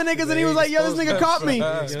 And he was like, yo, this nigga caught me.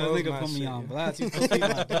 This nigga put me on blast. He's supposed to be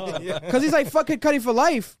my dog. Because he's like, fuck it, Cudi for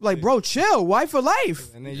life. Like, bro, chill. Why for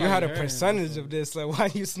life? And then you had a percentage of this. Like,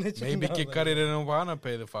 why you snitching? Maybe Kid Cudi didn't want to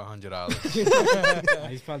pay the $500.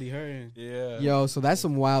 He's probably hurting. Yeah. Yo, so that's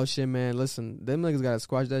some wild shit, man. Listen, them niggas got to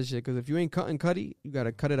squash that shit. Because if you ain't cutting Cudi, you got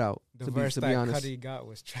to cut it out. The verse that Cudi got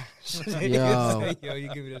was trash. Yo,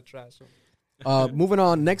 you give me the trash one. Moving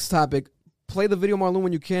on, next topic. Play the video, Marlon,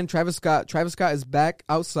 when you can. Travis Scott is back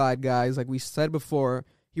outside, guys. Like we said before,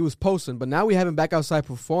 he was posting, but now we have him back outside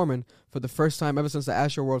performing for the first time ever since the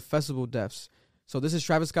Astroworld Festival deaths. So this is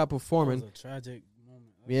Travis Scott performing. That was a tragic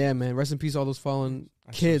moment. Yeah, man. Rest in peace, all those fallen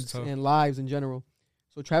kids and lives in general.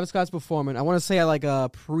 So Travis Scott's performing. I want to say at like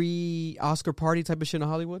a pre-Oscar party type of shit in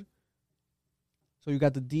Hollywood. So you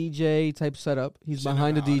got the DJ type setup. He's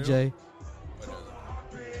behind the DJ.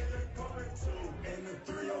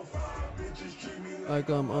 Like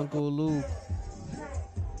Uncle Luke.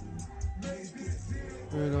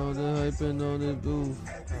 Right on the hype and on the booth.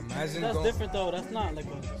 Imagine that's different though. That's not like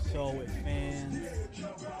a show with fans.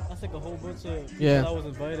 That's like a whole bunch of people that was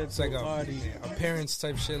invited to like a party. Appearance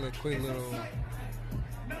type shit, like quick little.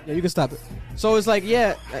 Yeah, you can stop it. So it's like,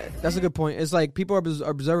 yeah, that's a good point. It's like people are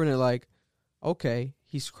observing it like, okay,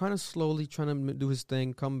 he's kind of slowly trying to do his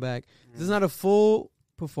thing, come back. This is not a full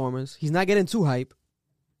performance. He's not getting too hype.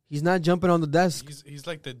 He's not jumping on the desk. He's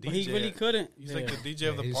like the DJ. But he really couldn't. He's like the DJ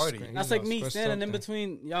of the party. That's like me standing in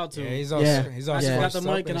between y'all two. Yeah, he's all got the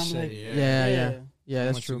mic and I'm like, yeah,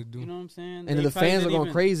 that's true. You know what I'm saying? And the fans are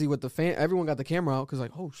going crazy with the fan. Everyone got the camera out because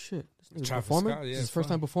like, oh shit, this nigga's performing. This is his first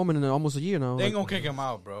time performing in almost a year now. They ain't gonna kick him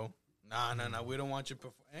out, bro. Nah. We don't want you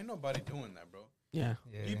perform. Ain't nobody doing that, bro. Yeah.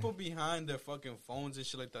 People behind their fucking phones and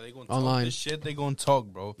shit like that, they gonna talk this shit, they gonna talk,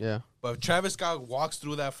 bro. Yeah. But if Travis Scott walks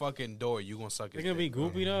through that fucking door, you gonna suck his dick. They're gonna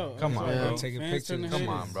be goopy though. Come on, bro. Taking pictures. Come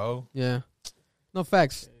on, bro. Yeah. No,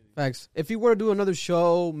 facts. If he were to do another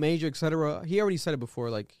show, major, etc., he already said it before,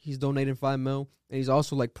 like he's donating $5 million, and he's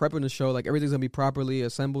also like prepping the show, like everything's gonna be properly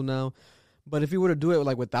assembled now. But if you were to do it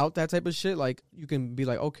like without that type of shit, like you can be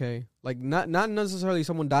like, okay, like not necessarily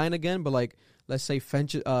someone dying again, but like let's say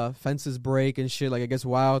fences break and shit, like it gets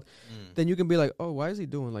wild, then you can be like, oh, why is he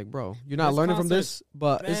doing like, bro? You're not learning from this,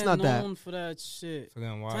 but it's not that. Known for that shit. For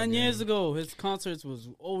them wild 10 years ago, his concerts was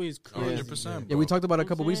always crazy. 100%. Yeah, we talked about it a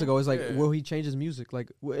couple weeks ago. It's like, will he change his music?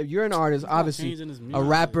 Like, if you're an artist, obviously a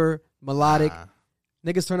rapper, melodic,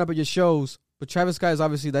 niggas turn up at your shows. But Travis Scott is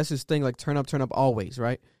obviously, that's his thing, like turn up always,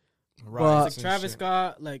 right? Right. Like Travis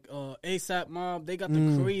Scott, like ASAP Mob, they got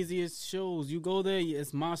the craziest shows. You go there,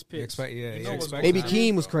 it's mosh pits. Baby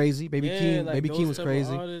Keem was crazy. Baby Keem was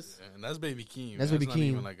crazy. And that's Baby Keem. That's Baby not Keem.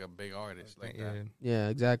 even like a big artist like that. Yeah,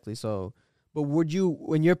 exactly. So, but would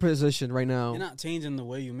you, in your position right now, you're not changing the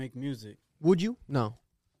way you make music. Would you? No,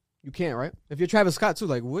 you can't. Right? If you're Travis Scott too,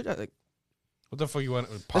 like, would like, what the fuck you want?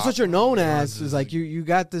 That's what you're known as. Is like you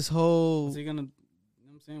got this whole. What's he gonna?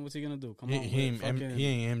 What's he gonna do? Come on, he ain't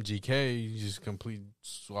MGK. He just complete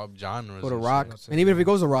swap genres. Go to rock, and even if he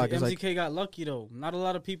goes to rock, it's MGK got lucky though. Not a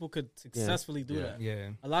lot of people could successfully do that.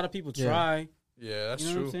 Yeah, a lot of people try. Yeah, that's you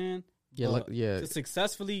know true. What I'm saying? Yeah, to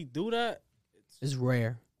successfully do that, it's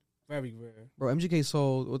rare. Very rare. Bro, MGK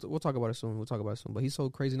sold. We'll talk about it soon. But he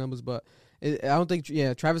sold crazy numbers. But I don't think.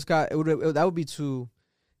 Yeah, Travis Scott. That would be too.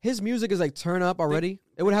 His music is like turn up already.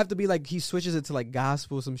 It would have to be like he switches it to like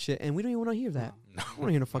gospel or some shit, and we don't even want to hear that. No. We don't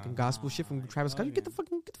hear no fucking gospel shit from Travis Scott. You get the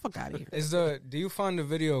fuck out of here. Do you find the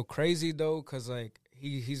video crazy though? Because like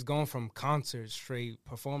he's going from concerts straight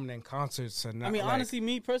performing in concerts to not. I mean, honestly,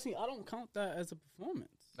 me personally, I don't count that as a performance.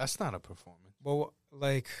 That's not a performance. But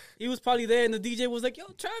like he was probably there, and the DJ was like, "Yo,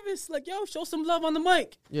 Travis, like, yo, show some love on the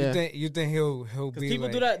mic." Yeah, you think he'll be?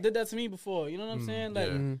 People like, did that to me before. You know what I'm saying?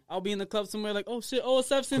 Like, I'll be in the club somewhere, like, "Oh shit,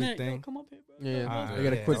 OSF's in here. Yo, come up here, bro." Yeah, I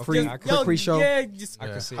got a quick free show. Yeah, just I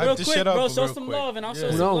can see real quick, bro. Show some love, and I'll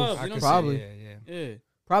show some love. You know probably. Yeah.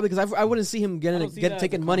 Probably because I wouldn't see him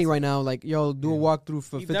taking money right now. Like, yo, do a walkthrough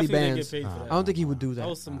for 50 bands. I don't think he would do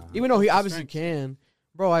that. Even though he obviously can.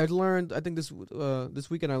 Bro, I learned. I think this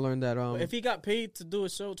weekend I learned that. If he got paid to do a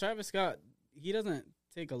show, Travis Scott, he doesn't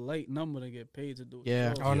take a light number to get paid to do a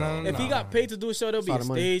show. Oh no! If he got paid to do a show, there'll be a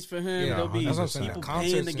stage for him. There'll be people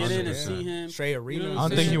paying to get in and see him. Straight arena. You know I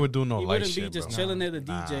don't think he would do no light shit. He wouldn't be just chilling there. The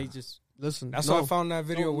DJ just listen. That's why I found that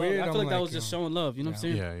video weird. I feel like that was just showing love. You know what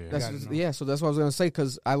I'm saying? Yeah. So that's what I was gonna say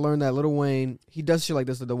because I learned that Lil Wayne he does shit like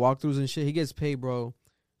this, the walkthroughs and shit. He gets paid, bro,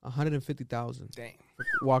 $150,000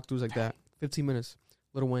 for walkthroughs like that, 15 minutes.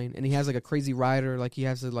 Lil Wayne, and he has like a crazy rider, like he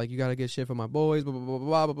has to like you gotta get shit for my boys, blah blah blah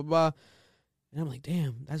blah blah blah blah. And I'm like,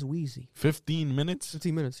 damn, that's Wheezy. 15 minutes?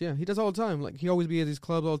 15 minutes, yeah. He does all the time. Like he always be at these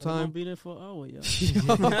clubs all the time. I'll be there for an hour, yo.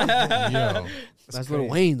 That's Lil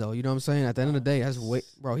Wayne though. You know what I'm saying? At the end of the day, that's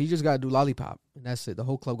bro. He just gotta do Lollipop, and that's it. The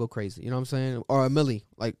whole club go crazy. You know what I'm saying? Or a Millie,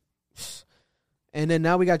 like. And then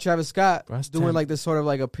now we got Travis Scott doing like this sort of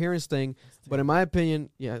like appearance thing. But in my opinion,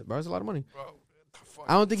 yeah, bro, it's a lot of money. Bro.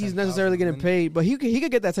 I don't think he's necessarily getting paid, but he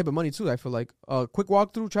could get that type of money too. I feel like quick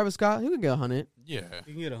walkthrough, Travis Scott, he could get 100. Yeah,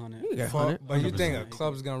 he can get 100. He can get 100. But you think a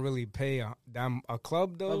club's gonna really pay a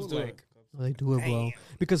club though? Like they do it, bro.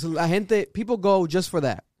 Because la gente, people go just for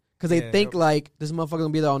that because they think like this motherfucker gonna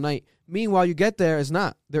be there all night. Meanwhile, you get there, it's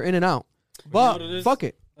not. They're in and out. But you know fuck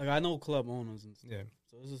it. Like I know club owners and stuff. Yeah.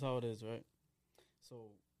 So this is how it is, right?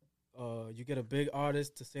 So you get a big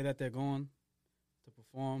artist to say that they're going to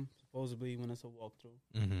perform. Supposedly when it's a walkthrough.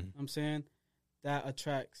 Mm-hmm. I'm saying that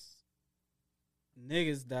attracts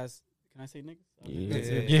niggas that's can I say niggas?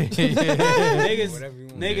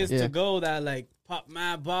 Niggas to go that like pop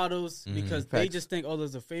mad bottles because they just think, oh,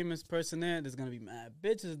 there's a famous person there, there's gonna be mad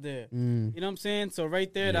bitches there. You know what I'm saying? So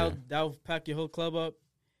right there that'll pack your whole club up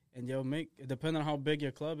and you'll make depending on how big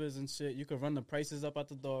your club is and shit, you could run the prices up at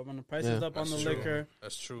the door, run the prices up on the liquor.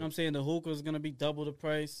 That's true. You know what I'm saying? The hookah's gonna be double the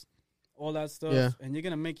price. All that stuff, and you're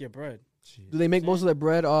gonna make your bread. Do they make most of their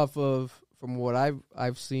bread off of, from what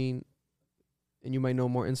I've seen, and you might know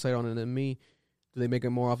more insight on it than me? Do they make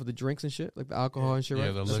it more off of the drinks and shit, like the alcohol and shit? Yeah,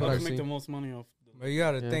 right? the That's why they make the most money off. But you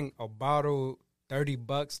gotta think a bottle, $30,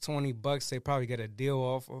 $20, they probably get a deal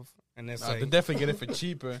off of, and that's they definitely get it for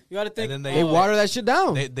cheaper. You gotta think and then they water that shit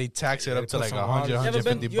down. They tax it up to like 100,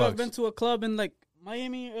 150 bucks. You ever been to a club in like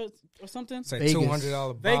Miami or something? It's like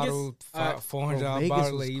 $200 bottle, $400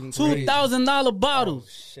 bottle, $2,000 bottles. Oh,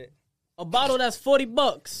 shit. A bottle that's $40.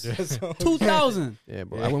 $2,000. Yeah,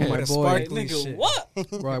 bro. I went with my boy. Nigga, what?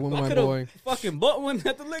 Bro, I went with my boy. Fucking bought one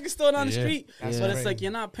at the liquor store down the street. But it's like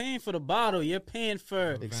you're not paying for the bottle. You're paying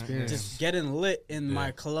for just getting lit in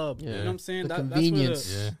my club. You know what I'm saying? The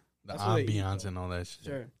convenience. The ambiance and all that shit.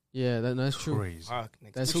 Sure. Yeah, that's true. Crazy.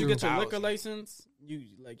 That's true. You get your liquor license, you're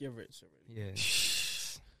rich already. Yeah.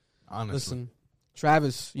 Honestly. Listen,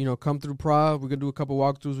 Travis, come through Prague. We're gonna do a couple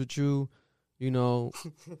walkthroughs with you.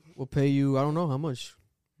 We'll pay you. I don't know how much.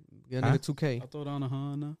 Yeah, nigga, $2K. I throw down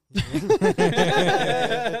 $100.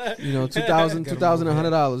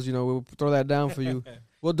 $2,100. We'll throw that down for you.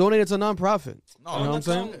 We'll donate it to a nonprofit. No, you know what I'm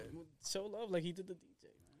saying? Show love like he did the DJ.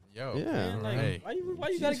 Yo, yeah. Man, like, hey. why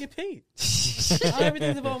you gotta get paid? Not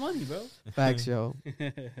everything's about money, bro. Facts, yo.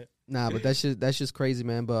 Nah, but that's just crazy,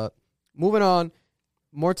 man. But moving on.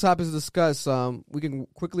 More topics to discuss. We can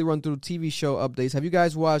quickly run through TV show updates. Have you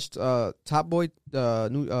guys watched Top Boy,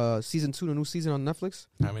 new season 2, the new season on Netflix?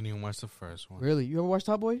 I haven't even watched the first one. Really? You ever watched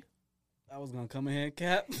Top Boy? I was gonna come in here and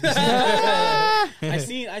cap. I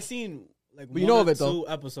seen like but you know of it, 2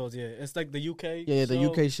 episodes. Yeah, it's like the UK. Yeah, the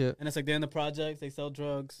UK shit. And it's like they're in the projects. They sell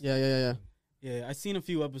drugs. Yeah. Yeah, I seen a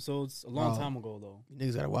few episodes a long time ago though. You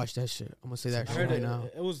niggas gotta watch that shit. I'm gonna say that I shit heard right now.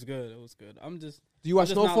 It was good. I'm just. Do you watch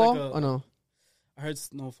I'm just Snowfall? not like or no? I heard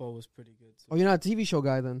Snowfall was pretty good. Oh, you're not a TV show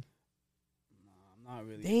guy then? Nah, I'm not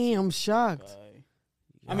really. Damn, I'm shocked.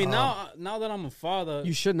 I mean, now that I'm a father,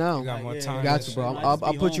 you should know. You got more time. You got to, bro. I'll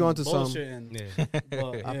put you onto some.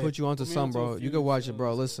 I'll put you onto some, bro. You can watch it,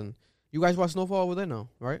 bro. Listen, you guys watch Snowfall over there now,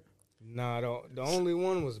 right? Nah, the only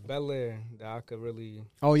one was Bel Air that I could really.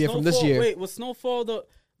 Oh yeah, Snowfall, from this year. Wait, was Snowfall that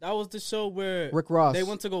was the show where Rick Ross. They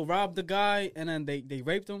went to go rob the guy and then they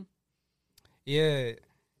raped him? Yeah.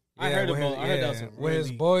 I heard about. I heard that was where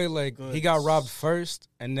his boy he got robbed first,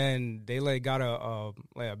 and then they got a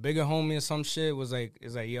bigger homie or some shit. Is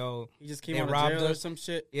like yo, he just came out of jail or some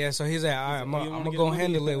shit. Yeah, so he's like, all right, I'm gonna go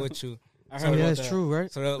handle it with you. I heard that's true,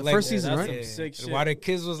 right? So the first season, right? Sick shit. While the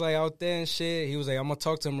kids was like out there and shit, he was like, I'm gonna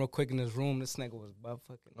talk to him real quick in his room. This nigga was butt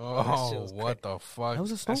fucking. Oh, what the fuck? That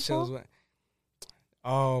was a Snowfall.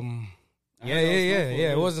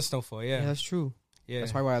 Yeah. It wasn't Snowfall. Yeah, that's true. Yeah,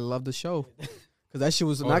 that's probably why I love the show. Because that shit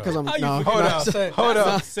was not because I'm. Hold up. How you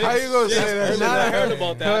gonna say that? I heard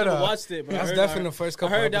about that. I never watched it, but that's definitely the first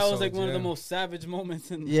couple. I heard that episodes, was like one of the most savage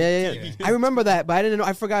moments in. Yeah. I remember that, but I didn't know.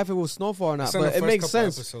 I forgot if it was Snowfall or not. But it makes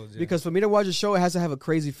sense because for me to watch a show, it has to have a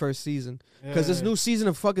crazy first season. Because this new season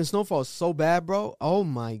of fucking Snowfall is so bad, bro. Oh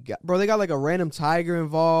my god, bro! They got like a random tiger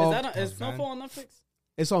involved. Is Snowfall on Netflix?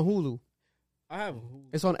 It's on Hulu. I have Hulu.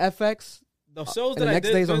 It's on FX. The shows that I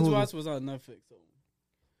did binge watch was on Netflix. So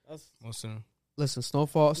that's awesome. Listen,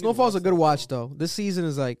 Snowfall's a good watch though. This season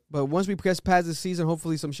is like, but once we press past this season,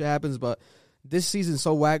 hopefully some shit happens. But this season's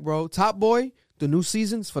so whack, bro. Top Boy, the new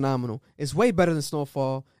season's phenomenal. It's way better than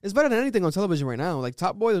Snowfall. It's better than anything on television right now. Like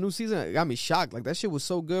Top Boy, the new season, it got me shocked. Like that shit was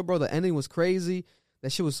so good, bro. The ending was crazy.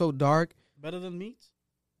 That shit was so dark. Better than Meat?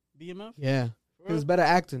 BMF? Yeah, it was better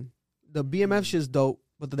acting. The BMF shit's dope,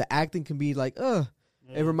 but the acting can be like,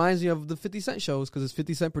 It reminds me of the 50 Cent shows because it's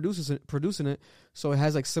 50 Cent producing it. So it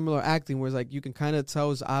has like similar acting where it's like you can kind of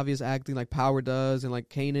tell it's obvious acting like Power does and like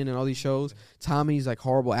Kanan and all these shows. Tommy's like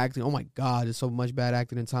horrible acting. Oh my God, there's so much bad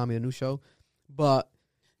acting in Tommy, the new show. But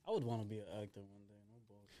I would want to be an actor one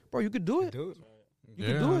day. Bro, you could do it. You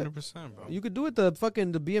could do it. 100%, bro. You could do it. The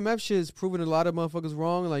BMF shit is proving a lot of motherfuckers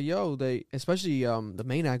wrong. Like, yo, especially the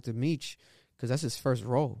main actor, Meech, because that's his first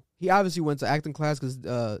role. He obviously went to acting class because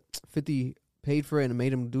 50 paid for it and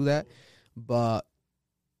made him do that, but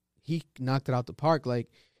he knocked it out the park. Like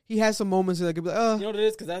he has some moments that could be like, you know what it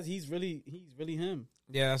is? Because he's really him.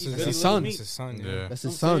 Yeah, that's his son. That's his son. Yeah, that's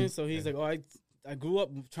his son. So he's like, I grew up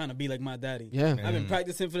trying to be like my daddy. Yeah, I've been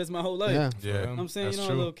practicing for this my whole life. Yeah. I'm saying, how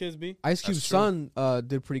little kids be. Ice Cube's son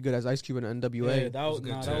did pretty good as Ice Cube in NWA. Yeah, that was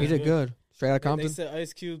good. He did good. Straight out of Compton. They said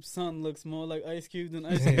Ice Cube's son looks more like Ice Cube than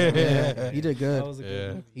Ice Cube. Yeah, he did good. That was a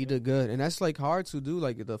good he did good, and that's like hard to do.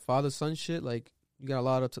 Like the father-son shit. Like you got a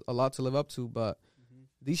lot to live up to, but.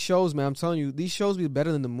 These shows, man, I'm telling you, these shows be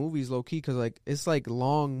better than the movies, low key, because like it's like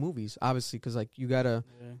long movies, obviously, because like you gotta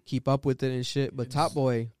keep up with it and shit. But Top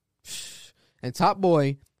Boy,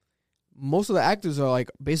 most of the actors are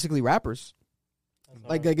like basically rappers.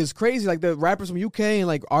 Like it's crazy. Like the rappers from UK and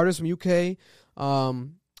like artists from UK.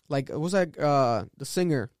 Like what's that? The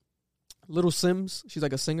singer, Little Sims. She's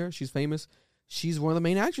like a singer. She's famous. She's one of the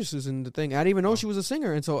main actresses in the thing. I didn't even know she was a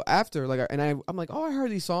singer until after. Like, and I'm like, oh, I heard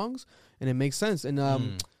these songs, and it makes sense.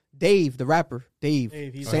 And Dave, the rapper,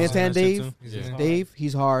 Santan Dave,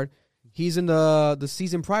 he's hard. He's in the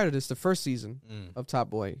season prior to this, the first season of Top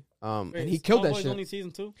Boy. And he killed that shit. Only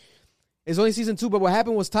season 2. It's only season 2, but what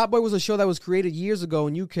happened was Top Boy was a show that was created years ago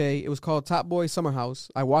in UK. It was called Top Boy Summer House.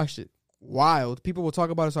 I watched it. Wild. People will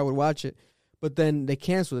talk about it, so I would watch it. But then they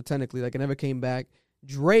canceled it technically. Like it never came back.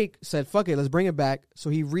 Drake said, fuck it, let's bring it back. So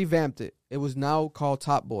he revamped it. It was now called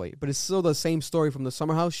Top Boy. But it's still the same story from the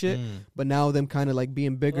Summer House shit. But now them kind of like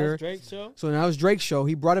being bigger. Drake's show? So now it's Drake's show.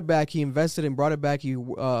 He brought it back. He invested and brought it back. He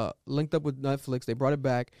linked up with Netflix. They brought it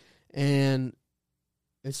back. And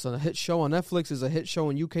It's a hit show on Netflix. It's a hit show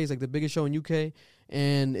in UK. It's like the biggest show in UK.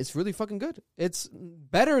 And it's really fucking good. It's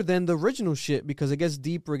better than the original shit because it gets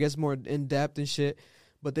deeper, it gets more in-depth and shit.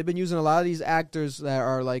 But they've been using a lot of these actors that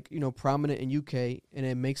are like, you know, prominent in UK, and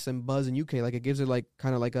it makes them buzz in UK. Like it gives it like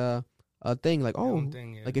kind of like a thing. Like, oh,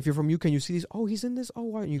 like if you're from UK and you see these, oh, he's in this. Oh,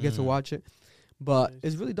 why? And you get to watch it. But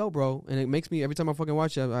it's really dope, bro. And it makes me, every time I fucking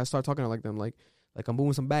watch it, I start talking like them. Like I'm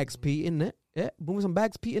booming some bags, P in it. Yeah, booming some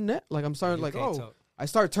bags, P in it. Like I'm starting like, oh. I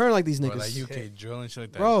start turning like these niggas. Bro, like UK drill and shit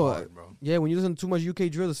like that. Bro, yeah, when you listen to too much UK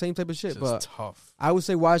drill, the same type of shit. But tough. I would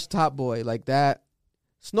say watch Top Boy like that.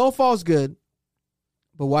 Snowfall's good,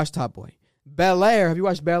 but watch Top Boy. Bel Air, have you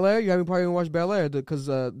watched Bel Air? You haven't probably even watched Bel Air because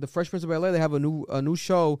the Fresh Prince of Bel Air, they have a new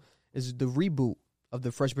show. Is the reboot of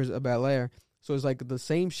the Fresh Prince of Bel Air. So it's like the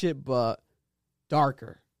same shit but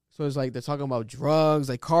darker. So it's like they're talking about drugs.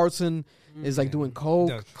 Like Carlton is like doing coke.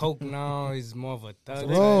 The coke now. He's more of a thug.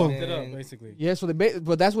 Bro. It up, basically. Yeah, so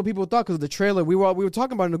but that's what people thought because the trailer. We were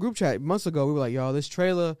talking about it in the group chat months ago. We were like, yo, this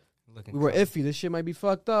trailer, we were iffy. This shit might be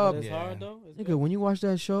fucked up. It's hard though. Nigga, when you watch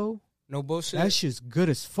that show, no bullshit. That shit's good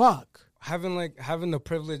as fuck. Having the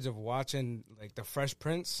privilege of watching like the Fresh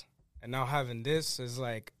Prince and now having this is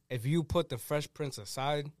like if you put the Fresh Prince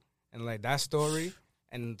aside and like that story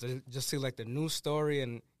and just see like the new story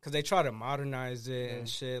and. Because they try to modernize it and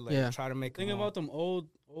shit. Like, try to make Think about them old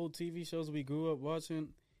TV shows we grew up watching.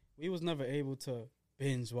 We was never able to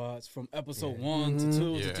binge watch from episode 1 to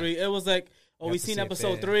 2 to 3. It was like, we seen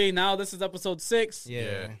episode 3. Now this is episode 6.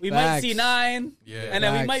 Yeah. We might see 9. Yeah. And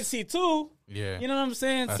then we might see 2. Yeah. You know what I'm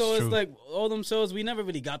saying? That's so true. It's like all them shows, we never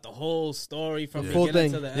really got the whole story from full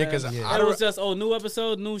beginning thing. to the end. Yeah, because It was just, new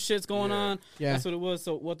episode, new shit's going on. Yeah. That's what it was.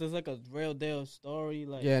 So what, there's like a real deal story?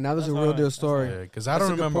 Like, now there's a real deal story. Yeah, because I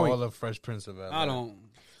don't remember all of Fresh Prince of Bel-Air. I don't.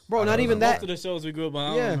 Bro, not even that. Most of the shows we grew up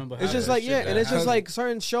on, I don't remember. It's just like, and it's just like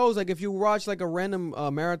certain shows, like if you watch like a random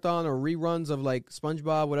marathon or reruns of like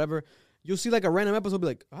SpongeBob, whatever, you'll see like a random episode, be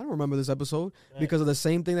like, I don't remember this episode because of the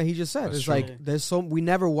same thing that he just said. That's it's true. like, we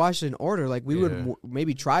never watched it in order. Like we would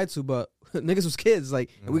maybe try to, but niggas was kids. Like,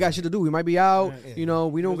 we got shit to do. We might be out, you know,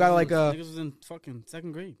 we don't got like a. Niggas was in fucking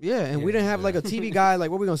second grade. Yeah, and we didn't have like a TV guy.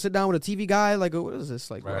 Like, what we gonna sit down with a TV guy? Like, what is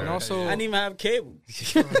this? Like, And also, I didn't even have cable.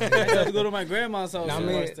 I had to go to my grandma's house. I and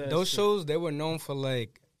mean, watch that those shit. shows, they were known for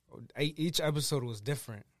like, each episode was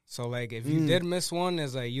different. So like, if you did miss one,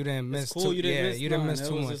 it's like you didn't miss cool, two. you didn't miss you didn't none. miss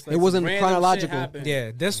too much. Just, like, it wasn't random chronological. shit happened.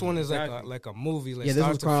 Yeah, this one is Exactly. like a movie. Like Yeah, this start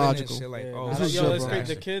was to chronological. finish, shit, like, Yeah, oh, this nah, was yo, shit, it's bro. great.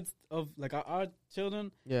 The kids of like our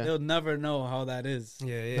children, Yeah. they'll never know how that is.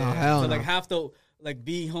 yeah. No, hell So no. like have to like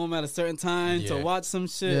be home at a certain time to Yeah. watch some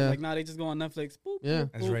shit. Yeah. Like now they just go on Netflix. Boop, Yeah.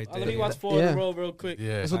 boop, That's boop. right Let me there. watch 4 in Yeah. a row real quick.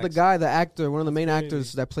 Yeah. That's what the guy, the actor, one of the main That's actors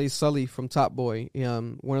crazy. that plays Sully from Top Boy.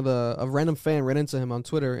 One of a random fan ran into him on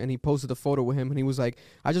Twitter, and he posted a photo with him, and he was like,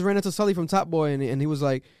 "I just ran into Sully from Top Boy," and he was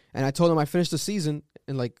like, and I told him I finished the season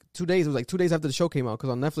in like 2 days. It was like 2 days after the show came out because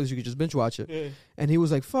on Netflix you could just binge watch it. Yeah. And he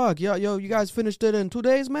was like, "Fuck, yo, you guys finished it in 2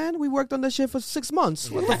 days, man. We worked on that shit for 6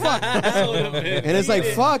 months. What the fuck?" And it's like,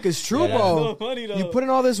 fuck, it's true, Yeah, bro. that's so funny, though. You put in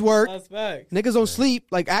all this work. That's facts. Niggas don't sleep.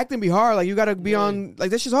 Like acting be hard. Like you gotta be on. Like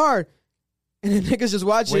this shit's hard. And then niggas just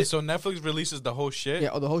watch Wait, it. so Netflix releases the whole shit?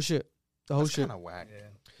 Yeah, the whole shit. The whole That's shit. kind of whack.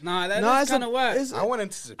 Nah, that's No, it's kind of whack. I went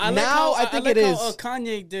into I like Now how, I think like it how, is.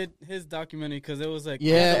 Kanye did his documentary because it was like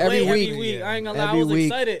Yeah, I had to every wait week. I ain't gonna lie, I Every was week.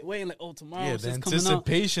 excited waiting like tomorrow. Yeah, it's the just coming out.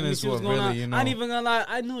 anticipation Let me is see what what's going really, on. you know. I ain't even gonna lie.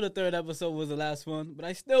 I knew the 3rd episode was the last one, but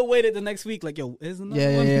I still waited the next week. Like yo, isn't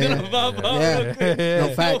that one Yeah. gonna pop up Yeah. real quick?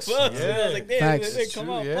 No, facts. I was like, damn, Facts. it didn't come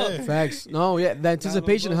True, out. yeah. Fuck. Facts. No, yeah, the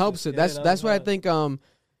anticipation bullshit. helps it. Yeah, That's that that's was what I bad. think.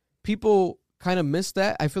 People kind of miss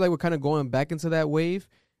that. I feel like we're kind of going back into that wave.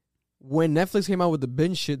 When Netflix came out with the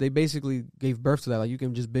binge shit, they basically gave birth to that. Like you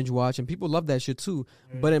can just binge watch, and people love that shit too.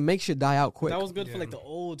 But it makes shit die out quick. That was good for like the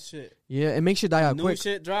old shit. Yeah, it makes shit die out New quick.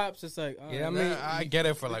 shit drops. It's like Yeah, I alright. mean, I get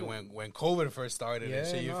it for like when COVID first started and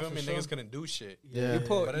Yeah, shit. You no, feel for me? sure. Niggas couldn't do shit. Yeah. You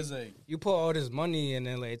put But it's like, you put all this money and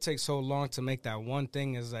then like it takes so long to make that one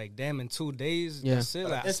thing. Is like damn, in 2 days, Yeah. that's it.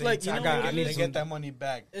 Like, It's same like, you time, know what I it need to is? get that money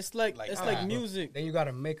back. It's like Like, music. then you got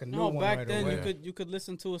to make a new No, one back right then away. you could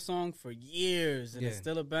listen to a song for years and it's Yeah.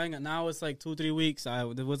 still a banger. Now it's like 2-3 weeks.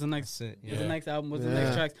 There was the next, That's it. what's the Yeah. next album, what's the Yeah.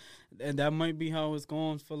 next tracks, and that might be how it's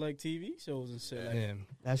going for like TV shows and shit. Like, Yeah.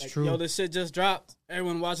 That's like, true. Yo, this shit just dropped.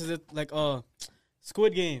 Everyone watches it like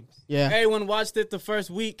Squid Games. Yeah. Everyone watched it the first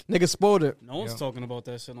week. Niggas spoiled it. No one's Yo. talking about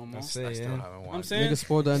that shit no more. That's I it. still Yeah. haven't watched I'm it. saying, Niggas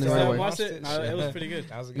spoiled that in the so right I way. watched it. Nah, it was Shit. pretty good.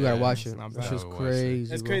 That was You gotta watch it. Not That bad. shit's I watched it.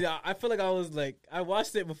 crazy. It's bro. crazy. I feel like I was like, I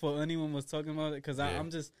watched it before anyone was talking about it because Yeah.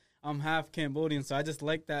 I'm half Cambodian, so I just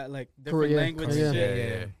like that like different Yeah, language yeah. and shit. Yeah.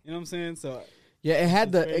 You know what I'm saying? So Yeah, it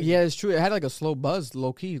had it's true. It had like a slow buzz,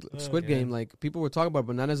 low key. Squid Game, like people were talking about it,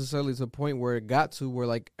 but not necessarily to the point where it got to where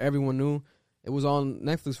like everyone knew it was on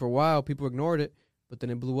Netflix for a while. People ignored it, but then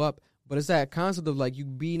it blew up. But it's that concept of like you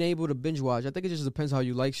being able to binge watch. I think it just depends how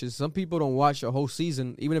you like shit. Some people don't watch a whole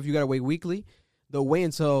season, even if you gotta wait weekly. They'll wait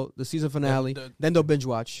until the season finale, then they'll binge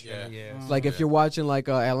watch. Yeah. Like if you're watching like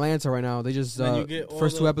Atlanta right now, they just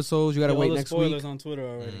first 2 episodes. You gotta wait next week. Spoilers on Twitter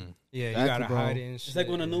already. Yeah, you gotta hide it. And shit. It's like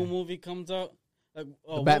when a new movie comes out. Like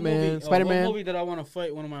the Batman, Spider-Man. One movie that I want to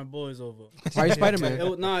fight one of my boys over. Why Spider-Man?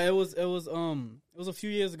 It was a few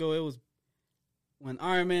years ago. It was when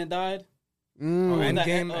Iron Man died.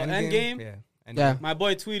 Endgame. Yeah. My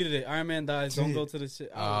boy tweeted it. Iron Man dies. Don't go to the shit.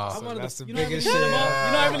 That's the biggest biggest shit.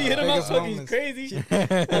 I really hit him up talking crazy.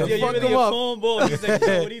 Yeah, you really a phone boy. He's like,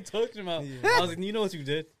 what are you talking about? I was like, you know what you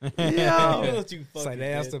did. Yeah. You know what you fucking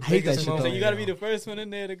did. I hate that shit. So you gotta be the first one in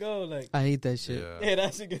there to go. Like, I hate that shit. Yeah,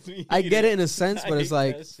 that shit gets me. I get it in a sense, but it's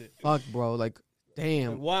like, fuck, bro. Like,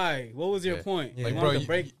 damn. Why? What was your point? Like, you bro, to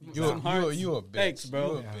break some hearts? You a bitch. Thanks,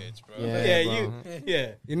 bro. You a bitch, bro.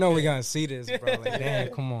 Yeah, You know we gonna see this, bro. Like, damn,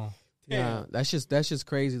 come on. Yeah, that's just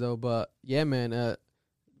crazy though. But yeah, man,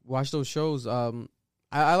 watch those shows.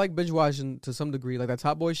 I like binge watching to some degree. Like that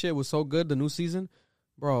Top Boy shit was so good. The new season,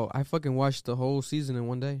 bro. I fucking watched the whole season in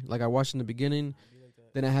one day. Like I watched in the beginning,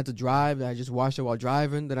 then I had to drive. I just watched it while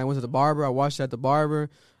driving. Then I went to the barber. I watched it at the barber.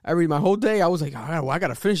 My whole day. I was like, I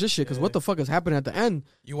gotta finish this shit because what the fuck is happening at the end?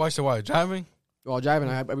 You watched it while driving? While driving,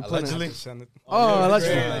 I be playing.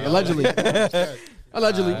 Allegedly.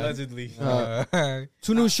 Allegedly.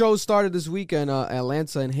 2 new shows started this weekend.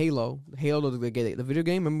 Atlanta and Halo. Halo, the video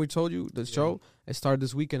game. Remember we told you the show? It started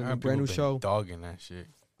this weekend. A brand new show. Dogging that shit.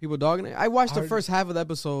 People dogging it. I watched the first half of the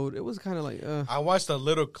episode. It was kind of like. I watched a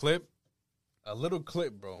little clip.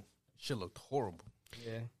 Bro. Shit looked horrible.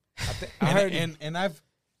 Yeah. I heard, and I've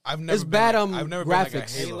never. It's bad. I've never graphics. been like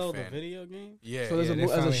a Halo the fan. video game. Yeah. So there's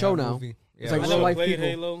a show now. It's like I real never life played people.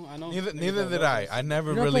 Halo. I know. Neither did I. I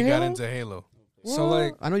never never really play got Halo? into Halo. So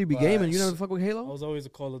like, I know you be gaming. You never fuck with Halo? I was always a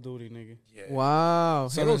Call of Duty nigga. Yeah. Wow.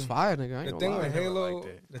 So Halo's fire, nigga. I ain't the gonna thing lie. with Halo,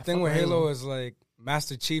 the thing with Halo is like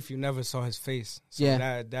Master Chief. You never saw his face. So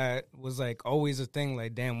Yeah. that was like always a thing.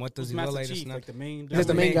 Like, damn, what does he look like? Chief, like the main. He's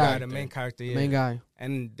the main guy. The main character. Yeah. The main guy.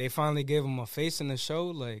 And they finally gave him a face in the show.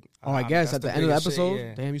 Like, I guess at the end of the biggest episode. shit,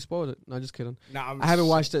 yeah. Damn, you spoiled it. No, just kidding. Nah, I haven't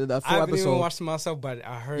watched the full I haven't episode. even watched it myself, but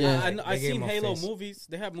I heard. Yeah. I they gave seen him a Halo face. movies.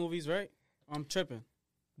 They have movies, right? I'm tripping.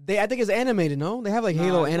 I think it's animated. No, they have like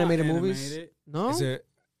Halo it's not animated movies. animated. No, Is it?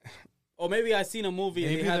 Or maybe I seen a movie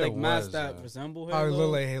and Maybe they had there like masks was, that resemble Halo. Probably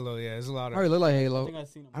look like Halo. Yeah, there's a lot I of. already look like I Halo. think I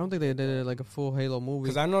seen. I don't think they did like a full Halo movie.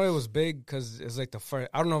 Because I know it was big because it's like the first.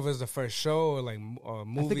 I don't know if it's the first show or like a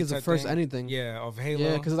movie. I think it's the type first thing. anything. Yeah, of Halo.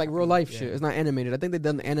 Yeah, because it's like real life Yeah. shit. It's not animated. I think they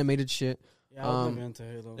done the animated shit. Yeah, I was never into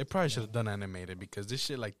Halo. They probably should have done animated because this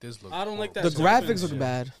shit like this looks. I don't like that. The jumping graphics look shit.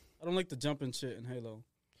 bad. I don't like the jumping shit in Halo.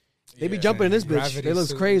 They be jumping in this bitch. Gravity They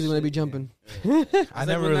looks suit crazy and when they be shit, jumping. I It's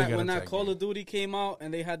never like really got when into that Call of Duty came out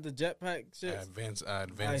and they had the jetpack shit. Advanced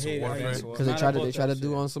hate it. Warfare. Because they Not tried to about that do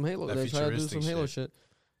shit. on some Halo. That They tried to do some futuristic Halo shit. shit.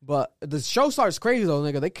 But the show starts crazy though,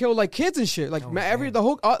 nigga. They kill like kids and shit. Like damn. the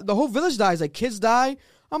whole village dies. Like kids die.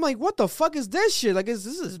 I'm like, what the fuck is this shit? Like this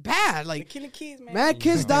is bad. Like Killing kids, man. mad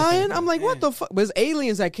kids dying. I'm like, what the fuck? But it's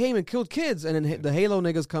aliens that came and killed kids, and then the Halo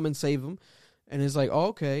niggas come and save them. And it's like, oh,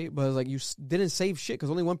 okay, but it's like you didn't save shit because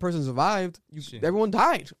only one person survived. Everyone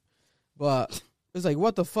died. But it's like,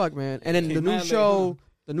 what the fuck, man? And then the new show,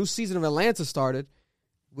 the new season of Atlanta started,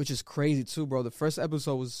 which is crazy too, bro. The first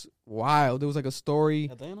episode was wild. There was like a story.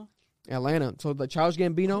 Atlanta. So the Charles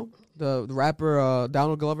Gambino, the rapper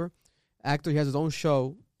Donald Glover, actor, he has his own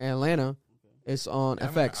show, Atlanta. It's on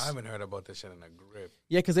FX. I haven't heard about this shit in a grip.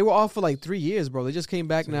 Yeah, because they were off for like 3 years, bro. They just came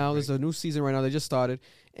back now. There's a new season right now. They just started.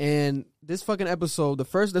 And this fucking episode,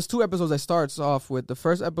 there's 2 episodes that starts off with. The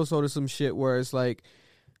first episode is some shit where it's like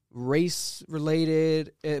race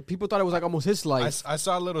related. People thought it was like almost his life. I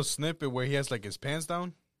saw a little snippet where he has like his pants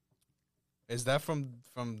down. Is that from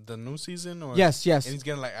the new season? Or Yes. And he's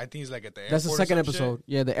getting like, I think he's like at the airport. That's the second or some episode. shit.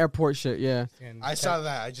 Yeah, the airport shit. Yeah. I saw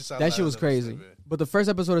that. I just saw That shit was little crazy. snippet. But the first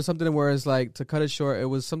episode is something where it's like, to cut it short, it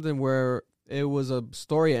was something where it was a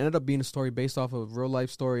story. It ended up being a story based off of a real life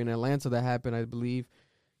story in Atlanta that happened, I believe,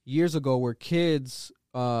 years ago, where kids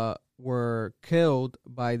were killed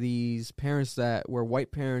by these parents that were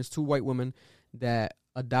white parents, 2 white women that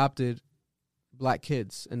adopted black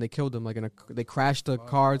kids, and they killed them. Like they crashed a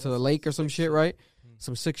car to the lake or some shit, right?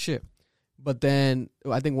 Some sick shit. But then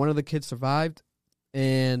I think one of the kids survived,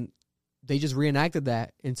 and they just reenacted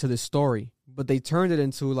that into this story. But they turned it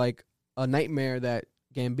into like a nightmare that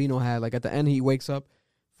Gambino had. Like at the end, he wakes up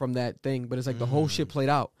from that thing, but it's like the whole shit played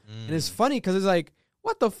out, and it's funny because it's like,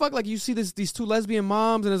 what the fuck? Like you see these two lesbian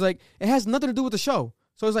moms, and it's like it has nothing to do with the show.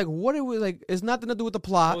 So it's like, what it was like, it's nothing to do with the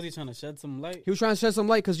plot. Was he trying to shed some light? He was trying to shed some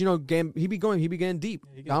light because, you know, he be getting deep.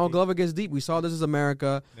 Yeah, Donald Glover gets deep. We saw This Is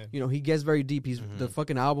America. Yeah. You know, he gets very deep. He's the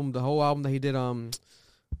fucking album, the whole album that he did.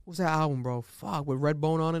 What's that album, bro? Fuck, with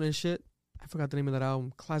Redbone on it and shit. I forgot the name of that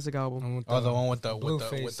album. Classic album. The one with the blue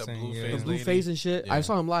face and shit. Yeah. I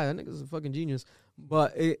saw him live. That nigga's a fucking genius.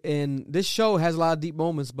 But and this show has a lot of deep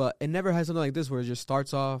moments, but it never has something like this where it just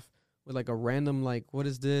starts off with like a random like, what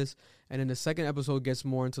is this? And then the second episode gets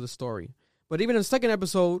more into the story. But even in the second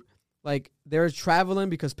episode, like they're traveling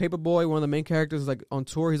because Paperboy, one of the main characters, is like on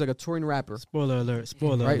tour. He's like a touring rapper. Spoiler alert.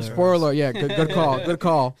 Spoiler alert. Spoiler alert. Yeah, good call. Good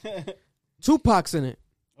call. Tupac's in it.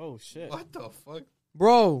 Oh shit. What the fuck?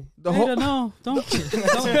 Bro, the whole don't.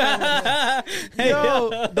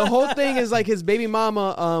 The whole thing is like his baby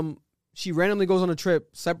mama. She randomly goes on a trip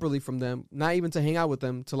separately from them, not even to hang out with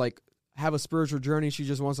them, to like have a spiritual journey. She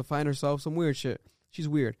just wants to find herself, some weird shit. She's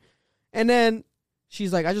weird, and then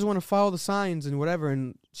she's like, I just want to follow the signs and whatever.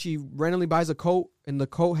 And she randomly buys a coat, and the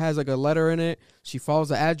coat has like a letter in it. She follows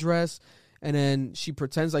the address, and then she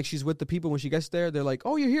pretends like she's with the people. When she gets there, they're like,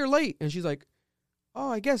 "Oh, you're here late," and she's like, "Oh,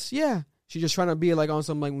 I guess yeah." She's just trying to be like on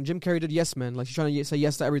some like when Jim Carrey did Yes Man, like she's trying to say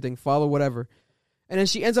yes to everything, follow whatever. And then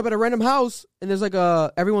she ends up at a random house, and there's like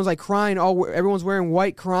everyone's like crying, everyone's wearing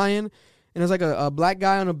white crying, and there's like a black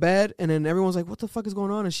guy on a bed, and then everyone's like, what the fuck is going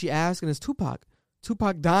on? And she asks, and it's Tupac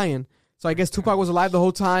dying. So I guess Tupac was alive the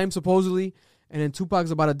whole time, supposedly, and then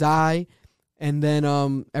Tupac's about to die, and then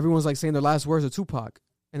everyone's like saying their last words of Tupac.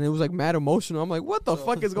 And it was like mad emotional. I'm like, what the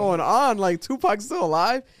fuck is going on? Like, Tupac's still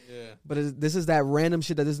alive? Yeah. But this is that random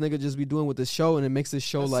shit that this nigga just be doing with this show, and it makes this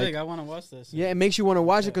show like... sick. I want to watch this. Yeah, it makes you want to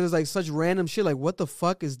watch it because it's like such random shit. Like, what the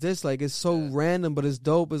fuck is this? Like, it's so random, but it's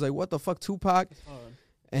dope. It's like, what the fuck, Tupac?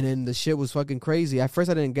 And then the shit was fucking crazy. At first,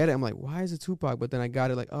 I didn't get it. I'm like, why is it Tupac? But then I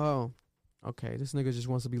got it like, oh, okay, this nigga just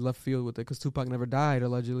wants to be left field with it because Tupac never died,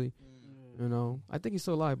 allegedly. You know, I think he's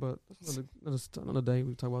still alive, but another day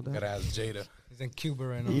we talk about that. Gotta ask Jada. He's in Cuba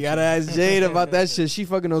right now. You gotta ask Jada about that shit. She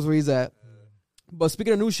fucking knows where he's at. But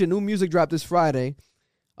speaking of new shit, new music dropped this Friday.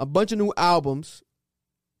 A bunch of new albums.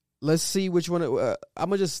 Let's see which one. I'm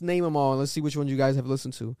gonna just name them all and let's see which one you guys have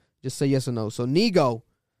listened to. Just say yes or no. So Nigo,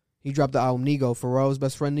 he dropped the album Nigo. Pharrell's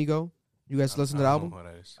best friend Nigo. You guys listen to the album?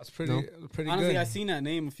 That's pretty good. Honestly, I seen that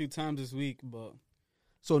name a few times this week, but.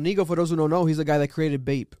 So Nigo, for those who don't know, he's the guy that created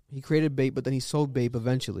Bape. He created Bape, but then he sold Bape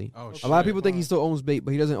eventually. Oh, shit. A lot of people think he still owns Bape,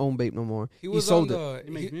 but he doesn't own Bape no more. He sold it.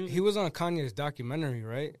 He was on Kanye's documentary,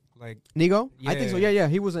 right? Like Nigo? Yeah. I think so. Yeah.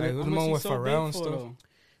 He was in it. He was the one with Pharrell and stuff.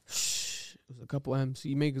 Shh. It was a couple M's.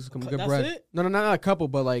 He makes some good That's bread. It? No, not a couple,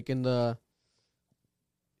 but like in the...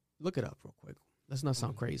 Look it up real quick. Let's not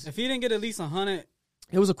sound crazy. If he didn't get at least 100...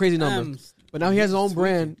 It was a crazy number. But now he has his own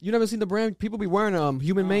brand. You never seen the brand? People be wearing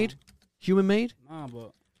Human Made? Human Made? Nah,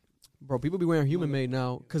 but... Bro, people be wearing Human Made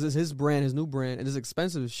now because it's his brand, his new brand, and it's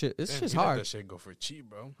expensive as shit. This shit's hard. That shit go for cheap,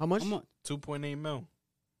 bro. How much? 2.8 mil.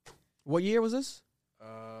 What year was this?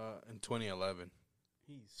 In 2011.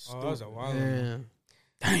 That was a while ago.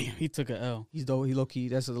 Damn, he took an L. He's dope. He low key.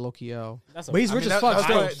 That's a low key L. But he's rich as fuck.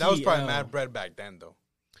 That was probably mad bread back then, though.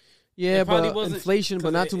 Yeah, but inflation,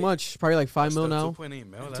 but not too much. Probably like 5 mil now. 2.8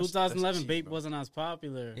 mil. In 2011, Bape wasn't as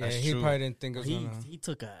popular. Yeah, he probably didn't think it was he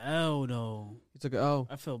took an L though. He took an L.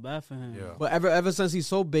 I feel bad for him. Yeah. But ever since he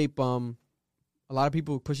sold Bape, a lot of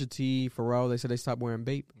people, Pusha T, Pharrell, they said they stopped wearing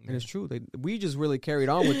Bape, and it's true. We just really carried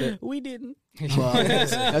on with it. We didn't. That's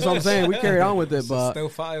what I'm saying. We carried on with it, but still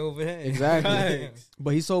fire over here. Exactly.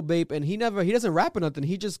 But he sold Bape, and he doesn't rap or nothing.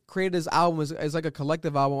 He just created his album as like a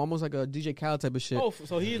collective album, almost like a DJ Khaled type of shit. Oh,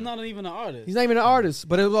 so he's not even an artist. He's not even an artist,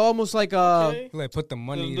 but it was almost like He like put the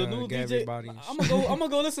money to get DJ, everybody. I'm gonna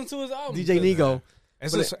go listen to his album. DJ Nigo.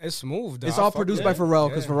 It's smooth, though. It's all produced by Pharrell,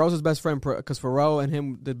 because Pharrell's his best friend, because Pharrell and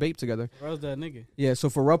him did Bape together. Pharrell's that nigga. Yeah, so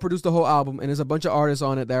Pharrell produced the whole album, and there's a bunch of artists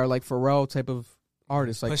on it that are like Pharrell type of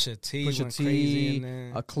artists. Like Pusha T,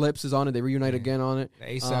 Eclipse is on it. They reunite again on it.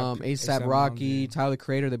 ASAP Rocky, Tyler the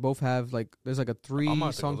Creator. They both have like, there's like a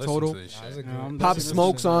 3-song total. Pop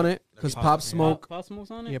Smoke's on it, because Pop Smoke. Pop Smoke's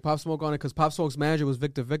on it? Yeah, Pop Smoke on it, because Pop Smoke's manager was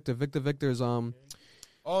Victor. Victor Victor's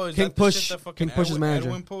is King Push. King Push's manager.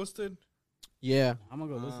 Edwin posted? Yeah. I'm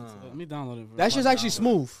gonna go listen to it. Let me download it. That shit's actually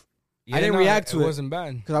smooth. Yeah, I didn't react to it. It wasn't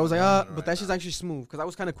bad. Because I was like, but that shit's actually smooth. Because I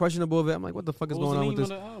was kind of questionable of it. I'm like, what the fuck is going on with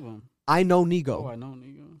this? I Know Nigo. Oh, I Know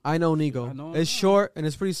Nigo. I Know Nigo. It's short and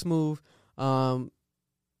it's pretty smooth.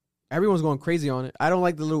 Everyone's going crazy on it. I don't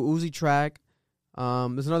like the little Uzi track.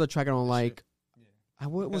 There's another track I don't like.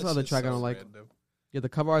 What was the other track I don't like? Yeah, the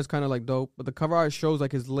cover art is kind of like dope, but the cover art shows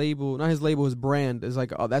like his label, not his label, his brand. Is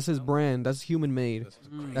like, oh, that's his brand. That's human made.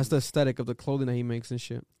 That's the aesthetic of the clothing that he makes and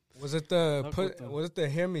shit. Was it the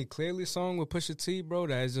Hear Me Clearly song with Pusha T, bro?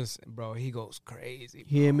 That is just, bro, he goes crazy, bro.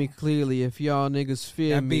 Hear me clearly if y'all niggas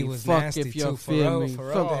fear that me. Beat was Fuck nasty if y'all too, fear me.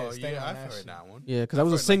 Oh, yeah, I've heard that one. Yeah, because that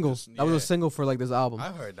was a single. That was a single for like this album.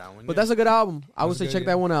 I heard that one. But that's a good album. I would say check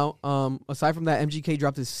that one out. Aside from that, MGK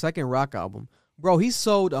dropped his second rock album. Bro, he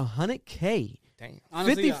sold 100K. Damn.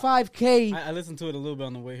 Honestly, 55K. I listened to it a little bit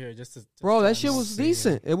on the way here just to bro, that shit was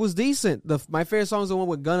decent. It was decent. My favorite song is the one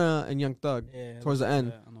with Gunna and Young Thug. Yeah, towards the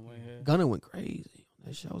end. On the way here. Gunna went crazy.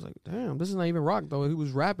 That shit, I was like, damn, this is not even rock though. He was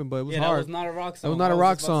rapping, but it was hard. That was not a rock song. That was not a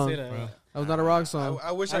rock song. That was not a rock song.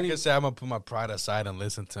 I wish I could say I'm gonna put my pride aside and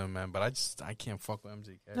listen to him, man. But I can't fuck with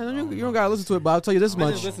MGK. No, you don't gotta listen to it, but I'll tell you this much.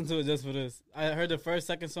 I just listened to it just for this. I heard the first,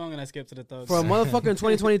 second song, and I skipped to the third. For a motherfucker in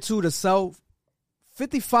 2022 to sell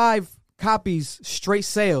 55 copies straight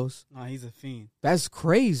sales. Nah, he's a fiend. That's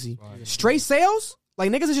crazy. Straight sales?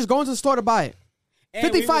 Like niggas is just going to the store to buy it.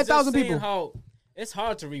 55,000 people. How it's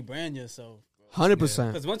hard to rebrand yourself. 100%.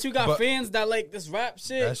 Because once you got fans that like this rap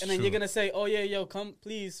shit, and then you're gonna say, "Oh yeah, yo, come,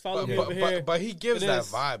 please follow me over here." But he gives that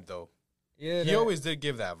vibe though. Yeah, he always did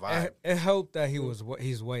give that vibe. It helped that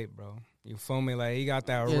he's white, bro. You feel me? Like he got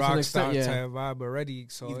that rock star type vibe already.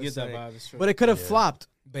 So he gets that vibe. It's true. But it could have flopped.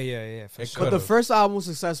 But yeah, for sure. But the first album was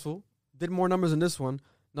successful. Did more numbers than this one.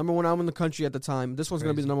 Number one album in the country at the time. This one's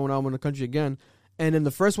gonna be the number one album in the country again. And then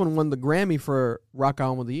the first one won the Grammy for Rock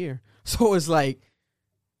Album of the Year. So it's like,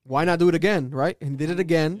 why not do it again, right? And he did it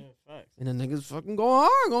again. And the niggas fucking going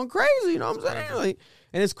hard, going crazy. You know what I'm saying? Like,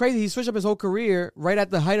 and it's crazy. He switched up his whole career right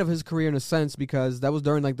at the height of his career in a sense because that was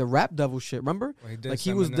during like the Rap Devil shit. Remember? Like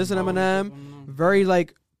he was dissing Eminem, very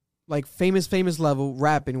like famous level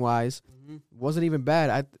rapping wise. Wasn't even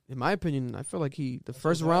bad. In my opinion, I feel like he won the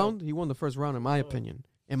first round. In my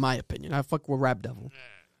opinion, I fuck with Rap Devil.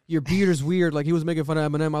 Your beard is weird. Like he was making fun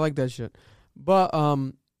of Eminem. I like that shit. But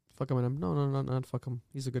fuck Eminem. No, not fuck him.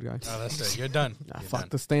 He's a good guy. Oh, that's it. You're done. Fuck,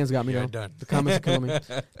 the stands got me You're though. Done. The comments are killing me.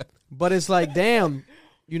 But it's like, damn,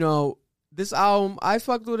 you know, this album, I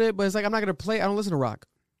fucked with it, but it's like I'm not gonna play. I don't listen to rock.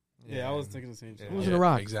 Yeah, I was thinking the same thing. I listen to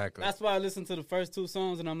rock. Exactly. That's why I listened to the first two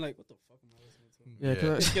songs, and I'm like, what the fuck am I listening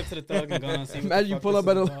to? Yeah, skip to the Thug and Gunna. Imagine you pull up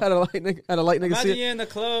at a light nigga. Imagine you're in the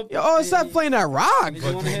club. Stop playing that rock.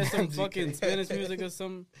 You want to hear some fucking Spanish music or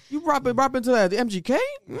something? You rap into that the MGK?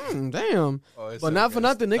 Damn. But not for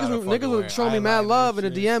nothing. Niggas were showing me mad love in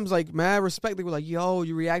the DMs, like mad respect. They were like, yo,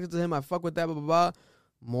 you reacted to him. I fuck with that, blah, blah, blah.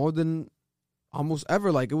 More than almost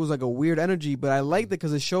ever. Like, it was like a weird energy, but I liked it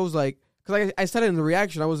because it shows like, because I said it in the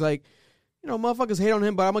reaction. I was like, you know, motherfuckers hate on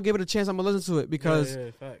him, but I'm going to give it a chance. I'm going to listen to it because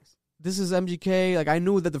facts. This is MGK. Like, I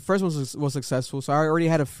knew that the first one was successful, so I already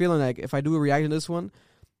had a feeling like if I do a reaction to this one,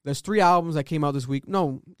 there's 3 albums that came out this week.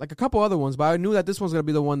 No, like a couple other ones, but I knew that this one's going to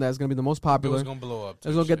be the one that's going to be the most popular. It was going to blow up. It's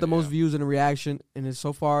going to get the most views in a reaction, and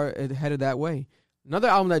so far, it headed that way. Another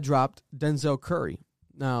album that dropped, Denzel Curry.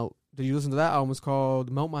 Now, did you listen to that album? It's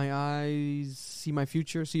called Melt My Eyes, See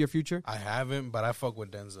Your Future? I haven't, but I fuck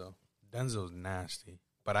with Denzel. Denzel's nasty,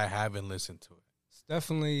 but I haven't listened to it. It's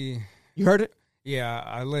definitely... You heard it? Yeah,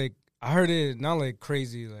 I heard it not like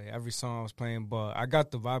crazy, like every song I was playing, but I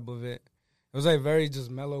got the vibe of it. It was like very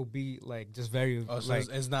just mellow beat, like just very like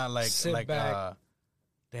it's not like sit like back.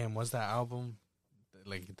 Damn, what's that album?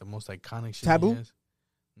 Like the most iconic shit. Taboo?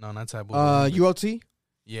 No, not Taboo. ULT?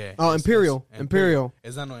 Yeah. Oh, Imperial. Imperial.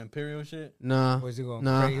 Is that no Imperial shit? Nah. Was he going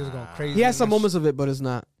nah. He was going crazy. He has some moments of it, but it's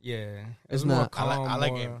not. Yeah. It's not. I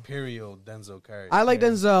like Imperial Denzel Curry. I like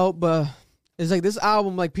Denzel, but it's like this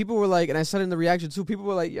album, like people were like, and I said in the reaction too, people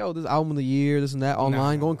were like, yo, this album of the year, this and that,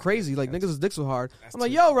 online, going crazy. Like, niggas' dicks so hard. I'm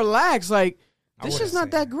like, yo, relax. Like, this shit's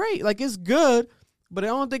not that great. Like, it's good, but I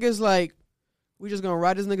don't think it's like, we just gonna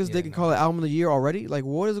ride this nigga's dick and call it album of the year already? Like,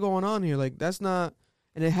 what is going on here? Like, that's not,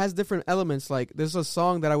 and it has different elements. Like, there's a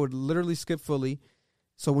song that I would literally skip fully.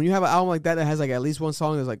 So when you have an album like that has like at least one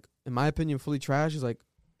song that's like, in my opinion, fully trash, it's like,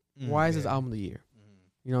 why is this album of the year?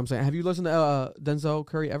 You know what I'm saying? Have you listened to Denzel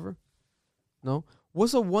Curry ever? No.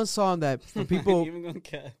 What's the one song that for people?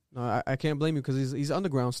 No, I can't blame you because he's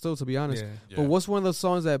underground still, to be honest. Yeah. But what's one of those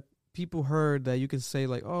songs that people heard that you can say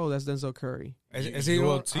like, oh, that's Denzel Curry? Is he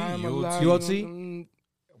ULT?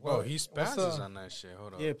 Whoa, he spazzes on that shit.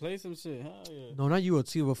 Hold on. Yeah, play some shit. Hell yeah. No, not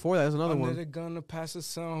ULT. Before that, there's another one. They're gonna pass the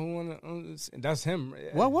song. Who wanna? That's him.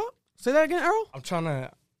 Yeah. What? Say that again, Earl. I'm trying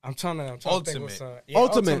to Ultimate. Yeah,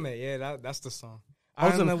 Ultimate. Yeah, that's the song. I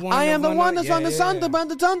am the one that's on the sun.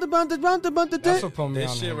 That's what put me this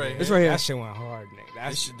on shit right here. This right here. That shit went hard,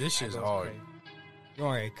 nigga. This shit's hard. Crazy. You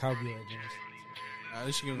want to get copyright?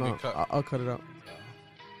 This shit gonna be cut. I'll cut it out.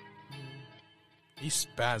 He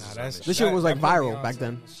spazzes. This shit was like viral back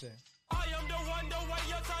then.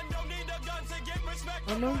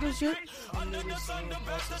 I know this shit.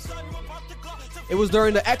 It was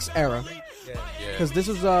during the X era. Because this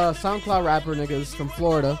was SoundCloud rapper niggas from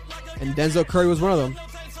Florida, and Denzel Curry was one of them.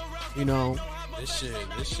 You know. This shit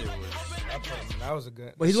was. That was a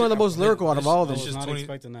good. But he's one of the most lyrical out of all of them. I was not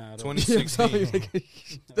expecting that. 2016.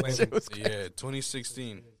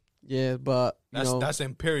 2016. Yeah, but that's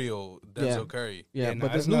Imperial Denzel Curry. Yeah,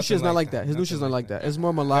 but his new shit's not like that. His new shit's not like that. It's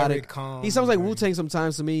more melodic. Calm, he sounds like Wu-Tang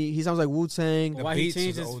sometimes to me. He sounds like Wu-Tang. Why he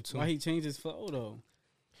changed his flow though?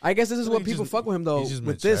 I guess this is what people fuck with him though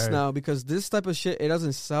with this now, because this type of shit, it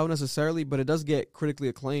doesn't sell necessarily, but it does get critically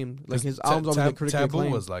acclaimed. Like his albums always get critically acclaimed.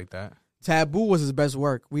 Taboo was like that. Taboo was his best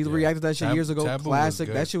work. We reacted to that shit years ago. Taboo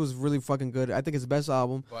classic. That shit was really fucking good. I think it's his best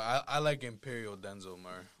album. But I like Imperial Denzel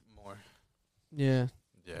more. Yeah.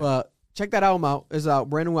 But check that album out. It's out.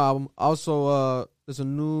 Brand new album. Also, there's a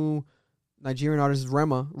new Nigerian artist,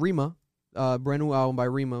 Rema. Brand new album by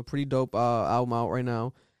Rema. Pretty dope album out right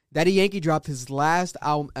now. Daddy Yankee dropped his last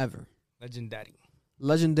album ever.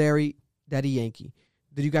 Legendary Daddy Yankee.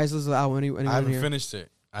 Did you guys listen to the album? Anyone I haven't here? Finished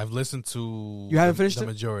it. I've listened to the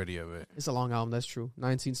majority of it. It's a long album, that's true.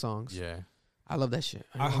 19 songs. Yeah. I love that shit.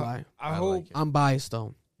 I hope like I'm biased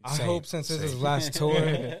though. I hope since this is his last tour,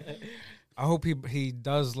 I hope he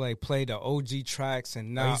does like play the OG tracks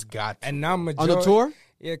and not he's got to. And not majority on the tour.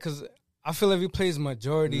 Yeah, because I feel if he plays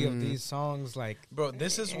majority of these songs, like bro,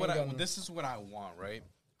 this is what I want, right?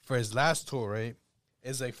 For his last tour, right?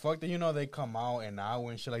 It's like fuck that they come out an hour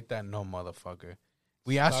and shit like that. No motherfucker.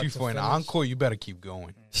 We asked you for an encore, you better keep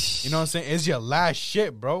going. You know what I'm saying? It's your last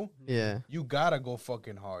shit, bro. Yeah. You gotta go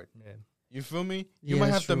fucking hard. Yeah. You feel me? You might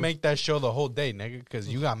have to make that show the whole day, nigga, because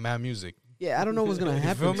you got mad music. Yeah, I don't know what's gonna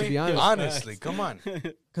happen, to be honest. Honestly, come on.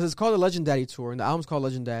 Because it's called the Legend Daddy Tour, and the album's called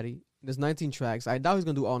Legend Daddy. There's 19 tracks. I doubt he's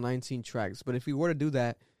gonna do all 19 tracks, but if he were to do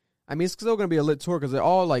that, I mean, it's still gonna be a lit tour because they're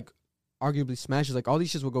all like arguably smashes. Like all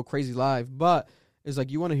these shits will go crazy live, but it's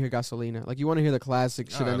like you want to hear Gasolina, like you want to hear the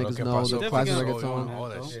classic shit that niggas know, the classic reggaeton. All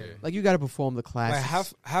that shit. Like you got to perform the classics.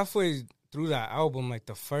 Like halfway through that album, like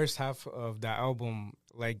the first half of that album,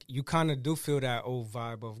 like you kind of do feel that old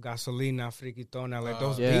vibe of Gasolina, Friquitona. Like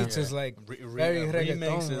those beats is like very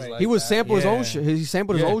reggaeton. Right? He would sample his own shit. He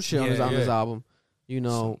sampled his own shit on his album.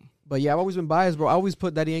 But yeah, I've always been biased, bro. I always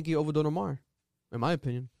put Daddy Yankee over Don Omar, in my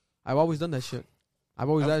opinion. I've always done that shit. I've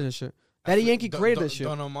always done that shit. Daddy Yankee created that shit.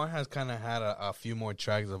 Don Omar has kind of had a few more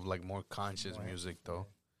tracks of like more conscious music, though.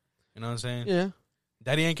 You know what I'm saying? Yeah.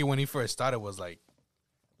 Daddy Yankee, when he first started, was like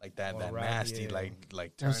that nasty,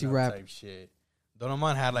 like turn up rap type shit. Don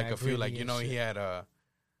Omar had like a few, like he had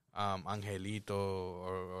Angelito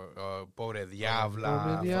or Pobre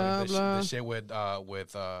Diabla, the shit with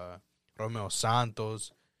Romeo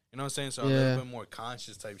Santos. You know what I'm saying? So a little bit more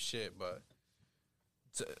conscious type shit, but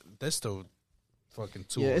that's still fucking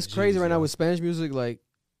too. Yeah, it's crazy right now with Spanish music. Like,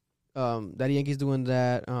 Daddy Yankee's doing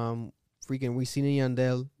that. Freaking Wisin and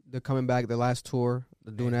Yandel, they're coming back. Their last tour,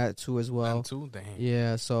 they're doing that too as well. Damn.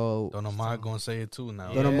 Yeah, so Don Omar gonna say it too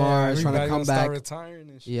now. Don Omar is trying to come back.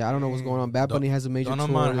 Yeah, I don't know what's going on. Bad Bunny has a major tour this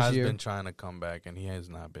year. Don Omar has been trying to come back, and he has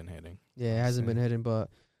not been hitting. Yeah, it hasn't been hitting, but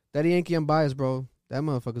Daddy Yankee, I'm biased, bro. That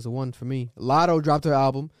motherfucker's a one for me. Lotto dropped her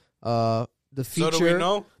album. The feature, so do we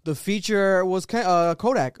know? The feature was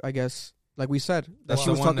Kodak, I guess. Like we said, that she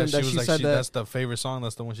was talking. That she said that's the favorite song.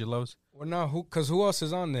 That's the one she loves. Well, no, who else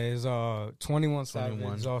is on there? Is 21 Savage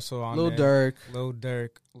is also on Lil there. Lil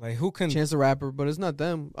Durk. Like who can Chance the Rapper, but it's not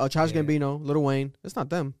them. Childish Gambino, Lil Wayne. It's not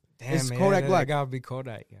them. Damn, it's Kodak Black. It gotta be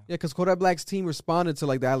Kodak. Yeah, because Kodak Black's team responded to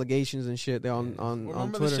like the allegations and shit. They're on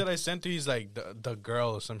remember Twitter. The shit I sent you? He's like the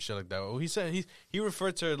girl or some shit like that. Well, he said he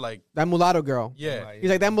referred to her like that mulatto girl. Yeah,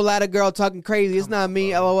 he's like that mulatto girl talking crazy. It's not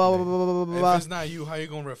me. If it's not you, how you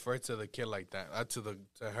gonna refer to the kid like that? To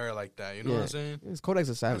her like that? You know what I'm saying? Kodak's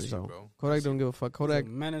a savage though. Bro. Kodak don't give a fuck. Kodak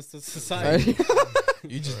menace to society.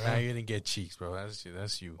 You just now you didn't get cheeks, bro.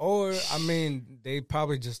 That's you. Or I mean, they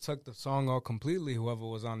probably just took the song out completely. Whoever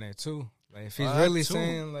was on there too. Like if he's really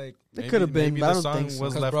saying like it could have been, but I don't song think so.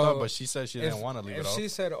 Was left out, but she said she didn't want to leave it off. If she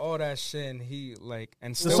said all that shit and he like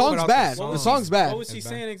and the song's bad. The song's bad. What was she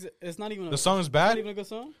saying? It's not even. The song's bad. Not even a good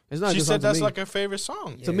song. It's not. She said that's like her favorite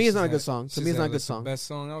song. To me, it's not a good song. To me, it's not a good song. Best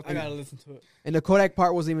song out there. I gotta listen to it. And the Kodak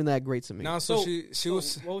part wasn't even that great to me. No, so she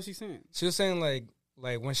was. What was she saying? She was saying like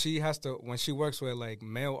when she works with like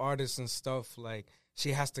male artists and stuff, like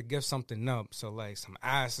she has to give something up. So like some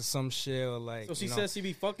ass or some shit or like. So she says she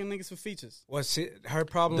be fucking niggas for features. Well, her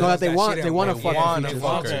problem. No, is they want to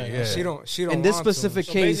fuck. Yeah. She don't. In this specific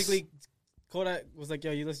case, basically, Kodak was like,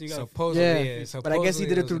 "Yo, you listen, you got." Supposedly, but I guess he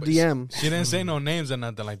did it through DM. She didn't say no names or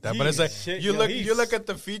nothing like that. But it's like you look at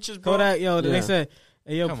the features, bro. Kodak, they said,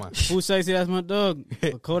 "Hey, yo, come on, who's sexy? That's my dog."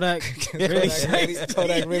 But Kodak, really sexy.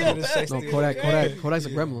 Kodak really sexy. No, Kodak's a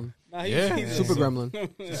gremlin. Nah, he's super gremlin.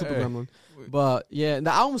 Super gremlin. But yeah,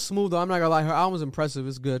 the album's smooth though. I'm not gonna lie, her album's impressive.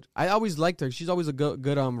 It's good. I always liked her. She's always a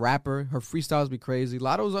good rapper. Her freestyles be crazy.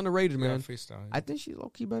 Lotto's underrated, man. Freestyle. I think she's low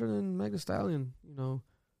key better than Meg Thee Stallion. You know,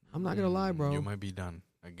 I'm not gonna lie, bro. You might be done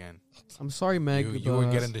again. I'm sorry, Meg. You were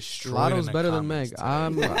getting destroyed. Lotto's better than Meg.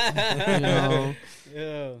 I'm, you know.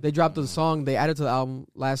 Yeah. They dropped the song. They added to the album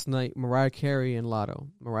last night. Mariah Carey and Lotto.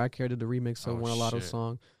 Mariah Carey did the remix of one of Lotto's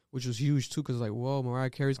song, which was huge too, because like, whoa, Mariah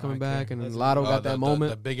Carey's coming back, and then Lotto got that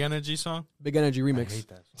moment. The Big Energy song. Big Energy remix. I hate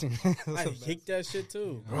that. I hate that shit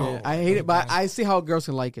too, bro. Yeah, I hate it, but I see how girls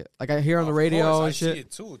can like it. Like I hear on the radio and shit. I see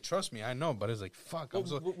it too. Trust me, I know. But it's like, fuck.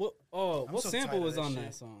 What sample was on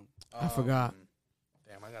that song? I forgot.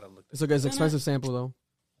 Damn, I gotta look. It's an expensive sample though.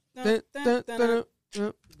 It's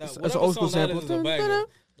an old school sample.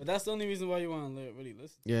 But that's the only reason why you want to really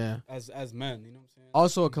listen. Yeah. As men, you know what I'm saying?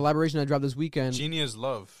 Also, a collaboration I dropped this weekend. Genius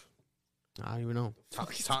Love. I don't even know.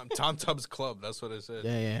 Tom Tubbs Club. That's what it said.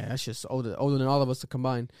 Yeah. That's just older than all of us to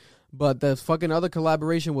combine. But the fucking other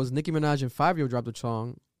collaboration was Nicki Minaj and Fabio dropped a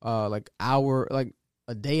song, like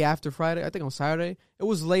a day after Friday. I think on Saturday. It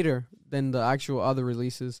was later than the actual other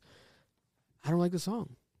releases. I don't like the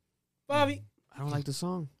song. Bobby. I don't like the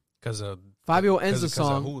song. Because Fabio ends the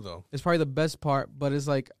song. Who, though? It's probably the best part, but it's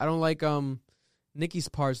like I don't like Nicki's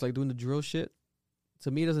parts, like doing the drill shit.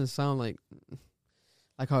 To me, it doesn't sound like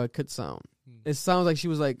how it could sound. It sounds like she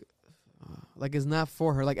was like it's not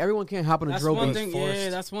for her. Like everyone can't hop on a drill beat.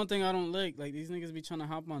 Yeah, that's one thing I don't like. Like these niggas be trying to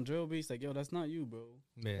hop on drill beats. Like, yo, that's not you, bro.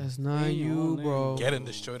 Yeah. That's not you, bro. Getting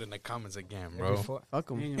destroyed in the comments again, bro. Fuck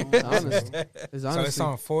them. It's honest. So it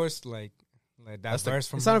sounds forced, like that's verse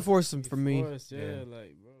from. It sounded forced for me. Yeah,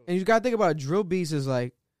 like bro. And you gotta think about drill beats is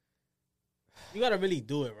like. You gotta really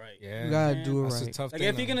do it right. Yeah, you gotta do it that's right. A tough like thing,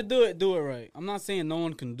 if you're gonna do it right. I'm not saying no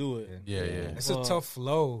one can do it. Yeah. It's a tough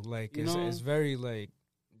flow. Like it's very like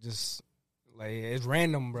just like it's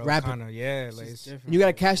random, bro. Kind of like it's you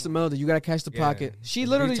gotta catch the melody. You gotta catch the pocket. She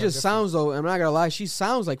literally just sounds though. I'm not gonna lie. She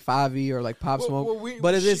sounds like 5E or like Pop Smoke,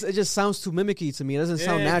 but it just sounds too mimicky to me. It doesn't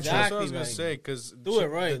sound natural. That's what I was gonna say. Because do it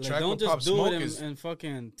right. Like, don't just do it and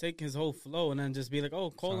fucking take his whole flow and then just be like,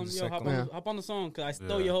 oh, call him, yo, hop on the song because I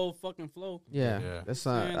stole your whole fucking flow. Yeah, that's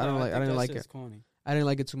not. I didn't like it. I didn't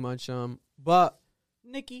like it too much. But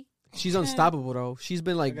Nicki. She's unstoppable though. She's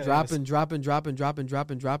been like dropping.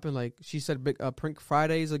 Like she said, big Prank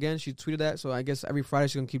Fridays again. She tweeted that, so I guess every Friday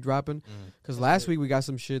she's gonna keep dropping. Because last week we got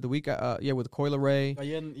some shit. The week, with Coi Leray. Are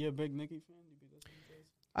you a big Nicki fan?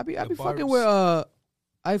 I be fucking with.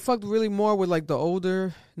 I fucked really more with like the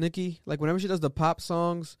older Nicki. Like whenever she does the pop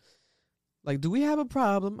songs, like Do We Have a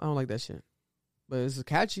Problem? I don't like that shit, but it's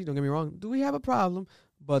catchy. Don't get me wrong. Do We Have a Problem?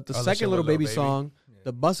 But the second Little Baby song,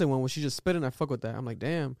 the Bussin' one, when she just spitting, I fuck with that. I'm like,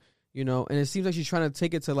 damn. You know, and it seems like she's trying to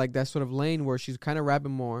take it to like that sort of lane where she's kind of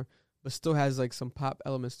rapping more, but still has like some pop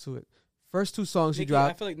elements to it. First two songs she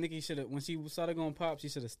dropped. I feel like Nicki should have, when she started going pop, she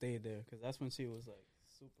should have stayed there because that's when she was like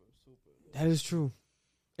super. That is true.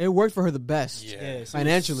 It worked for her the best. Yeah,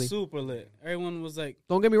 financially. Super lit. Everyone was like,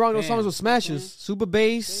 don't get me wrong, those songs were smashes. Super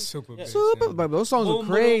bass. But those songs were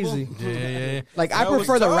crazy. Yeah. Like I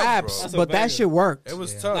prefer the raps, but that shit worked. It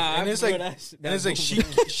was tough. And it's like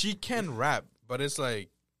she can rap, but it's like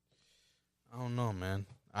I don't know, man.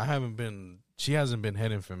 She hasn't been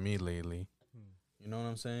hitting for me lately. You know what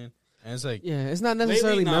I'm saying? And it's like, yeah, it's not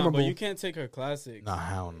necessarily memorable. But you can't take her classics. Nah,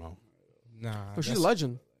 hell no. Nah, but she's a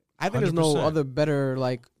legend. I think 100%. There's no other better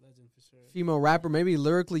like female rapper. Maybe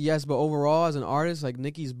lyrically, yes, but overall as an artist, like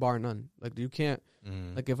Nicki's bar none. Like you can't.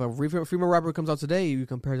 Like if a female rapper comes out today, you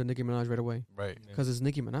compare to Nicki Minaj right away, right? Because it's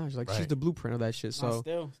Nicki Minaj. Like she's the blueprint of that shit. So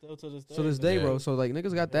still to this day. To this day, bro. So like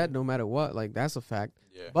niggas got that no matter what. Like that's a fact.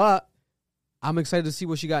 Yeah. But I'm excited to see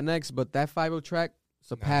what she got next. But that 5-0 track,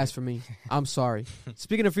 it's a pass for me. I'm sorry.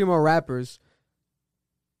 Speaking of female rappers,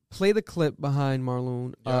 play the clip behind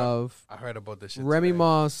Marlon of I heard about this shit Remy today.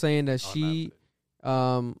 Ma saying that she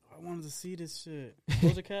I wanted to see this shit.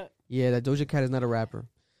 Doja Cat? Yeah, that Doja Cat is not a rapper.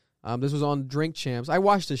 This was on Drink Champs. I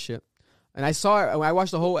watched this shit. And I saw it. I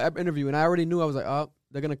watched the whole interview, and I already knew. I was like, oh,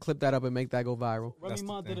 they're going to clip that up and make that go viral. Remy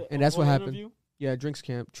Ma did it. And that's what happened. Interview? Yeah, Drink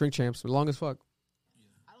Champs. Long as fuck.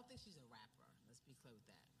 I don't think she's a rapper. Let's be clear with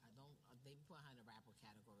that. They put her in the rapper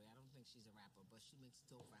category. I don't think she's a rapper, but she makes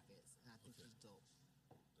dope records, and I think she's dope.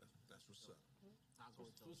 That's what's up.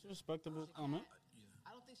 Respectable comment.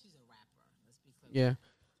 I don't think she's a rapper. Let's be clear. Yeah.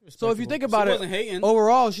 So if you think about it, hating.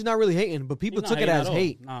 overall, she's not really hating, but people took it as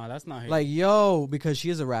hate. Nah, that's not hate. Like, yo, because she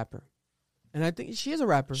is a rapper. And I think she is a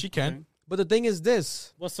rapper. She can. Okay. But the thing is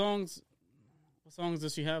this. What songs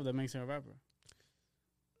does she have that makes her a rapper?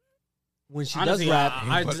 When she Honestly, does rap.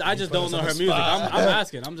 I just don't know her music. I'm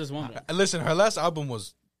asking. I'm just wondering. Listen, her last album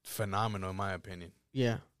was phenomenal in my opinion.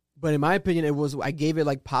 Yeah. But in my opinion, I gave it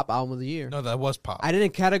like pop album of the year. No, that was pop. I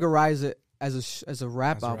didn't categorize it as a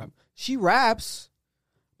rap album. She raps,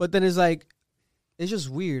 but then it's like, it's just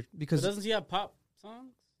weird because. But doesn't she have pop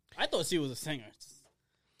songs? I thought she was a singer.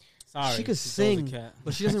 Sorry. She could sing,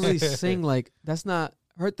 but she doesn't really sing like, that's not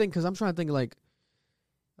her thing. Cause I'm trying to think like,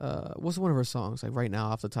 what's one of her songs like right now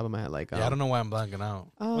off the top of my head? Like, I don't know why I'm blanking out.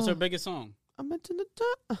 What's her biggest song? I'm meant to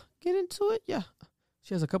get into it. Yeah.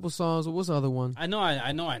 She has a couple songs. What's the other one? I know.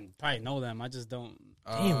 I probably know them. I just don't.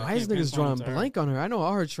 Damn, why is niggas drawing blank on her? I know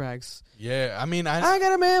all her tracks. Yeah, I mean, I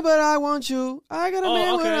got a man, but I want you. I got a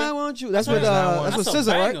man, but I want you. That's what SZA,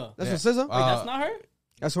 right? That's what SZA. Wait, that's not her.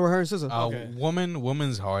 That's for her and SZA.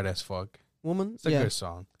 Woman's hard as fuck. Woman, it's a good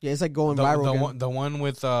song. Yeah, it's like going viral. The one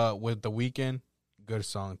with The Weeknd, good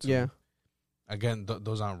song too. Yeah. Again,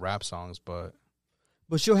 those aren't rap songs, but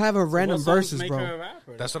she'll have her random verses, bro.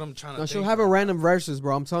 That's what I'm trying to. No, she'll have her random verses,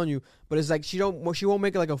 bro. I'm telling you, but it's like she won't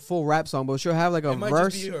make it like a full rap song, but she'll have like a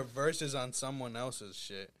verse. Just be her verses on someone else's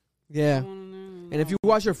shit. Yeah, and if you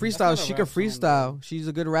watch her freestyle, she can freestyle. She's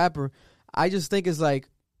a good rapper. I just think it's like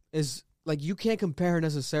you can't compare her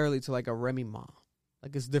necessarily to like a Remy Ma.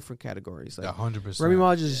 Like it's different categories. Like 100%. Remy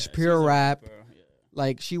Ma just pure rap.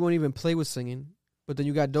 Like she won't even play with singing. But then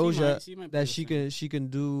you got Doja she might that she can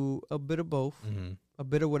do a bit of both. Mm-hmm. A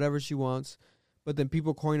bit of whatever she wants, but then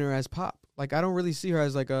people coin her as pop. Like I don't really see her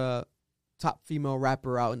as like a top female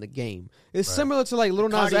rapper out in the game. It's similar to like Lil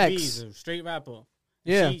Nas X, B's a straight rapper.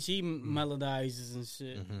 Yeah, she melodizes and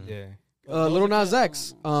shit. Mm-hmm. Yeah, Lil Nas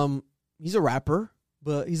X, he's a rapper,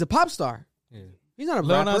 but he's a pop star. Yeah, he's not a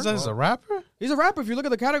Lil rapper. Nas X is a rapper. He's a rapper. If you look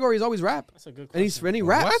at the category, he's always rap. That's a good question. And he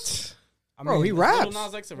raps. What? Bro, he raps. Lil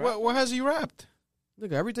Nas X a rapper? What has he rapped?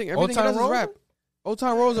 Look, everything he does is rap. Old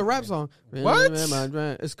Town Road is a rap song. What?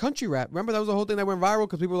 It's country rap. Remember that was the whole thing that went viral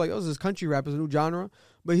because people were like, "Oh, this is country rap. It's a new genre."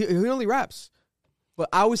 But he only raps. But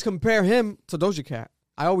I always compare him to Doja Cat.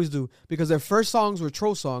 I always do because their first songs were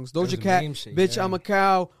troll songs. Doja Cat, "Bitch, I'm a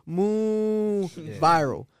Cow," moo,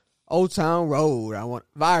 viral. Old Town Road, I want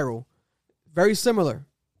viral. Very similar.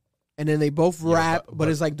 And then they both rap, but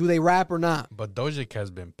it's like, do they rap or not? But Doja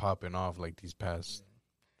Cat's been popping off like these past.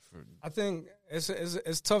 I think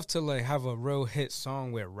it's tough to like have a real hit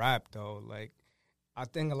song with rap though. Like I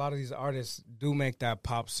think a lot of these artists do make that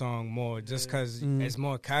pop song more just because it's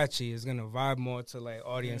more catchy. It's gonna vibe more to like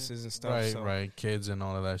audiences and stuff. Right, kids and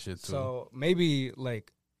all of that shit too. So maybe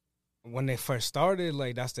like when they first started,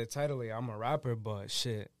 like that's their title. Like I'm a rapper, but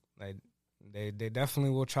shit, like they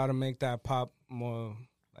definitely will try to make that pop more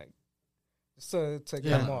like to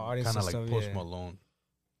get more audience. Kind of and like stuff. Post Malone.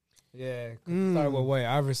 Yeah, started with White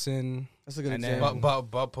Iverson. That's a good example.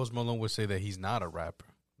 But Post Malone would say that he's not a rapper.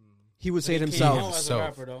 He would say it himself. Came out as a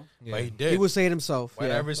rapper, though. Yeah. But he did. He would say it himself.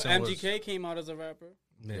 White Iverson MGK came out as a rapper.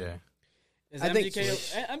 Yeah.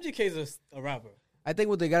 MGK is a rapper. I think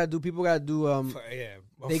what they gotta do, people gotta do.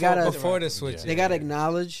 Before the switch, they gotta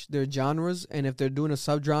acknowledge their genres, and if they're doing a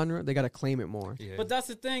subgenre, they gotta claim it more. Yeah. But that's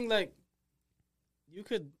the thing. Like, you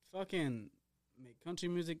could fucking make country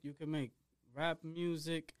music. You could make rap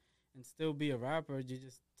music. And still be a rapper, you're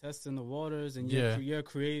just testing the waters, and you're a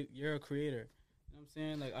creator. You know what I'm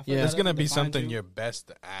saying? Like, I feel it's gonna be something you're best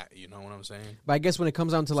at. You know what I'm saying? But I guess when it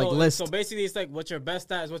comes down to like lists, so basically, it's like what you're best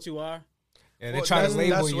at is what you are. Yeah, they try to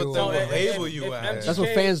label you. Label you as. That's what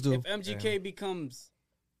fans do. If MGK becomes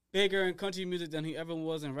bigger in country music than he ever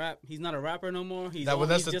was in rap, he's not a rapper no more. He's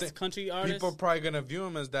just a country artist. People are probably gonna view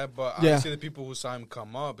him as that, but obviously the people who saw him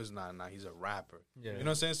come up is not. He's a rapper. Yeah. You know what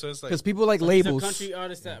I'm saying? So it's like because people like labels. He's a country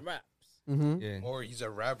artist that raps. Mm-hmm. Yeah. Or he's a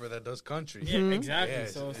rapper that does country. Yeah, exactly. Yeah,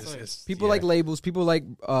 so it's people like labels, people like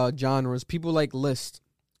genres, people like lists.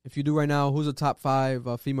 If you do right now, who's the top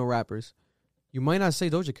 5 female rappers? You might not say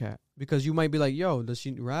Doja Cat because you might be like, yo, does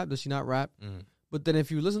she rap? Does she not rap? Mm. But then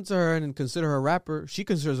if you listen to her and consider her a rapper, she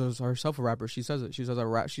considers herself a rapper. She says it. She says I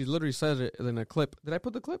rap. She literally says it in a clip. Did I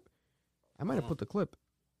put the clip? I might have put the clip.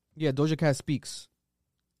 Yeah, Doja Cat Speaks.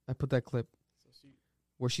 I put that clip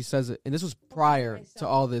where she says it. And this was prior to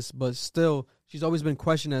all this, but still, she's always been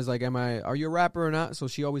questioned as like, are you a rapper or not? So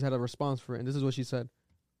she always had a response for it. And this is what she said.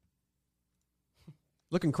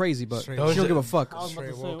 Looking crazy, but she don't give a fuck.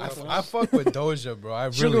 I fuck with Doja, bro. I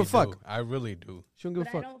really do. I really do. She don't give a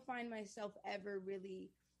fuck. I don't find myself ever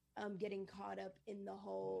really getting caught up in the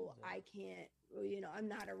whole I can't, I'm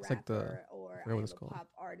not a rapper or I'm a pop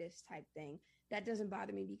artist type thing. That doesn't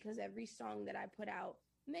bother me because every song that I put out,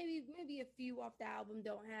 maybe a few off the album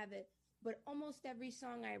don't have it, but almost every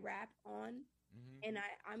song I rap on, and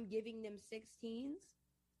I'm giving them 16s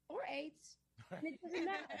or 8s, and it doesn't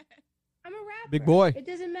matter. I'm a rapper. Big boy. It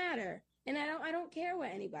doesn't matter, and I don't care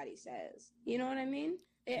what anybody says. You know what I mean?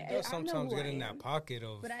 It does sometimes get in that pocket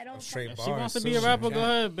of straight bars. She wants to be a rapper. Go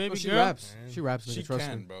ahead, baby. She girl. raps. She raps. She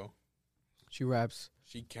can, bro. She raps.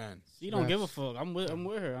 She can. She don't give a fuck. I'm with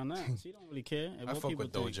her on that. She don't really care. I fuck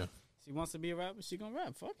with Doja. She wants to be a rapper. She gonna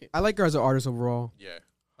rap. Fuck it. I like her as an artist overall. Yeah,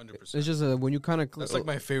 100%. It's just when you kind of. That's like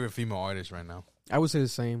my favorite female artist right now. I would say the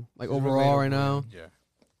same. Like she's overall right now. Yeah.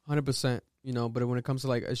 100%. But when it comes to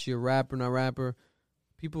like, is she a rapper, not rapper?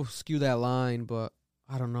 People skew that line, but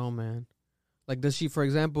I don't know, man. Like, does she, for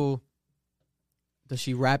example, does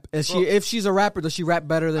she rap? If she's a rapper, does she rap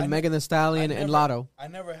better than Megan Thee Stallion and Lotto? I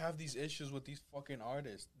never have these issues with these fucking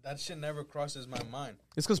artists. That shit never crosses my mind.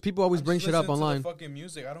 It's because people always bring shit up online. To the fucking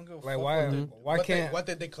music, I don't give a like fuck. Why can't what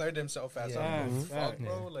they declare themselves as? Fuck,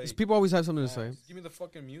 bro. Like, people always have something to say. Give me the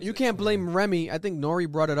fucking music. You can't blame Remy. I think Nori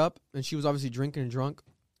brought it up, and she was obviously drinking and drunk.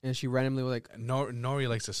 And she randomly was like, Nori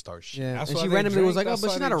likes to start shit. Yeah, and she randomly was like, oh, but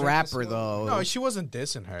she's not a rapper, though. No, she wasn't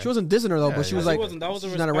dissing her. She wasn't dissing her, though, but she was like, that was a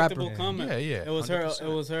she's not a rapper. Comment. Yeah. It was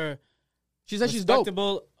her. She said she's dope.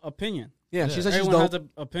 Respectable opinion. Yeah, she said she's Everyone dope. has an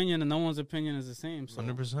opinion, and no one's opinion is the same.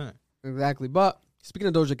 100%. Exactly. But speaking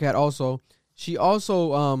of Doja Cat, she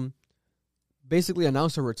also basically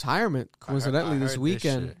announced her retirement coincidentally this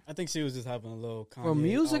weekend. I think she was just having a little from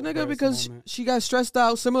music, nigga, because she got stressed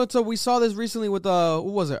out. Similar to we saw this recently with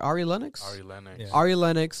who was it? Ari Lennox. Yeah. Ari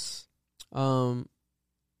Lennox.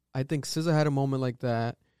 I think SZA had a moment like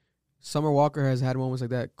that. Summer Walker has had moments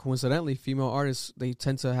like that. Coincidentally, female artists, they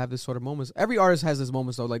tend to have this sort of moments. Every artist has this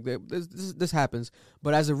moments though. Like this happens.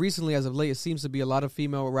 But as of late, it seems to be a lot of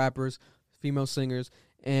female rappers, female singers,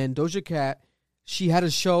 and Doja Cat. She had a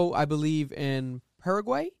show, I believe, in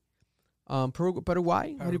Paraguay.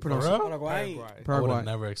 Paraguay? How do you pronounce it? Paraguay. I would have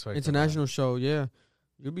never expected international show, yeah.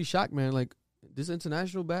 You'd be shocked, man. Like, this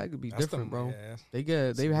international bag would be different, bro.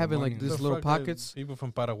 Yeah. They having, like, these little pockets. People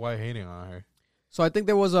from Paraguay hating on her. So I think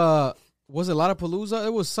there was it Lollapalooza?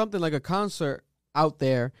 It was something like a concert out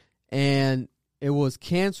there, and it was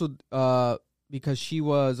canceled because she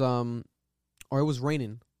was, or it was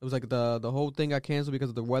raining. It was like the whole thing got canceled because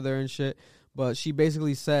of the weather and shit. But she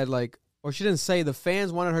basically said, like, or she didn't say, the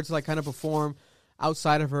fans wanted her to, like, kind of perform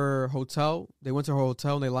outside of her hotel. They went to her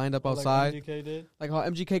hotel and they lined up outside. Like MGK did? Like how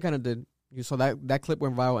MGK kind of did. You saw that clip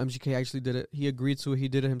went viral. MGK actually did it. He agreed to it. He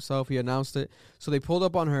did it himself. He announced it. So they pulled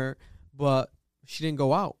up on her, but she didn't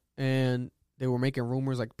go out. And they were making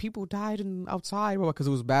rumors like people died outside because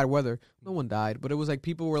it was bad weather. No one died. But it was like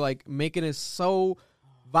people were, like, making it so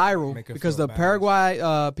viral because the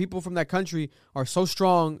Paraguay people from that country are so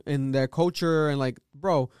strong in their culture and, like,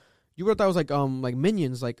 bro, you would have thought it was like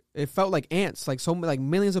minions. Like, it felt like ants. Like, so like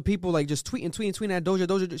millions of people like just tweeting at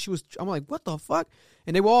Doja. I'm like, what the fuck?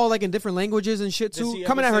 And they were all like in different languages and shit too.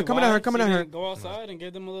 Coming at her. Go outside and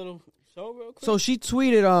give them a little show real quick. So she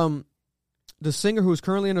tweeted, the singer who is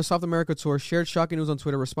currently in a South America tour shared shocking news on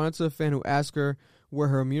Twitter, responded to a fan who asked her where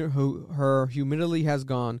her humility has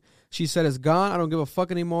gone. She said, it's gone. I don't give a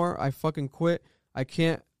fuck anymore. I fucking quit. I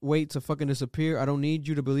can't wait to fucking disappear. I don't need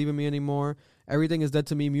you to believe in me anymore. Everything is dead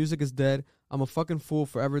to me. Music is dead. I'm a fucking fool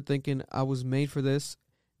forever thinking I was made for this.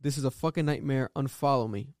 This is a fucking nightmare. Unfollow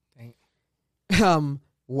me.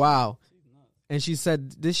 Wow. And she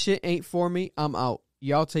said, this shit ain't for me. I'm out.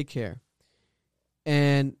 Y'all take care.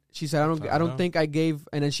 And she said, I don't think I gave.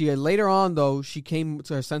 And then she later on though, she came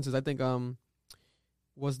to her senses. I think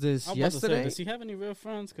was this yesterday? Does she have any real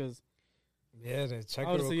friends? Because they check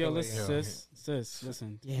her. Sis,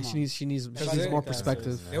 listen. Yeah, she needs more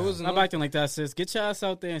perspective. It was not acting like that, sis. Get your ass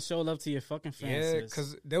out there and show love to your fucking fans. Yeah,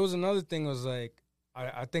 because there was another thing. Was like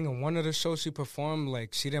I think in one of the shows she performed,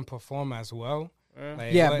 like she didn't perform as well.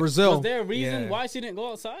 Like, Brazil. Was there a reason why she didn't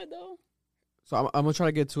go outside though? So I'm gonna try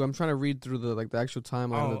to get to. I'm trying to read through the actual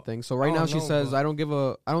timeline of the thing. So right now she says, I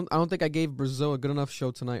don't think I gave Brazil a good enough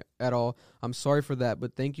show tonight at all. I'm sorry for that,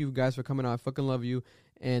 but thank you guys for coming out. I fucking love you,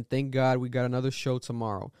 and thank God we got another show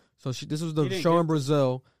tomorrow. So this was the show in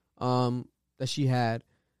Brazil, that she had,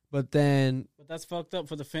 but that's fucked up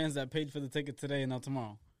for the fans that paid for the ticket today and not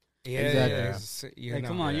tomorrow. Yeah, exactly. Yeah. Like,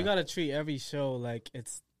 come on, you gotta treat every show like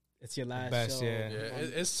it's your last show. Yeah,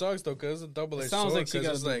 it sucks though because it's a double-edged sword. Sounds like she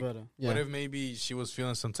got like, better. What if maybe she was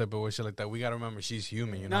feeling some type of way, shit like that? We gotta remember she's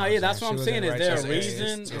human. You know? Nah, yeah, that's what I'm saying. Is there a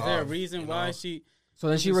reason? Is there a reason why she? So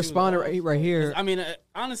then she responded right here. I mean,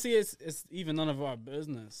 honestly, it's even none of our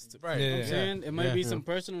business. Right. You know what I'm saying? It might be some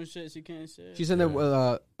personal shit she can't share. She said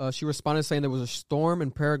that she responded saying there was a storm in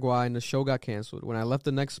Paraguay and the show got canceled. When I left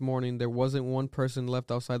the next morning, there wasn't one person left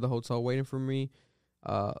outside the hotel waiting for me.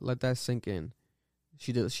 Let that sink in.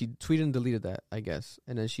 She tweeted and deleted that, I guess.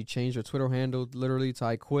 And then she changed her Twitter handle literally to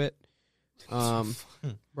I quit.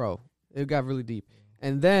 Bro, it got really deep.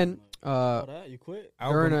 And then... you quit.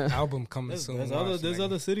 Album coming soon. There's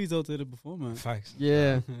other cities out there before, man. Facts.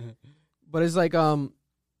 Yeah, but it's like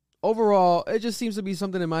overall, it just seems to be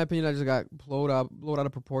something in my opinion that just got blown out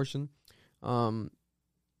of proportion. You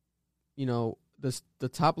know, the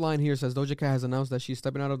top line here says Doja Cat has announced that she's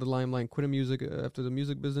stepping out of the limelight, quitting music after the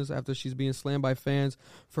music business after she's being slammed by fans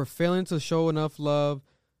for failing to show enough love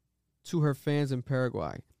to her fans in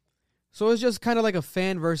Paraguay. So it's just kind of like a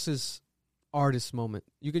fan versus artist moment.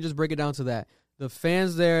 You can just break it down to that. The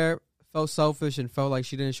fans there felt selfish and felt like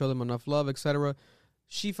she didn't show them enough love, etc.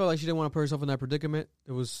 She felt like she didn't want to put herself in that predicament.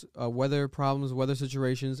 There was weather problems, weather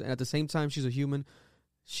situations, and at the same time, she's a human.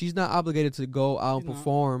 She's not obligated to go out and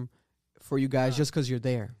perform for you guys just because you're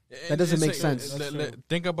there. That doesn't make sense.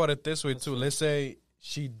 Think about it this way, too. Let's say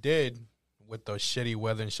she did with the shitty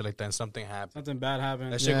weather and shit like that, and something happened. Something bad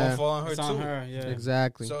happened. That shit gonna fall on her, too. On her, yeah.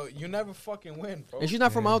 Exactly. So you never fucking win, bro. And she's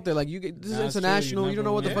not from out there. Like, this is international. You don't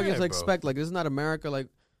know what the fuck is to expect. Like, this is not America. Like,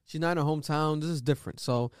 she's not in her hometown. This is different.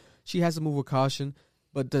 So she has to move with caution.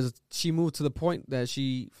 But does she move to the point that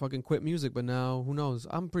she fucking quit music? But now, who knows?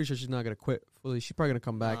 I'm pretty sure she's not going to quit fully. She's probably going to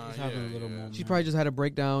come back. She probably just had a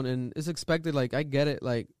breakdown, and it's expected. Like, I get it.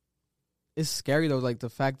 Like, it's scary, though, like, the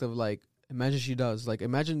fact of, like, imagine she does. Like,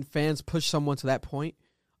 imagine fans push someone to that point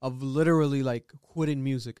of literally, like, quitting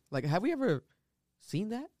music. Like, have we ever seen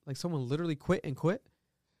that? Like, someone literally quit and quit?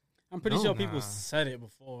 I'm pretty sure people said it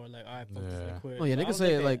before. Like, I quit. Oh, yeah, they can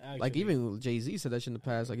say it. Like even Jay-Z said that shit in the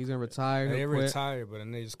past. Like, he's going to retire. They retire, but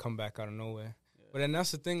then they just come back out of nowhere. Yeah. But then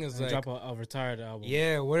that's the thing is, like... drop a retired album.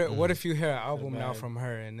 Yeah, what if you hear an album now from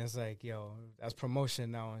her and it's like, yo, that's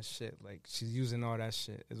promotion now and shit. Like, she's using all that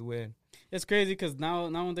shit. It's weird. It's crazy because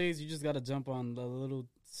nowadays you just got to jump on the little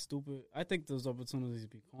stupid... I think those opportunities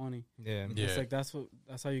be corny. Yeah. It's like, that's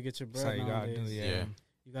how you get your bread that's how you nowadays. Gotta do, yeah.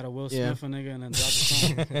 You got to Will Smith a nigga and then drop a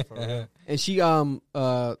song. For real. And she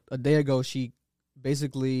a day ago she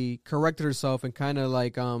basically corrected herself and kind of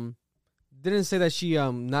like didn't say that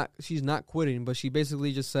she's not quitting, but she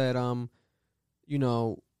basically just said you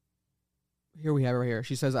know, here we have her here.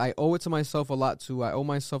 She says, I owe it to myself a lot too. I owe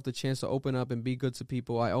myself the chance to open up and be good to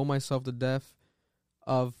people. I owe myself the depth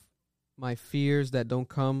of my fears that don't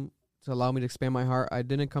come to allow me to expand my heart. I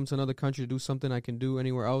didn't come to another country to do something I can do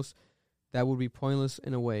anywhere else. That would be pointless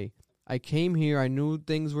in a way. I came here. I knew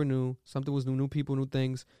things were new. Something was new. New people, new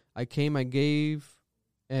things. I came. I gave,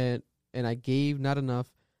 and I gave not enough.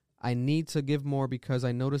 I need to give more because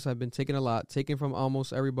I notice I've been taking a lot, taken from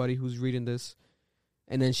almost everybody who's reading this.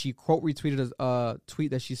 And then she quote retweeted a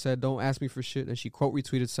tweet that she said, "Don't ask me for shit." And she quote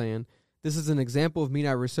retweeted saying, "This is an example of me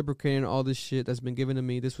not reciprocating all this shit that's been given to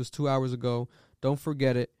me. This was 2 hours ago. Don't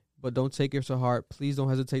forget it, but don't take it to heart. Please don't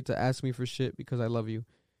hesitate to ask me for shit because I love you."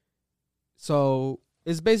 So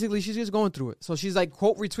it's basically she's just going through it. So she's like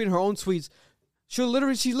quote retweeting her own tweets. She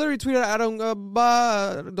literally tweeted, "I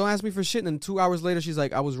don't ask me for shit." And then 2 hours later, she's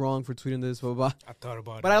like, "I was wrong for tweeting this." Blah, blah, blah. I thought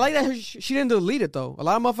about it, but I like that she didn't delete it though. A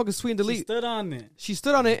lot of motherfuckers tweet and delete. She stood on it. She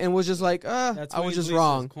stood on it and was just like, I was just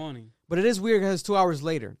wrong. But it is weird because 2 hours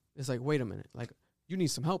later, it's like, wait a minute, like you need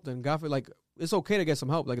some help. Then God, like it's okay to get some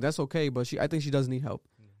help, like that's okay. But I think she does need help.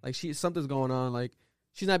 Like something's going on. Like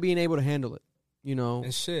she's not being able to handle it. You know,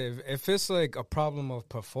 and shit. If it's like a problem of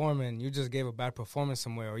performing, you just gave a bad performance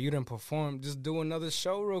somewhere, or you didn't perform, just do another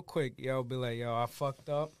show real quick. Yo, be like, yo, I fucked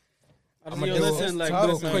up. I'm gonna do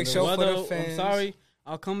a quick show for the fans. I'm sorry,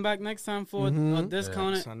 I'll come back next time for a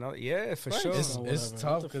discount. Yeah, for sure. It's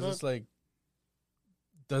tough because it's like,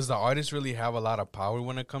 does the artist really have a lot of power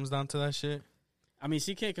when it comes down to that shit? I mean,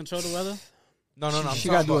 she can't control the weather. No. She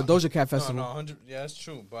got to do a Doja Cat festival. No, 100. Yeah, that's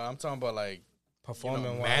true. But I'm talking about like.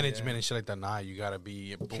 Performing management and shit like that. Nah, you gotta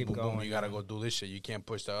be boom, boom, boom. You gotta go do this shit. You can't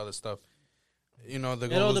push the other stuff. You know,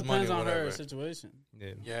 it all depends on her situation.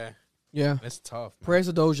 Yeah. It's tough. Man. Prayers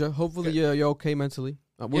to Doja. Hopefully, you're okay mentally.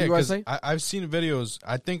 What do I say? I've seen videos.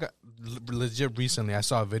 I think legit recently I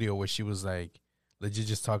saw a video where she was like legit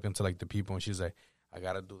just talking to like the people, and she's like, "I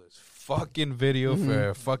gotta do this fucking video for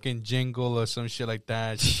a fucking jingle or some shit like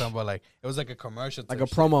that." She's talking about like it was like a commercial, like a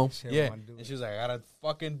promo. Yeah, and she was like, "I gotta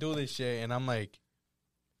fucking do this shit," and I'm like,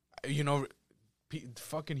 you know,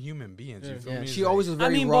 fucking human beings. You feel me? She always was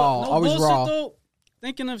very raw, always raw. Though,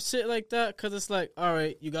 thinking of shit like that because it's like, all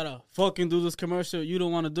right, you gotta fucking do this commercial you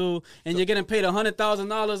don't want to do, and you're getting paid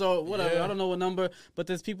 $100,000 or whatever. Yeah. I don't know what number, but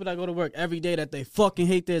there's people that go to work every day that they fucking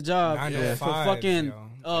hate their job for fucking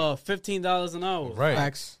 $15 an hour. Right.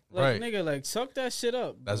 Facts. Like, nigga, like, suck that shit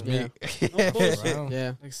up. That's me. No bullshit.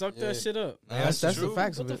 Yeah. Like, suck that shit up. That's the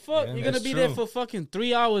facts what of it. The fuck? You're going to be there for fucking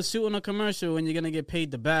 3 hours shooting a commercial and you're going to get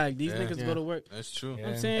paid the bag. These niggas go to work. That's true. You know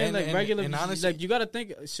what I'm saying? Like, regular, and honestly, like, you got to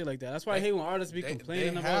think shit like that. That's why I hate when artists be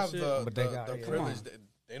complaining about shit. But they got the privilege.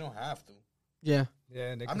 They don't have to. Yeah.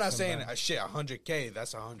 Yeah, I'm not saying shit 100K.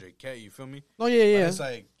 That's 100K. You feel me? Oh yeah. But it's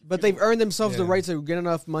like, but they've earned themselves the right to get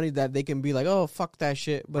enough money that they can be like, oh fuck that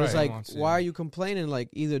shit. But it's like, why are you complaining? Like,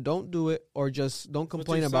 either don't do it or just don't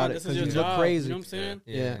complain about it because you look crazy. You know what I'm saying?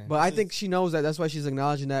 Yeah. But I think she knows that. That's why she's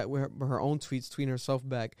acknowledging that with her own tweets, tweeting herself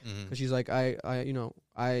back because she's like, I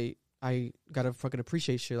gotta fucking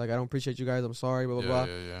appreciate shit. Like, I don't appreciate you guys. I'm sorry, blah, blah, blah.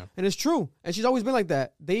 Yeah. And it's true. And she's always been like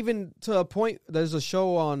that. They even, to a point, there's a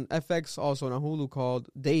show on FX, also on Hulu, called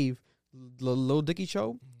Dave, the Lil Dicky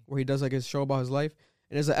Show, where he does, like, his show about his life.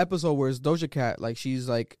 And there's an episode where it's Doja Cat. Like, she's,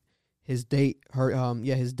 like, his date,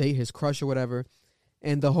 his crush or whatever.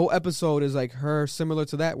 And the whole episode is, like, her similar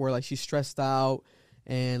to that, where, like, she's stressed out.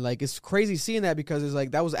 And, like, it's crazy seeing that because it's,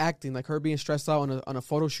 like, that was acting. Like, her being stressed out on a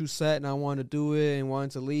photo shoot set and I wanted to do it and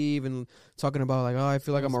wanted to leave and talking about, like, oh, I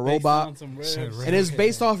feel like I'm a robot. And it's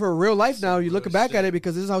based off her real life now. You look back at it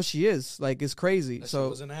because this is how she is. Like, it's crazy. That so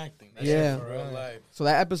wasn't acting. That's for real life. So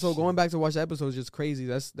that episode, going back to watch that episode is just crazy.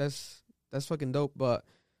 That's fucking dope. But,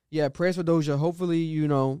 yeah, prayers for Doja. Hopefully,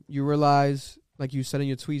 you realize, like you said in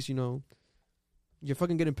your tweets, you're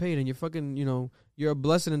fucking getting paid and you're fucking, you're a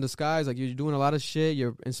blessing in disguise. Like, you're doing a lot of shit.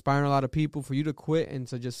 You're inspiring a lot of people. For you to quit and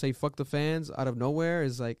to just say fuck the fans out of nowhere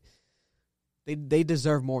is like, they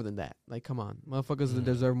deserve more than that. Like, come on. Motherfuckers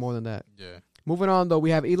deserve more than that. Yeah. Moving on, though,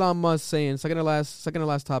 we have Elon Musk saying, second to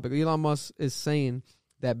last topic, Elon Musk is saying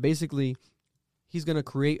that basically he's going to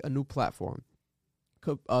create a new platform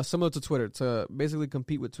similar to Twitter to basically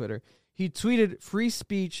compete with Twitter. He tweeted, "Free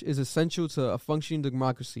speech is essential to a functioning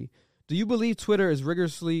democracy. Do you believe Twitter is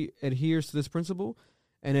rigorously adheres to this principle?"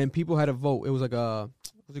 And then people had a vote. It was like what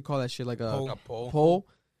do you call that shit? Like a poll.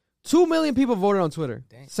 2 million people voted on Twitter.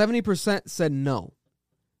 Dang. 70% said no.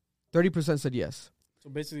 30% said yes. So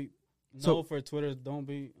basically, no for Twitter, don't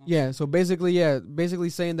be. Yeah. So basically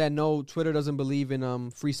saying that no, Twitter doesn't believe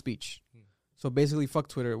in free speech. So basically, fuck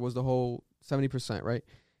Twitter was the whole 70%, right?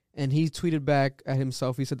 And he tweeted back at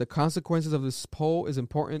himself. He said, "The consequences of this poll is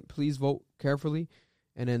important. Please vote carefully."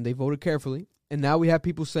 And then they voted carefully. And now we have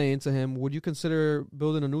people saying to him, "Would you consider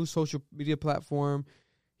building a new social media platform?"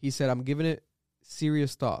 He said, "I'm giving it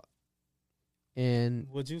serious thought." And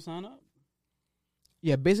would you sign up?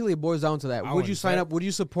 Yeah, basically it boils down to that. Would you sign up? Would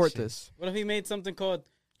you support this? What if he made something called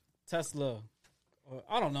Tesla? Or,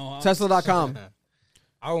 I don't know. Tesla.com.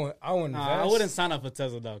 I wouldn't sign up for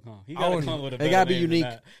Tesla.com. He gotta come with a better They gotta be name unique.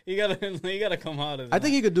 Than that. He gotta come out of it. I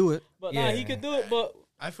think he could do it. But he could do it. But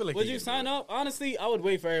I feel like would you sign up? Honestly, I would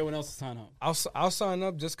wait for everyone else to sign up. I'll sign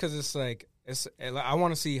up just because it's like I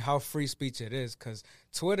want to see how free speech it is. Because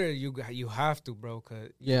Twitter, you have to, bro.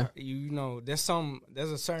 Because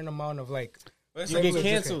there's a certain amount of like. You get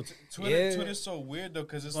canceled. Twitter's so weird though,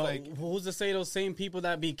 because it's like, who's to say those same people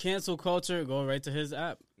that be cancel culture go right to his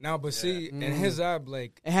app? No, but see, in his app,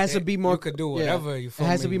 like it has to be more. You could do whatever. It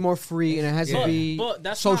has to be more free, and it has to be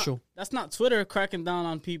social. That's not Twitter cracking down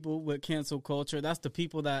on people with cancel culture. That's the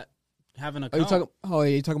people that have an account.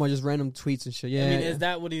 You're talking about just random tweets and shit. Yeah, I mean, is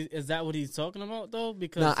that what he's talking about though?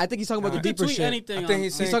 Because I think he's talking about the deeper shit. Anything I think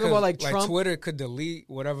he's talking about like Trump. Twitter could delete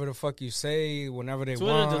whatever the fuck you say whenever they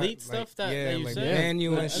want. Twitter delete stuff that you say. Ban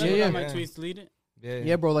you and shit. I never got my tweets deleted.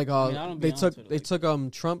 Yeah, bro. Like they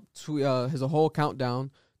took Trump his whole account down.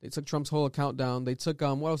 They took Trump's whole account down. They took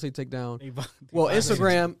what else they take down?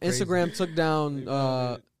 Instagram took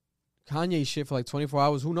down Kanye shit for like 24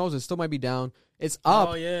 hours. Who knows? It still might be down. It's up.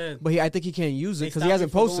 Oh yeah. But I think he can't use it because he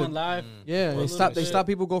hasn't posted. Live. Yeah, they stop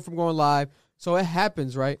people go from going live. So it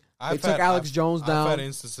happens, right? They took Alex Jones down. I've had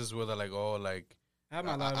instances where they're like,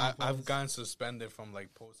 I've gotten suspended from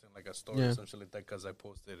like posting like a story or some shit like that because I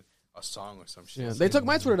posted a song or some shit. Yeah, they took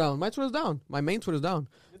my Twitter down. My Twitter's down. My main Twitter's down.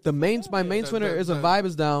 My main Twitter is a vibe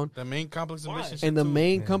is down. The main complex admission shit and the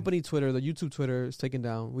main company Twitter, the YouTube Twitter, is taken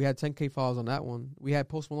down. We had 10K followers on that one. We had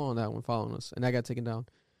Post Malone on that one following us, and that got taken down.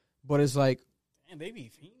 But it's like, man, they be.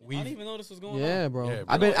 I didn't even know this was going on. Yeah, bro.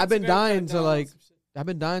 I've been dying to like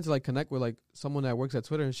connect with like someone that works at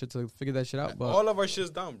Twitter and shit to figure that shit out. But all of our shit's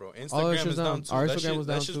down, bro. Instagram is down too. Our Instagram was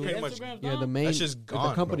down too. Yeah, the main, that's just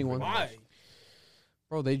gone, the company bro, one. Why?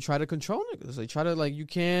 Bro, they try to control niggas. They try to, like, you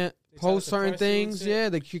can't post certain things. Yeah,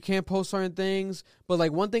 like, you can't post certain things. But,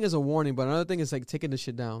 like, one thing is a warning, but another thing is, like, taking the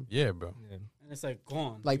shit down. Yeah, bro. Yeah. And it's, like,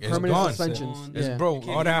 gone. Like, permanent suspensions. Yeah. Bro,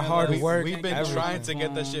 all that hard work. We've been trying to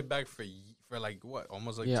get that shit back for like, what?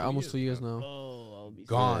 Almost like 2 years. Almost 2 years now. Oh,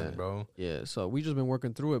 gone, bro. Yeah, so we just been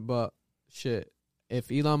working through it. But, shit,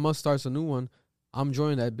 if Elon Musk starts a new one, I'm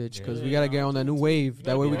joining that bitch because we got to get on that new wave.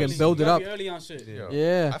 That way we can build it up.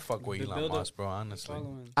 Yeah. I fuck with Elon Musk, bro, honestly.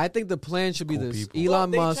 I think the plan should be this. People.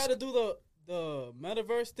 Elon Musk. They tried to do the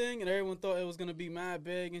metaverse thing, and everyone thought it was going to be mad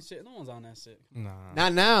big and shit. No one's on that shit. Nah.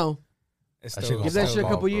 Not now. Give that shit a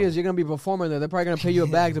couple years. You're going to be performing there. They're probably going to pay you a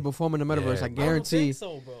bag to perform in the metaverse. I guarantee. I don't think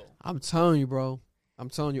so, bro. I'm telling you, bro. I'm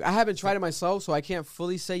telling you. I haven't tried it myself, so I can't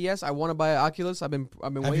fully say yes. I want to buy an Oculus. I've been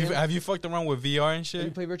waiting. Have you fucked around with VR and shit? Have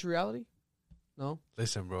you play virtual reality? No.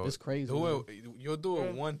 Listen, bro. It's crazy. You'll do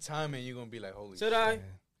it one time and you're going to be like, holy shit. Should I?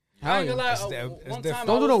 I ain't gonna lie. One time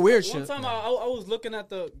don't do no weird shit. One time I was looking at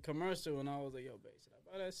the commercial and I was like, yo, babe, should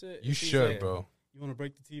I buy that shit? You should, bro. You want to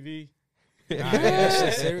break the TV?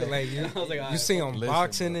 Like you see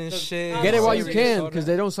unboxing and shit. Get it while you can because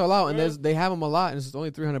they don't sell out and they have them a lot and it's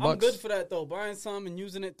only $300. I'm good for that though. Buying some and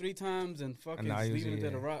using it 3 times and fucking leaving it to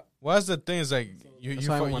the rock. Well, that's the thing is like you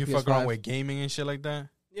fuck around with gaming and shit like that.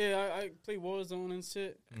 Yeah, I play Warzone and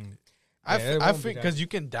shit. I think because you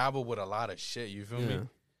can dabble with a lot of shit. You feel me?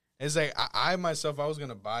 It's like I myself, I was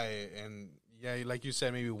gonna buy it and. Yeah, like you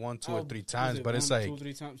said, maybe 1, 2, or 3 times, but it's like, 2,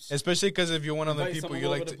 3 times. Especially because if you're one of the people you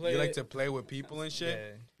like to play with people and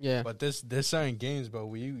shit. Yeah. But there's certain games, bro,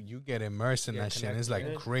 where you get immersed in that shit. And it's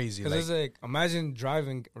like crazy. Because it's like imagine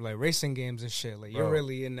driving or like racing games and shit. Like you're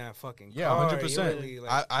really in that fucking car. Yeah, 100%. Really,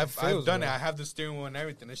 like, I've done it. I have the steering wheel and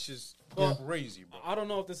everything. It's just crazy, bro. I don't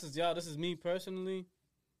know if this is y'all. This is me personally.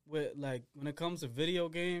 With like when it comes to video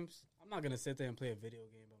games, I'm not gonna sit there and play a video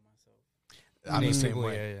game. I'm the same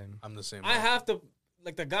way. I'm the same way. I have to,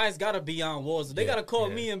 like, the guys got to be on Warzone. They got to call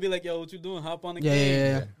me and be like, yo, what you doing? Hop on the game.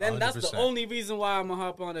 Yeah. Then 100%. That's the only reason why I'm going to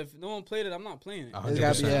hop on. If no one played it, I'm not playing it. 100%.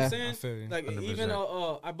 You know what I'm saying? Like, 100%. even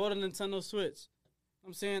I bought a Nintendo Switch.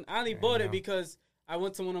 I'm saying I only bought it because I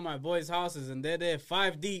went to one of my boys' houses and they're there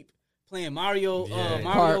 5 deep. Playing Mario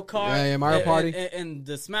Kart, Mario Party, and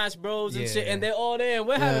the Smash Bros and shit, and they're all there, and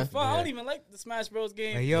we're having fun. I don't even like the Smash Bros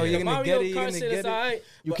game. Like, yo, you're gonna get it. You're gonna get it.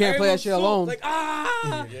 You can't play that shit alone. Like So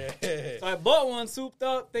I bought one, souped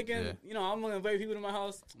up, thinking, you know, I'm gonna invite people to my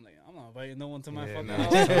house. I'm like, I'm not inviting no one to my fucking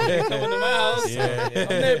house. I'm coming to my house. I'm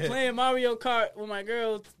there playing Mario Kart with my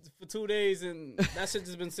girl for 2 days, and that shit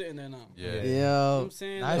just been sitting there now. Yeah. You know what I'm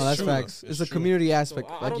saying? That's facts. It's a community aspect.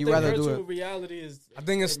 So like you rather do it. Reality is. I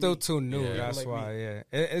think it's still too new. That's why.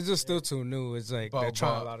 It's just still too new. It's like they're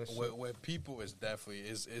trying a lot of shit. With people, it's definitely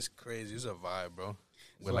it's crazy. It's a vibe, bro.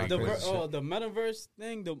 So like the metaverse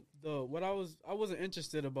thing. The what I wasn't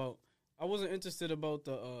interested about. I wasn't interested about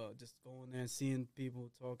the just going there and seeing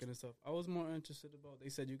people talking and stuff. I was more interested about. They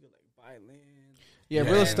said you could like buy land. Yeah,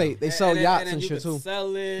 real estate. They sell yachts and shit too.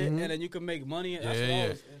 Sell it, and then you can make money.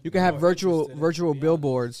 You can have virtual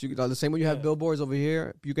billboards. You the same way you have billboards over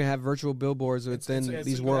here. You can have virtual billboards within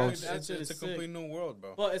these worlds. It's a complete new world,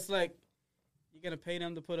 bro. But it's like you're gonna pay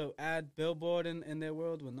them to put an ad billboard in their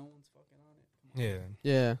world when no one's fucking on it.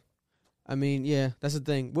 Yeah. I mean, that's the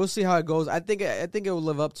thing. We'll see how it goes. I think it will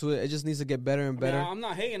live up to it. It just needs to get better and better. I'm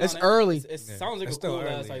not hating. It's early. It sounds like a cool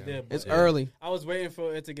ass idea. It's early. I was waiting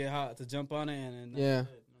for it to get hot to jump on it, and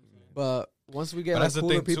but once we get like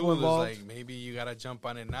cooler people involved, like maybe you gotta jump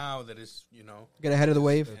on it now that it's get ahead of the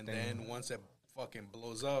wave, and then once it fucking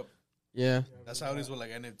blows up, that's how it is with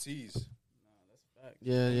like NFTs.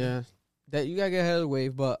 Yeah. That you gotta get ahead of the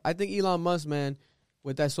wave. But I think Elon Musk, man,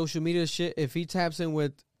 with that social media shit, if he taps in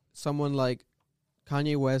with someone like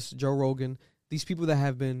Kanye West, Joe Rogan, these people that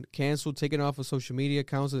have been canceled, taken off of social media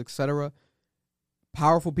accounts, etc.,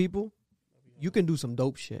 powerful people, you can do some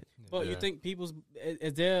dope shit. But you think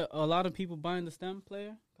is there a lot of people buying the STEM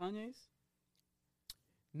player, Kanye's?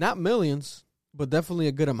 Not millions, but definitely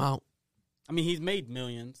a good amount. I mean, he's made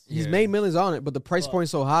millions. He's made millions on it, but the price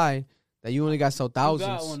point's so high that you only got sell thousands.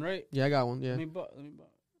 You got one, right? Yeah, I got one, yeah. Let me borrow.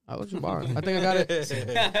 I'll let you borrow. I think I got it. It's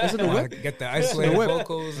in the whip. Get the isolated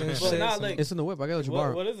vocals and shit. Like, it's in the whip. I gotta let you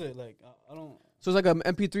borrow. What is it like? I don't. So it's like an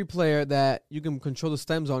MP3 player that you can control the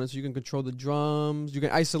stems on it. So you can control the drums. You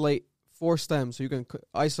can isolate 4 stems. So you can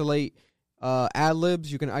isolate ad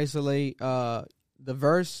libs. You can isolate the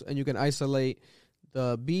verse, and you can isolate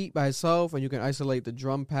the beat by itself, and you can isolate the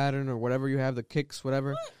drum pattern or whatever you have, the kicks,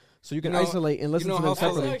 whatever. So you can isolate and listen to them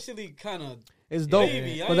separately. That's actually kind of. It's dope,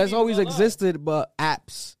 but that's always existed, but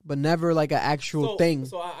apps, but never like an actual thing.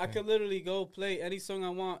 So I could literally go play any song I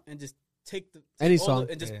want and just take any song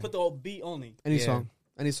and just put the whole beat only. Any song.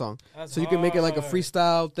 Any song. That's so you can make it like a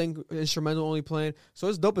freestyle thing, instrumental only playing. So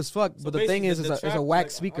it's dope as fuck. So but the thing is, it's a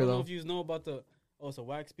wax speaker, though. I don't know if you know about the... Oh, it's a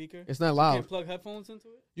wax speaker? It's not loud. You can plug headphones into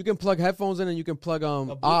it? You can plug headphones in and you can plug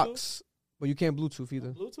aux, but you can't Bluetooth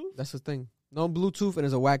either. Bluetooth? That's the thing. No Bluetooth, and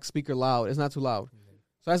it's a wax speaker loud. It's not too loud.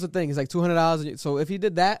 So that's the thing. It's like $200. So if he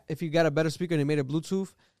did that, if you got a better speaker and he made it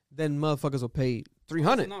Bluetooth, then motherfuckers will pay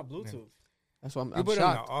 $300. It's not Bluetooth. Yeah. That's what I'm put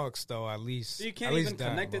shocked. It on the aux though, at least. So you can't even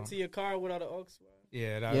connect it to your car without an aux.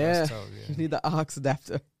 Yeah, that's tough. Yeah. You need the aux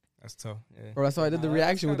adapter. That's tough. Yeah. Bro, that's why I did the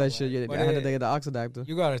reaction with that shit. Yeah, I had to get the aux adapter.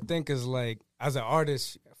 You gotta think is like as an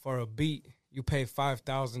artist for a beat, you pay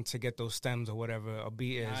 $5,000 to get those stems or whatever a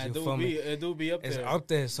beat is. It do be up there. It's up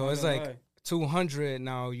there, so it's like $200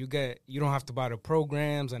 now. You don't have to buy the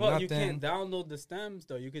programs and nothing. You can't download the stems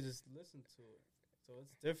though. You could just listen to it. So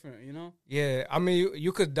it's different, you know. Yeah, I mean,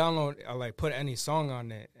 you could download like put any song on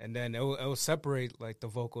it, and then it will separate like the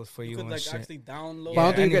vocals for you. You could like shit. Actually download. But I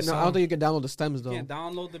don't think you can download the stems though. You can't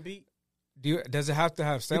download the beat. Does it have to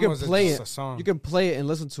have stems? You can play it. A song? You can play it and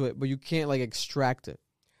listen to it, but you can't like extract it.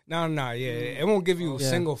 No, yeah, it won't give you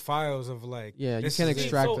single files of like. Yeah, you can't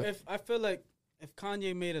extract it. So if I feel like if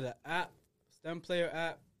Kanye made it an app, stem player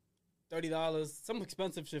app. $30, some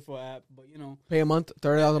expensive shit for an app, but you know, pay a month,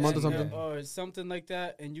 $30 a month or something, or something like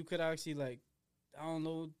that, and you could actually like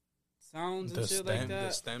download sounds and shit like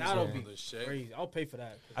that. That'll be crazy. I'll pay for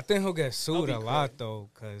that. I think he'll get sued a lot though,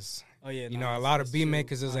 because you know a lot of beat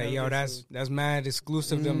makers is like, yo, that's mad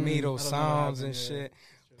exclusive to me, those sounds and shit.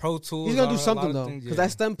 Pro Tools. He's gonna do something though, because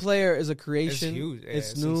that stem player is a creation. It's huge.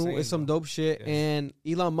 It's new. Insane, it's some dope shit, and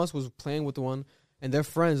Elon Musk was playing with the one. And they're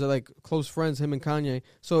friends. They're like close friends, him and Kanye.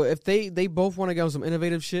 So if they both want to get on some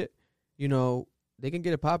innovative shit, you know, they can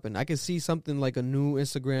get it popping. I can see something like a new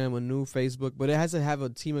Instagram, a new Facebook, but it has to have a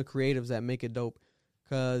team of creatives that make it dope.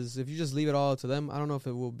 Because if you just leave it all to them, I don't know if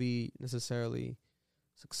it will be necessarily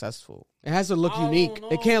successful. It has to look unique.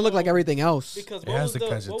 It can't look like everything else. Because what was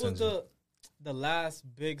the last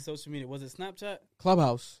big social media? Was it Snapchat?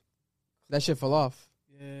 Clubhouse. That shit fell off.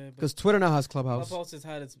 Yeah, because Twitter now has Clubhouse. Clubhouse just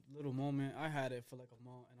had its little moment. I had it for like a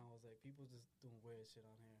month, and I was like, people just doing weird shit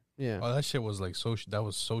on here. Yeah. Oh, that shit was like social. That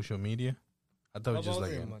was social media. I thought it was just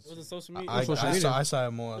like it was a social media. I saw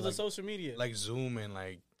it more. It was a social media, like Zoom and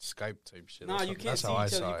like Skype type shit. Nah, you can't. That's how I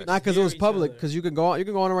saw it. Not because it was public. Because you can go on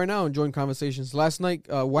it right now and join conversations. Last night,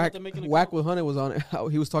 Whack with Hunter was on it.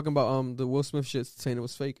 He was talking about the Will Smith shit, saying it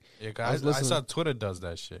was fake. Yeah, I saw Twitter does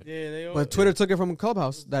that shit. Yeah, but Twitter took it from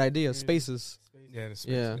Clubhouse. That idea, Spaces.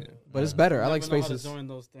 Yeah, but it's better. I like Spaces. Know how to join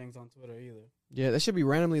those things on Twitter either. Yeah, that should be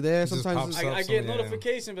randomly there. Sometimes I get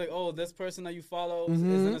notifications like, oh, this person that you follow is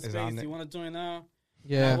in a space. Do you want to join now?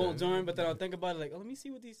 Yeah, I won't join, but then I'll think about it like, oh, let me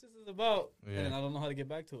see what this is about, and then I don't know how to get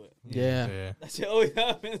back to it. Yeah. That shit always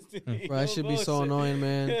happens to me. Bro, that should be so annoying,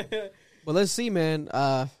 man. But let's see, man.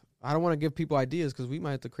 I don't want to give people ideas because we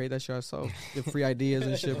might have to create that shit ourselves. Give free ideas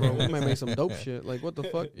and shit, bro. We might make some dope shit. Like, what the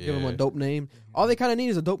fuck? Yeah. Give them a dope name. All they kind of need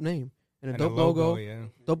is a dope name and a dope logo,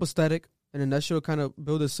 dope aesthetic, and then that shit will kind of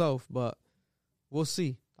build itself. But we'll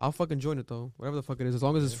see. I'll fucking join it, though. Whatever the fuck it is, as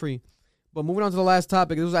long as it's free. But moving on to the last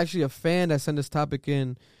topic, it was actually a fan that sent this topic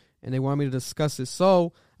in, and they wanted me to discuss it.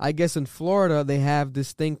 So, I guess in Florida, they have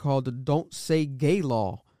this thing called the Don't Say Gay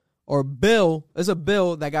law, or bill. It's a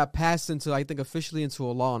bill that got passed into, I think, officially into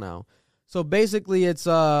a law now. So, basically, it's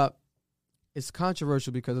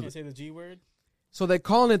controversial because... Can't say the G word? So, they're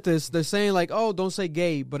calling it this. They're saying, like, oh, don't say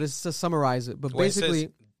gay, but it's to summarize it. But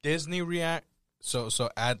basically... Disney react... So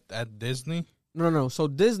at Disney... No. So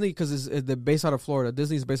Disney, because they're based out of Florida.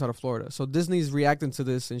 Disney's based out of Florida. So Disney's reacting to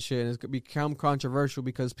this and shit, and it's become controversial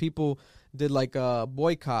because people did like a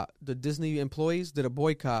boycott. The Disney employees did a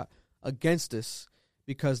boycott against this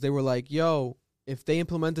because they were like, yo, if they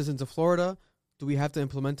implement this into Florida, do we have to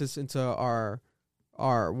implement this into our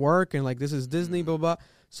work? And like, this is Disney, blah, blah, blah.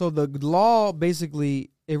 So the law,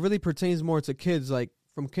 basically, it really pertains more to kids, like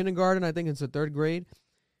from kindergarten, I think, into third grade.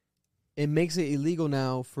 It makes it illegal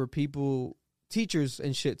now for teachers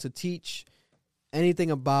and shit to teach anything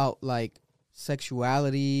about like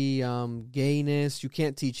sexuality, gayness. You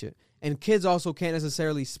can't teach it, and kids also can't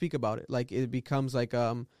necessarily speak about it. Like it becomes like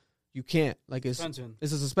you can't like it's a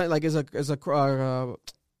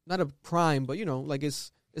not a crime, but you know, like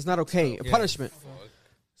it's not okay, a punishment.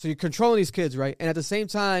 So you're controlling these kids, right? And at the same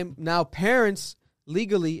time, now parents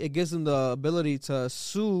legally, it gives them the ability to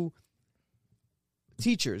sue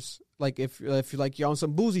teachers. Like if you're on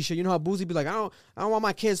some boozy shit, you know how boozy be like, I don't want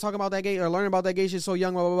my kids talking about that gay or learning about that gay shit so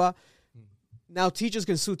young, blah blah blah. Now teachers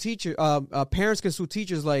can sue parents can sue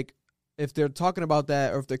teachers, like if they're talking about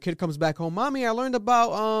that, or if their kid comes back home, mommy, I learned about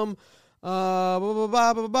blah blah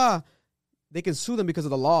blah blah blah. they can sue them because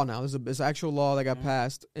of the law now. There's an actual law that got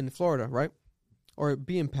passed in Florida, right? Or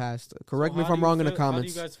being passed. Correct me if I'm wrong in the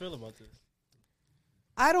comments. How do you guys feel about this?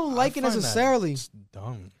 I don't like it necessarily. It's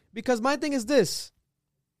dumb. Because my thing is this.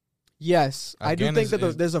 Yes, I do think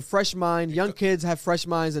that there's a fresh mind. Young kids have fresh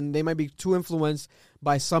minds, and they might be too influenced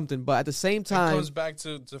by something. But at the same time, it goes back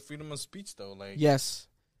to freedom of speech, though. Like, yes,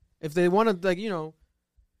 if they want to, like, you know.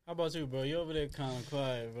 How about you, bro? You over there kind of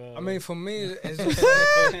quiet, bro. I mean, for me, it's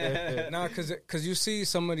just, nah, because you see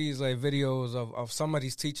some of these like videos of some of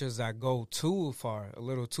these teachers that go too far, a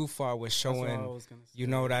little too far with showing, you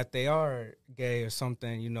know, that they are gay or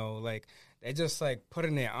something. You know, like they just like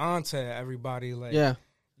putting it on to everybody, like, yeah.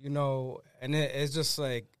 You know, and it's just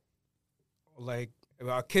like a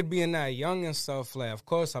kid being that young and stuff. Like, of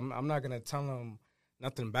course, I'm not gonna tell him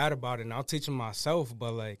nothing bad about it, and I'll teach him myself.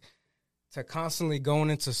 But like, to constantly going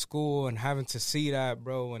into school and having to see that,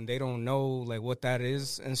 bro, and they don't know like what that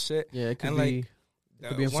is and shit. Yeah, it could and, be. Like,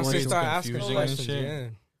 could be once they start asking questions, yeah.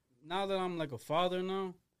 Now that I'm like a father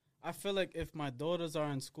now, I feel like if my daughters are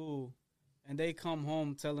in school and they come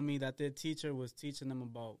home telling me that their teacher was teaching them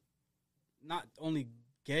about not only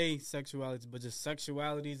gay sexualities, but just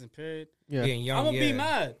sexualities and period. Yeah, I'm gonna be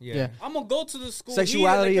mad. Yeah, I'm gonna go to the school.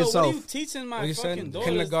 Sexuality like, itself. What are you teaching my fucking daughters?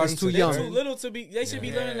 Kindergarten too young. They're too little to be. They should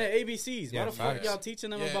be learning their ABCs. Why the fuck y'all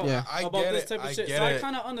teaching them about this type of shit? So I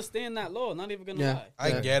kind of understand that law. Not even gonna lie.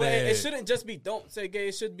 I get it. It shouldn't just be don't say gay.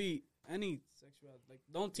 It should be any sexuality. Like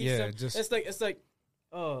don't teach them. It's like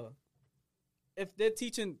if they're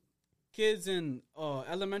teaching kids in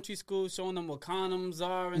elementary school, showing them what condoms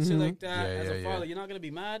are and shit like that. As a father, you're not gonna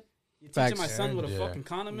be mad. You're teaching my son what a fucking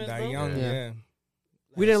condom is, bro. Young,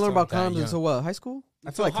 we didn't learn about condoms until what? High school? I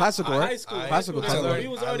feel like classical, right? Classical.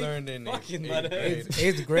 I learned in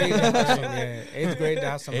eighth grade. Eighth grade.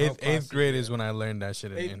 That's some eighth grade is when I learned that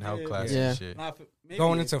shit in health class and shit.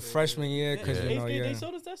 Going into freshman year, because you know, they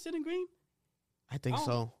showed us that shit in green. I think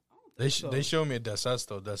so. They showed me a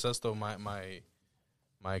Desesto.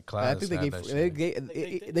 My class. I think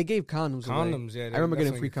they gave condoms. Condoms, I remember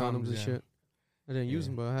getting free condoms and shit. I didn't use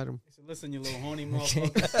them, but I had them. So listen, you little horny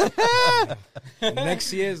motherfucker.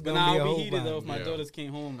 Next year is gonna be a whole heated though if my daughters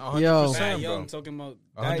came home. 100%, bro. I'm talking about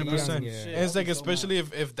 100%. It's like especially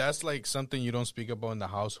if that's like something you don't speak about in the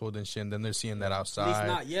household and shit, and then they're seeing that outside. At least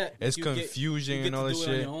not yet. It's confusion and all that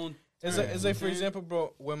shit. It's like for example,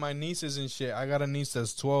 bro, when my nieces and shit, I got a niece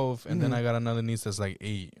that's 12, and then I got another niece that's like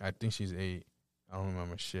 8. I think she's 8. I don't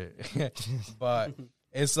remember shit, but.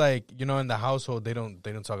 It's like, you know, in the household they don't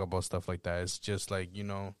talk about stuff like that. It's just like, you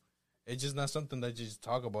know, it's just not something that you just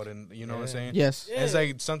talk about, and you know what I'm saying? Yes. Yeah. It's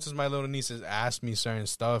like sometimes my little nieces ask me certain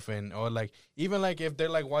stuff, and or like even like if they're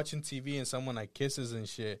like watching TV and someone like kisses and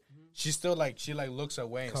shit, she's still like she like looks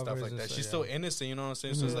away and stuff like that. She's still innocent, you know what I'm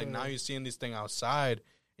saying? So it's like now you're seeing this thing outside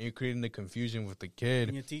and you're creating the confusion with the kid.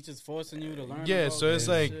 And your teacher's forcing you to learn. Yeah, so it's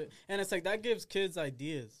like shit. And it's like that gives kids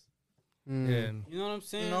ideas. Yeah. You know what I'm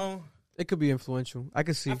saying? You know? It could be influential. I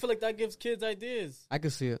can see. I feel like that gives kids ideas. I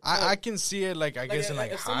can see it. I can see it. Like I guess in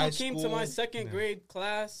like high school. If someone came to my second grade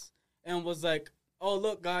class and was like, "Oh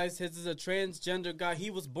look, guys, his is a transgender guy.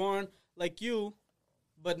 He was born like you,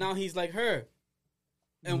 but now he's like her,"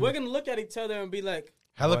 and we're gonna look at each other and be like,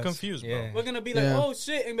 hella confused, bro. We're gonna be like, "Oh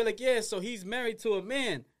shit," and be like, "Yeah, so he's married to a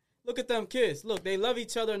man. Look at them kids. Look, they love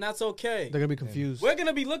each other, and that's okay." They're gonna be confused. We're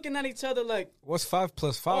gonna be looking at each other like, "What's 5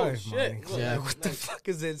 + 5?" Oh shit! Look, yeah. What the fuck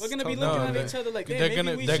is this? We're gonna be looking at each other like, they're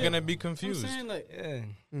gonna be confused. I'm saying, like,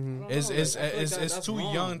 It's too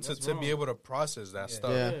young to be able to process that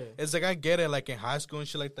stuff. Yeah. It's like I get it. Like in high school and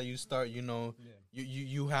shit like that, you start, you know,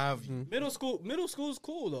 you have middle school. Middle school's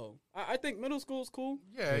cool though. I think middle school's cool.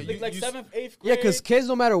 Yeah, like 7th, 8th grade. Yeah, because kids,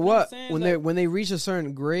 no matter what, when like, they reach a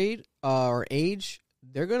certain grade or age,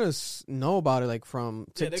 they're gonna know about it, like from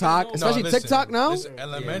TikTok, especially TikTok now. Listen,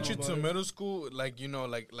 elementary to middle school, like you know,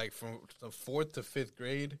 like from the 4th to 5th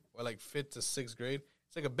grade, or like 5th to 6th grade.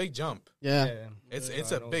 It's like a big jump. Yeah.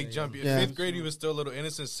 It's a big jump. 5th grade, you was still a little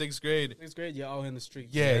innocent. 6th grade, you're out in the street.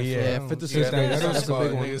 Yeah. 5th to 6th grade, that's a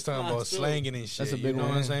big one. Niggas talking about slanging and shit. That's a big you know one.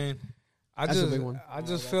 what I'm saying? That's a big one. I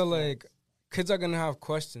just feel like kids are gonna have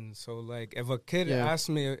questions. So like, if a kid asks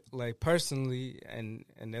me like personally, and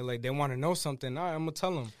they're like they want to know something, all right, I'm gonna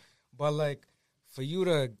tell them. But like, for you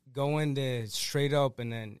to go in there straight up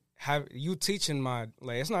and then have you teaching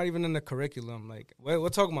it's not even in the curriculum. Like we're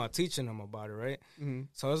talking about teaching them about it, right? Mm-hmm.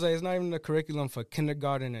 So it's like it's not even in the curriculum for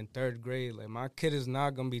kindergarten and 3rd grade. Like my kid is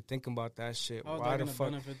not gonna be thinking about that shit. Why the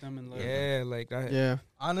fuck? Benefit them in life. Yeah, like that. Yeah.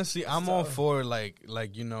 Honestly, I'm all for like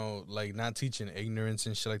you know, like not teaching ignorance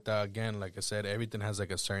and shit like that. Again, like I said, everything has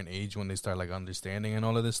like a certain age when they start like understanding and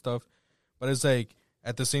all of this stuff. But it's like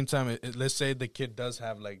at the same time, let's say the kid does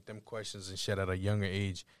have like them questions and shit at a younger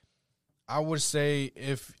age. I would say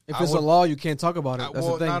if it's a law, you can't talk about it. That's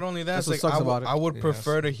the thing. Not only that, that's like, I would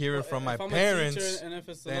prefer to hear it from my parents and if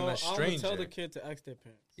it's than a stranger. I would tell the kid to ask their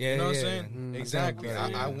parents. Yeah, you know what I'm saying? Exactly.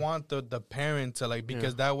 I want the parent to like,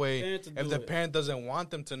 because that way, if the parent doesn't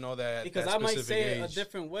want them to know that, because I might say it a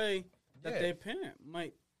different way that their parent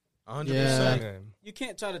might. 100%. You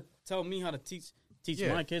can't try to tell me how to teach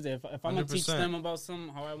my kids. If I'm gonna teach them about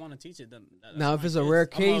something how I want to teach it, then now if it's a rare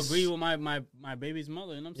case, I'm gonna agree with my baby's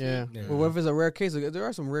mother. You know what I'm saying? Well, if it's a rare case, there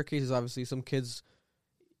are some rare cases. Obviously, some kids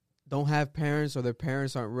don't have parents, or their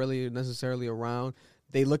parents aren't really necessarily around.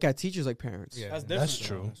 They look at teachers like parents. Yeah, that's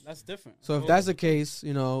true. That's different. So if that's the case,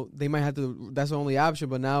 they might have to. That's the only option.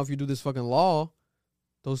 But now, if you do this fucking law,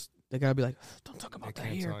 they gotta be like, don't talk about that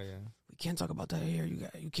here. We can't talk about that here.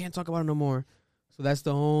 You can't talk about it no more. So that's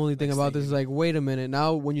the only thing about this. Is like, wait a minute.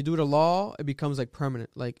 Now, when you do the law, it becomes like permanent.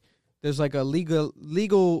 Like, there's like a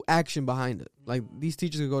legal action behind it. Like, these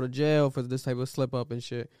teachers could go to jail for this type of slip up and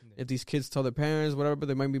shit. If these kids tell their parents, whatever, but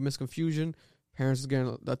there might be misconfusion.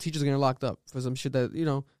 The teachers are getting locked up for some shit that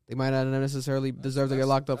they might not necessarily deserve to get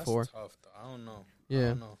locked up for. Tough, though. I don't know.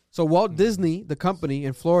 Yeah. So Walt Disney, the company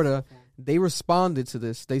in Florida, they responded to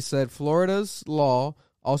this. They said Florida's law,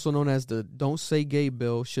 also known as the Don't Say Gay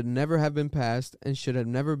bill, should never have been passed and should have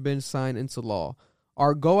never been signed into law.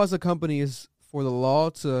 Our goal as a company is for the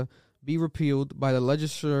law to be repealed by the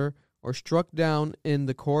legislature or struck down in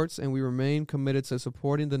the courts, and we remain committed to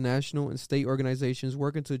supporting the national and state organizations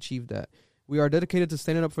working to achieve that. We are dedicated to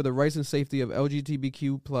standing up for the rights and safety of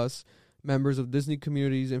LGBTQ plus members of Disney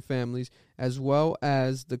communities and families, as well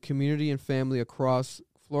as the community and family across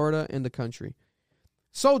Florida and the country.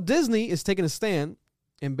 So Disney is taking a stand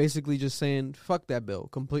and basically just saying, fuck that bill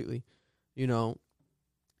completely, And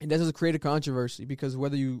that has created controversy because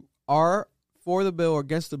whether you are for the bill or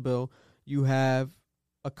against the bill, you have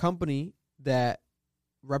a company that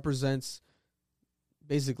represents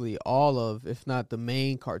basically all of, if not the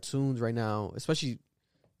main cartoons right now, especially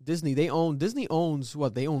Disney. Disney owns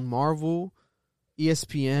what? They own Marvel,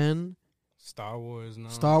 ESPN, Star Wars.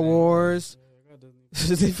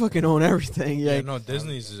 They fucking own everything. Yeah,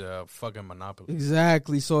 Disney's a fucking monopoly.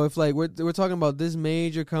 Exactly. So if like we're talking about this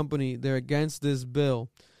major company, they're against this bill.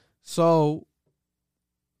 So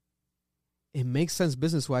it makes sense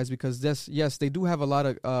business wise because yes, they do have a lot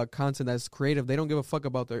of content that's creative. They don't give a fuck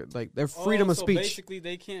about their freedom of speech. Basically,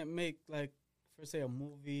 they can't make for say a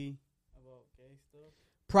movie about gay stuff.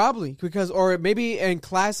 Probably because, or maybe in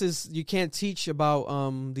classes you can't teach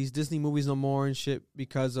about these Disney movies no more and shit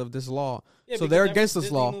because of this law. Yeah, so they're against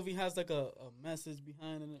this law. Movie has like a message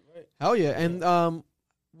behind it, right? Hell yeah, and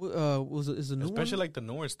is the new especially one? like the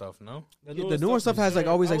newer stuff, no? The newer stuff has like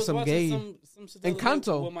always like some gay. Some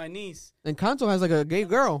Encanto with my niece. Encanto has like a gay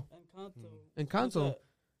girl. Encanto.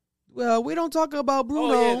 Well, we don't talk about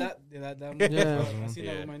Bruno. Oh yeah, that movie. Yeah. I see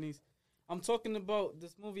that with my niece. I'm talking about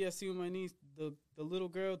this movie I see with my niece. The little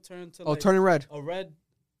girl turned to Turning Red. A red.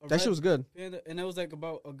 That shit was good. Panda, and it was like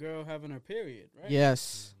about a girl having her period, right?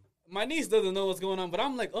 Yes. My niece doesn't know what's going on, but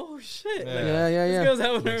I'm like, oh shit. Yeah. This girl's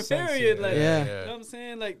having her period. You know what I'm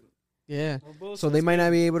saying? Like, yeah. So they might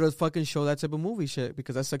not be able to fucking show that type of movie shit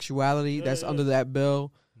because that's sexuality. That's under that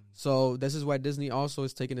bill. So this is why Disney also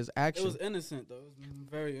is taking this action. It was innocent though. It was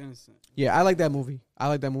very innocent. Yeah, I like that movie.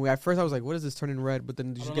 At first I was like, what is this Turning Red? But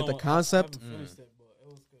then you just get the concept. I haven't finished it, but it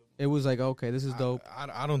was good. It was like, okay, this is dope.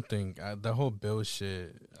 I don't think the whole bill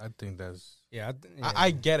shit, I think that's... Yeah,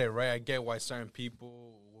 I get it, right? I get why certain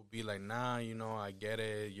people will be like, nah, I get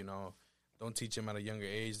it, don't teach them at a younger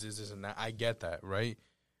age, this and that. I get that, right?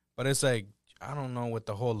 But it's like, I don't know, with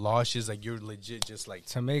the whole law shit, like you're legit just like...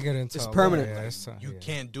 To make it into... It's permanent. You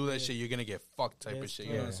can't do that shit, you're going to get fucked type of shit,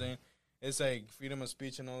 you know what I'm saying? It's like freedom of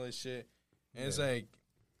speech and all this shit. And it's like...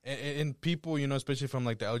 And people, especially from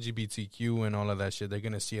like the LGBTQ and all of that shit, they're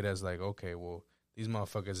going to see it as like, okay, well, these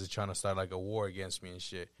motherfuckers is trying to start like a war against me and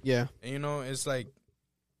shit. Yeah. And it's like...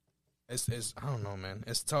 It's I don't know, man.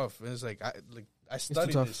 It's tough. It's like I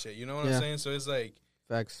studied this shit. You know what I'm saying? So it's like...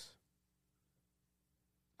 Facts.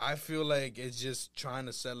 I feel like it's just trying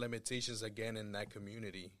to set limitations again in that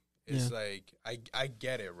community. It's like, I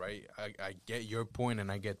get it, right? I get your point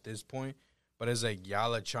and I get this point. But it's like,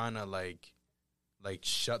 y'all are trying to, like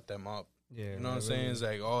shut them up. Yeah. You know what I'm saying? It's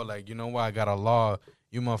like, oh, like, you know what? I got a law.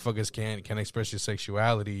 You motherfuckers can express your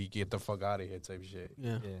sexuality. Get the fuck out of here type shit.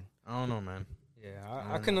 Yeah. I don't know, man.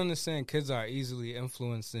 Yeah, I can understand kids are easily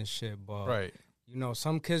influenced and shit, but... Right. you know,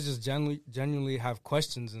 some kids just genuinely have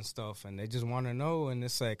questions and stuff, and they just want to know. And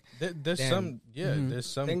it's like there's some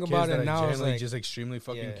kids about that it now, are genuinely like, just extremely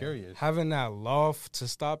fucking curious. Having that love to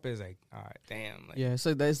stop is like, all right, damn. Like, it's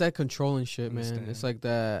like it's that controlling shit, man. It's like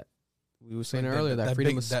that. We were saying earlier that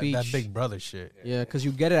freedom of speech, that big brother shit. Yeah, because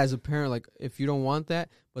you get it as a parent. Like if you don't want that,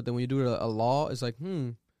 but then when you do it a law, it's like,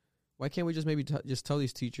 why can't we just maybe just tell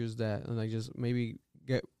these teachers that, and like just maybe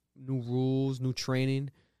get new rules, new training.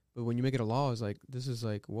 But when you make it a law, it's like, this is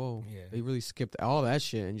like, whoa, they really skipped all that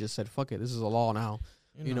shit and just said, fuck it, this is a law now,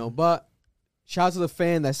 you know. But shout out to the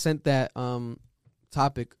fan that sent that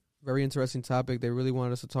topic, very interesting topic. They really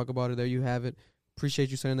wanted us to talk about it. There you have it.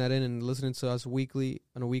 Appreciate you sending that in and listening to us on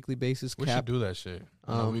a weekly basis. We should do that shit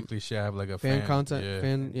on a weekly shit. Have like a fan content,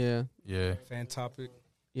 fan topic.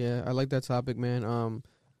 Yeah, I like that topic, man.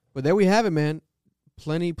 But there we have it, man.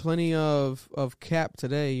 Plenty of cap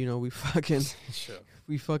today. You know, we fucking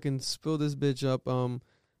spilled this bitch up.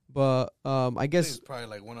 But I guess it's probably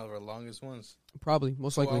like one of our longest ones. Probably,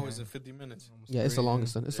 most likely. 2 hours and 50 minutes. Yeah, it's the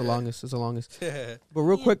longest. It's the longest. It's the longest. But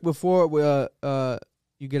real quick before we,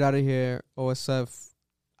 you get out of here, OSF,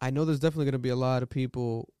 I know there's definitely going to be a lot of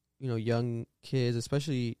people, you know, young kids,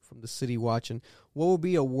 especially from the city watching. What would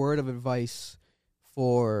be a word of advice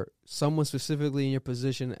for someone specifically in your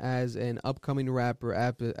position as an upcoming rapper,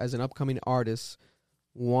 as an upcoming artist,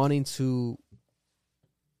 wanting to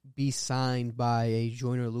be signed by a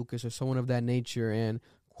Joyner Lucas or someone of that nature and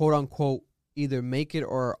quote unquote either make it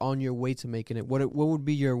or on your way to making it? What would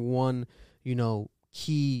be your one, you know,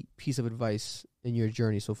 key piece of advice in your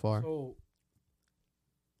journey so far? So,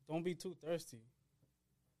 don't be too thirsty.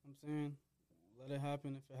 I'm saying, let it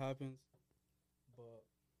happen if it happens. But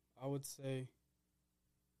I would say,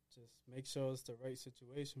 just make sure it's the right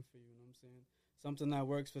situation for you. You know what I'm saying? Something that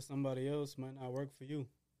works for somebody else might not work for you.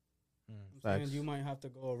 I'm saying you might have to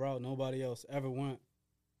go a route nobody else ever went.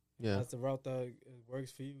 Yeah, that's the route that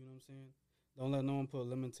works for you. You know what I'm saying? Don't let no one put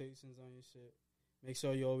limitations on your shit. Make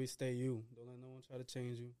sure you always stay you. Don't let no one try to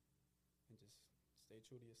change you. And just stay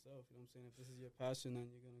true to yourself. You know what I'm saying? If this is your passion, then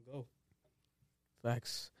you're gonna go.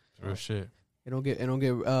 Facts. Real shit. It don't get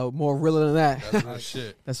more realer than that. That's real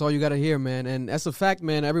shit. That's all you gotta hear, man. And that's a fact,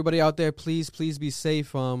 man. Everybody out there, please be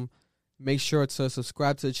safe. Make sure to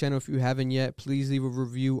subscribe to the channel if you haven't yet. Please leave a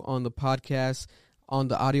review on the podcast, on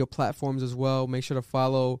the audio platforms as well. Make sure to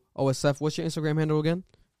follow OSF. What's your Instagram handle again?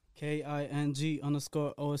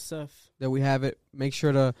 KING_OSF. There we have it. Make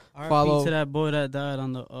sure to follow. R.I.P. to that boy that died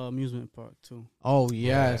on the amusement park too. Oh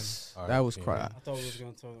yes, that was cry. I thought we was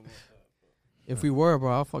gonna talk about that. If we were,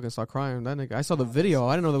 bro, I'll fucking start crying. That nigga, I saw the video.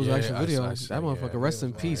 I didn't know there was an actual video. That motherfucker, rest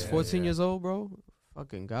in peace. 14 years old, bro.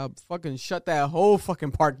 Fucking God, fucking shut that whole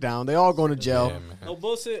fucking park down. They all going to jail. Yeah, no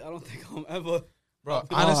bullshit. I don't think I'm ever. Bro,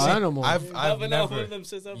 honestly, I've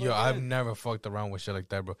never fucked around with shit like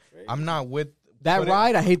that, bro. I'm not with that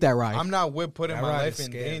ride. I hate that ride. I'm not with putting my life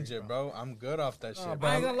in danger, bro. I'm good off that shit, bro.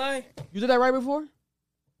 I ain't gonna lie. You did that ride before?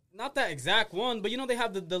 Not that exact one, but you know they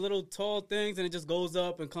have the little tall things and it just goes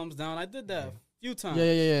up and comes down. I did that a few times.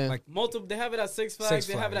 Yeah. Like multiple. They have it at Six Flags.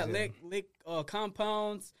 They have it at Lake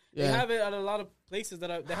compounds. Yeah. They have it at a lot of places they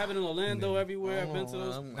have it in Orlando everywhere. I've been to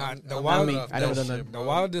those. The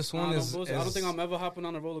wildest one is. I don't think I'm ever hopping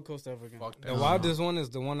on a roller coaster ever again. The wildest one is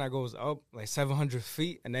the one that goes up like 700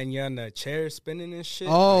 feet and then you're in the chair spinning and shit.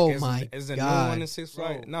 Oh like my God! It's a new one in Six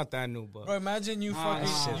Flags. Not that new, but bro, imagine you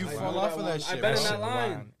fucking you fall off of that shit. I've been in that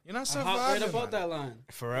line. You're not surviving. I hopped right about that line.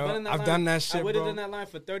 For real, I've done that shit, bro. I waited in that line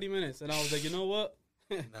for 30 minutes and I was like, you know what?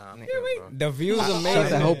 Nah, I'm good, bro. The view's amazing. Shut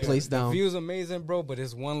that whole place down. The view's amazing, bro, but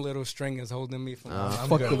it's one little string is holding me from.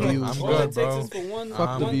 Fuck the views. I'm good, bro.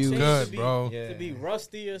 Fuck the views. Good, bro. To be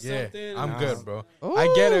rusty or something. I'm good, bro.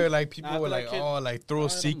 I get it. Like people were like, like thrill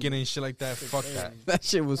seeking and shit like that. Fuck that. That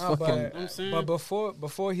shit was fucking. But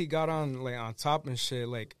before he got on like on top and shit,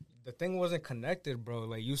 like the thing wasn't connected, bro.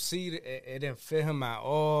 Like you see, it didn't fit him at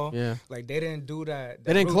all. Yeah. Like they didn't do that.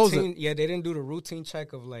 They didn't close it. Yeah, they didn't do the routine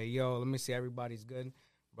check of like, yo, let me see everybody's good.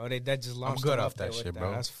 Bro, that just launched. I'm good off that shit,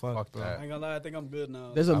 bro. That's fucked, bro. I ain't gonna lie, I think I'm good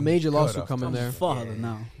now. There's a major lawsuit coming there. I'm father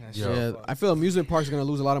now. Yeah, I feel amusement parks are gonna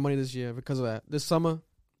lose a lot of money this year because of that. This summer,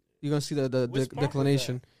 you're gonna see the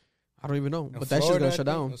declination. I don't even know, but that shit's gonna shut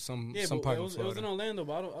down. Some part it was in Orlando,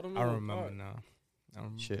 but I don't know. I remember now.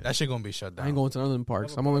 Shit, that shit gonna be shut down. I ain't going to none of them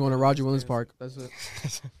parks. I'm only going to Roger Williams Park. That's it.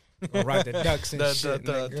 Ride the ducks and shit.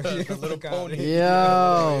 The little pony. Yo.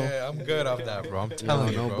 Yeah, I'm good off that, bro. I'm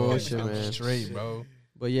telling you, no bro. bullshit, I'm man. Straight, bro.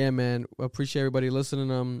 But yeah, man, appreciate everybody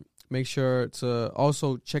listening. Make sure to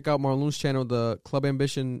also check out Marloon's channel, the Club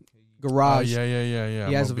Ambition Garage. Yeah.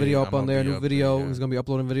 He has a video up on there, a new video. He's gonna be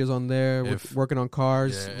uploading videos on there. We're working on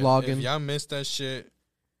cars, vlogging. If y'all missed that shit,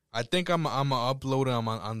 I think I'm gonna upload them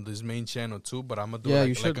on this main channel too, but I'm gonna do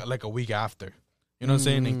it like a week after. You know what I'm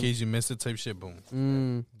saying? In case you missed it, type shit.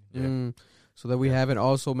 Boom. So that we have it.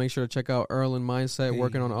 Also, make sure to check out Erlen Mindset,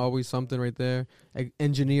 working on always something right there.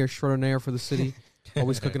 Engineer extraordinaire for the city,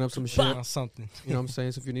 always cooking up some shit. Something. You know what I'm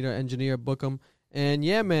saying? So if you need an engineer, book them. And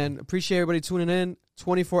yeah, man, appreciate everybody tuning in.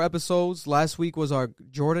 24 episodes. Last week was our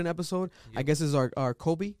Jordan episode. Yep. I guess this is our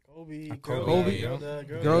Kobe.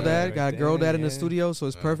 Girl dad. Got a girl dad in the studio, so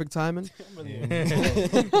it's perfect timing. That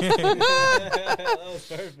was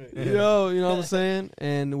perfect. Yo, you know what I'm saying?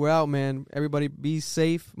 And we're out, man. Everybody be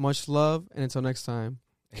safe. Much love. And until next time,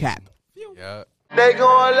 Cap. Yeah. They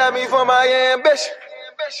gon' love me for my ambition.